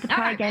 please call to All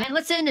try right, again. man,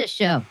 let's end this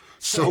show.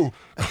 So,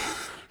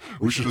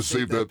 we should have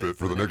saved that bit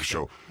for the next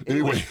show.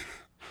 Anyway,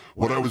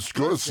 what I was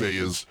going to say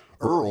is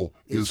Earl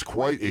is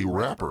quite a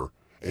rapper,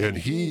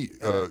 and you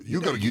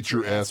got to get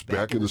your ass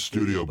back in the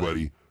studio,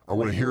 buddy. I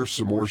want to hear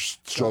some more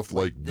stuff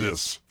like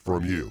this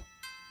from you.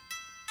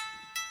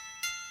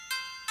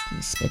 Let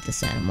me spit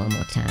this out one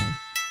more time.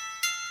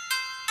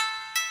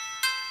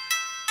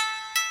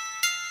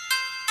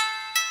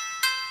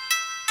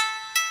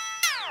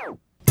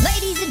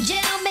 Ladies and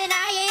gentlemen,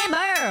 I am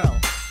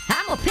Earl.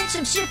 I'm gonna pitch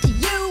some shit to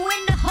you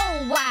in the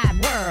whole wide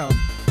world.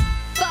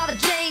 Father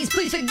James,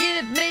 please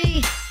forgive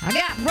me. I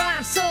got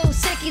rhymes so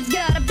sick, it's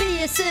gotta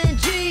be a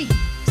SNG.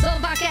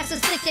 Some podcasters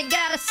think they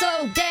got us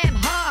so damn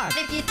hard.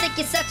 If you think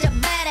you're such a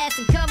badass,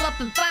 and come up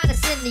and find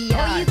us in the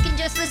yard. Or you can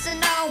just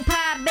listen on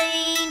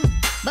Podbean,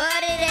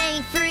 but it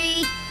ain't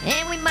free,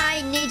 and we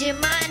might need your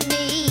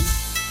money.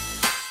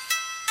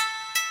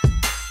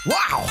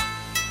 Wow!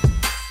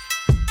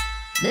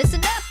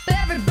 Listen up,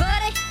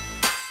 everybody.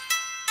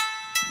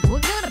 We're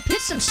gonna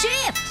pitch some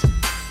ShiFt.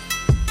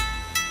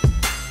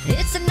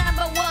 It's the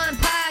 #1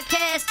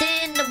 podcast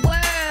in the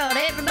world.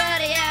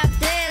 Everybody out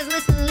there is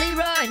listening to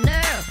Leroy and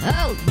Earl.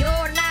 Oh,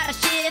 you're not a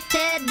ShiFt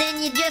head,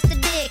 then you're just a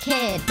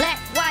dickhead. Black,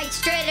 white,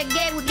 straight or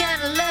gay, we're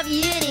gonna love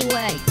you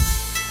anyway.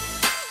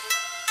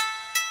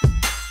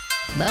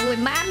 But we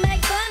might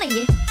make fun of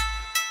you.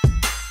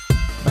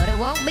 But it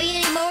won't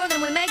be any more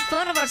than we make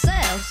fun of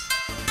ourselves.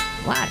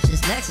 Watch,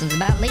 this next one's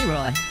about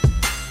Leroy.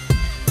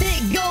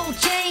 Big gold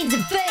chains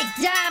and fake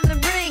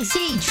diamond rings.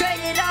 He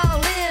traded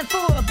all in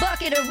for a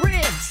bucket of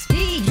ribs.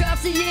 He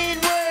drops the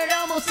N-word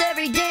almost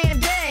every damn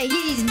day.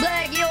 He's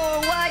black, you're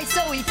white,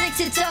 so he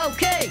thinks it's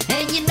okay.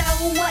 And you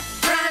know what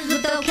rhymes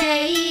with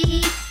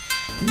okay?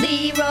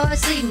 Leroy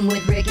sleeping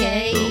with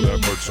Ricky. No,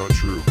 that part's not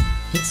true.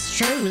 It's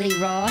true,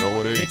 Leroy. No,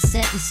 it ain't. It's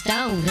set in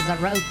stone because I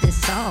wrote this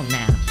song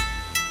now.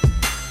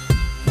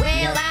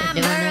 Well, I'm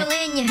Earl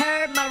and you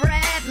heard my rap.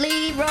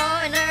 Leroy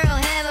and Earl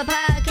have a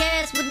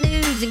podcast with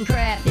news and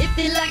crap. If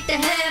you like to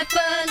have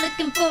fun,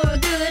 looking for a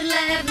good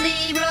laugh,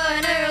 Leroy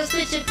and Earl's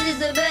ShiFt is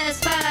the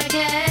best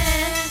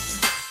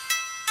podcast.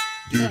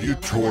 Dude, you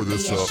tore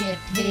this up. Head.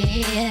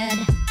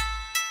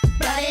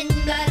 Blood in,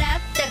 blood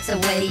out, that's the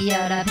way you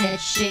ought to pitch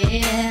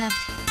ShiFt.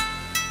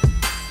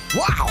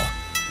 Wow!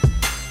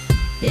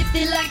 If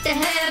you like to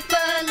have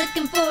fun,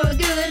 looking for a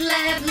good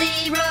laugh,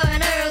 Leroy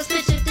and Earl's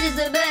ShiFt is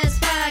the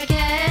best podcast.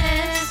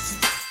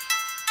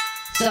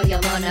 So you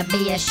wanna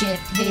be a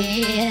ShiFt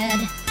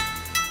head?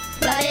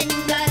 Blood in,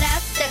 blood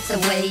out, that's the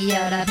way you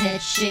ought to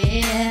pitch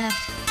ShiFt.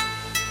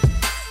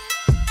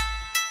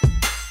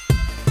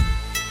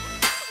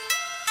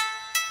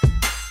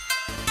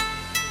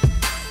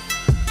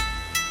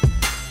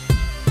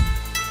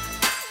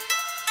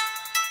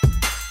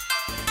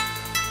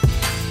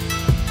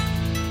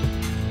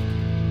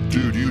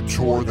 Dude, you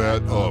tore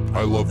that up.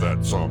 I love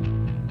that song.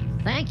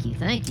 Thank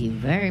you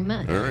very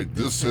much. All right,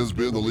 this has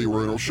been the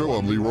Leroy and Earl Show.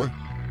 I'm Leroy.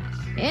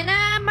 And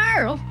I'm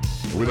Earl.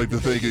 We'd like to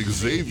thank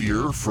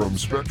Xavier from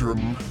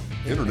Spectrum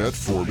Internet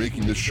for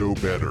making this show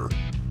better.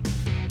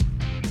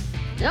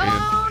 Go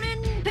on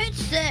and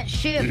pitch that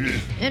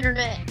ShiFt,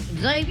 Internet,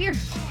 Xavier.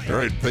 All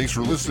right, thanks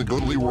for listening. Go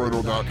to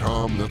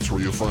LeroyandEarl.com. That's where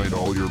you'll find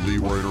all your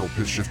Leroy and Earl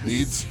pitch shift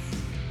needs.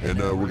 And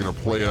we're going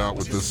to play out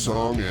with this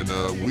song. And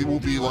we will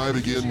be live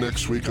again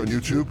next week on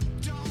YouTube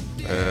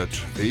at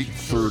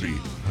 8:30.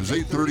 Does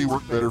 8:30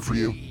 work better for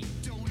you?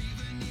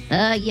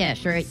 Yeah,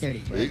 sure,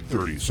 8:30.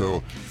 8:30.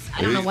 So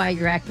I don't know why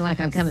you're acting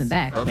like I'm coming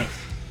back. I'm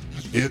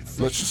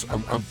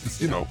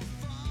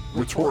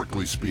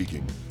rhetorically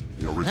speaking.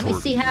 Let me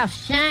see how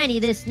shiny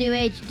this new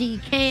HD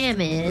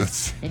cam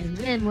is, and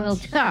then we'll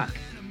talk.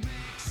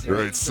 All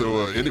right,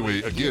 so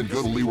anyway, again,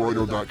 go to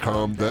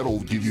LeroyandEarl.com. That'll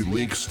give you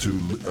links to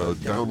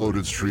download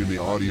and stream the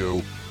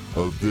audio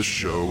of this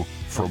show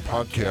from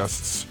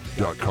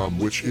podcasts.com,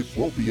 which it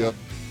won't be up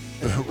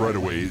right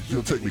away.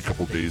 It'll take me a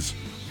couple days.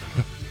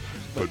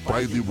 But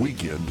by the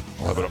weekend,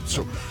 I'll have it up.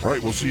 So, all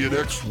right, we'll see you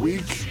next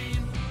week.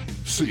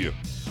 See you.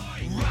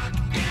 Rock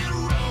and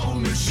roll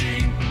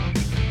machine.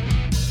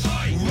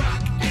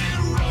 Rock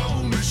and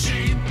roll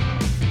machine.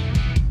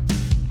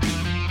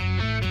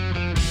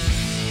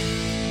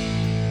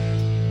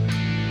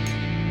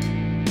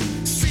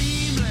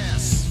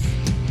 Seamless.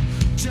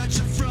 Touch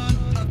the front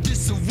of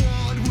this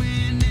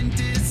award-winning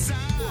design.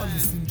 You're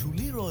listening to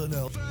Leroy and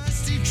Earl.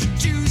 First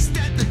introduced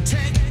at the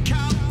tech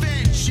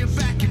convention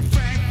back in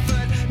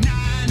Frankfurt,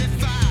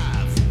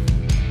 95.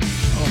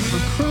 Oh, for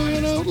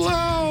crying out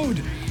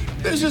loud!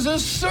 This is a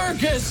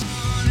circus!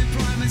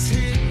 Unemployment's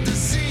hit the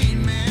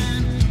scene,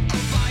 man. A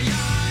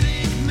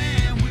bionic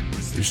man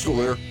with You still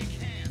there?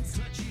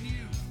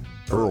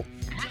 Earl,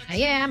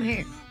 Yeah, I'm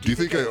here. do you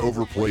think I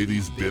overplay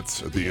these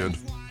bits at the end?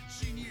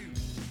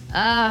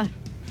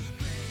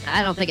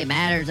 I don't think it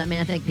matters. I mean,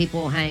 I think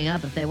people will hang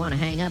up if they want to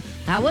hang up.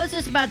 I was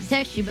just about to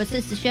text you, but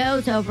since the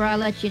show's over, I'll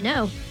let you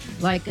know.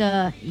 Like,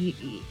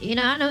 you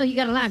know, I know you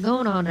got a lot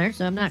going on there,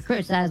 so I'm not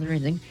criticizing or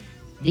anything.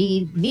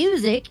 The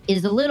music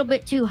is a little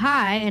bit too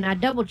high, and I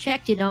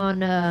double-checked it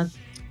on,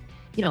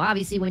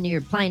 obviously when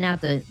you're playing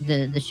out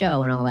the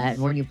show and all that,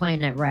 and when you're playing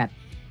that rap.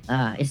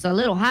 It's a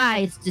little high.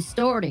 It's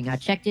distorting. I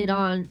checked it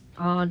on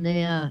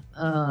the,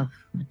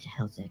 what the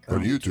hell's that called?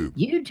 On YouTube.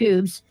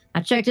 YouTube's. I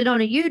checked it on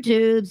the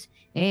YouTube's,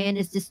 and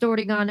it's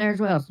distorting on there as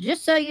well. So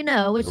just so you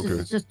know, it's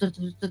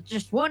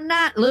just one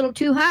knot, a little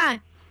too high.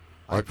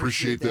 I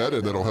appreciate that,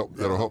 and that'll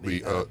help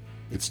me.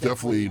 It's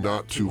definitely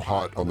not too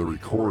hot on the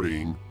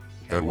recording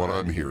and what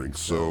I'm hearing,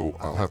 so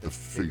I'll have to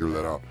figure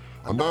that out.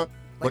 I'm not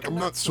like, I'm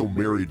not so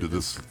married to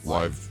this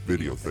live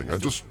video thing.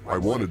 I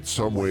wanted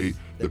some way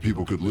that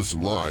people could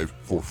listen live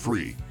for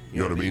free. You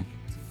know what I mean?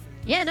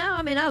 Yeah, no,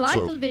 I mean, I like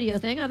the video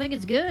thing. I think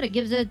it's good. It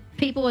gives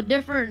people a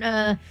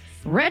different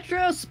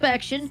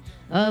retrospection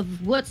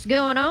of what's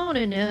going on,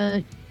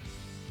 and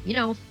you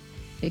know,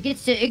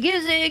 it's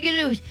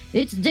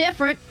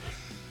different.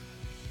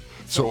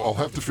 So I'll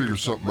have to figure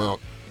something out.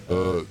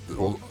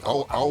 Well,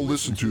 I'll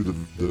listen to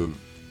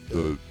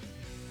the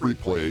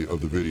replay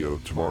of the video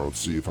tomorrow and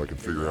see if I can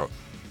figure out,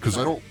 because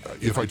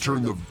if I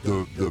turn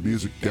the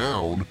music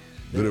down,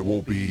 then it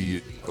won't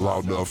be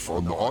loud enough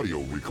on the audio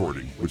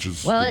recording, which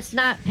is... Well, it's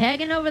not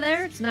pegging over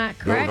there? It's not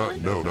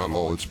crackling? No, not at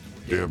all.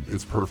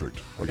 It's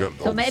perfect. I got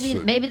So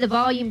maybe the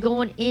volume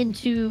going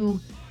into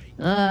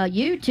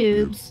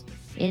YouTube's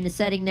in the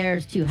setting there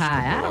is too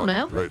high. I don't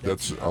know. Right,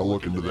 I'll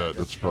look into that.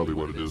 That's probably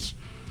what it is.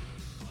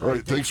 All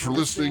right, thanks for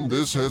listening.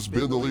 This has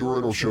been the Leroy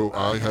Reynolds Show.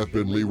 I have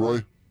been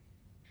Leroy.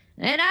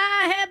 And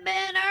I have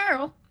been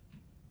Earl.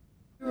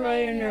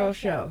 Leroy and Earl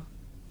Show.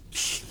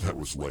 That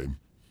was lame.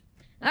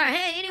 All right,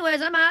 hey,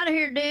 anyways, I'm out of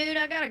here, dude.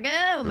 I gotta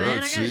go, man. Right, I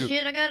got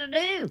shit I gotta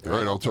do. All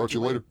right, I'll talk to you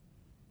later.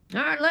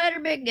 All right,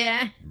 later, big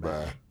guy.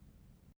 Bye.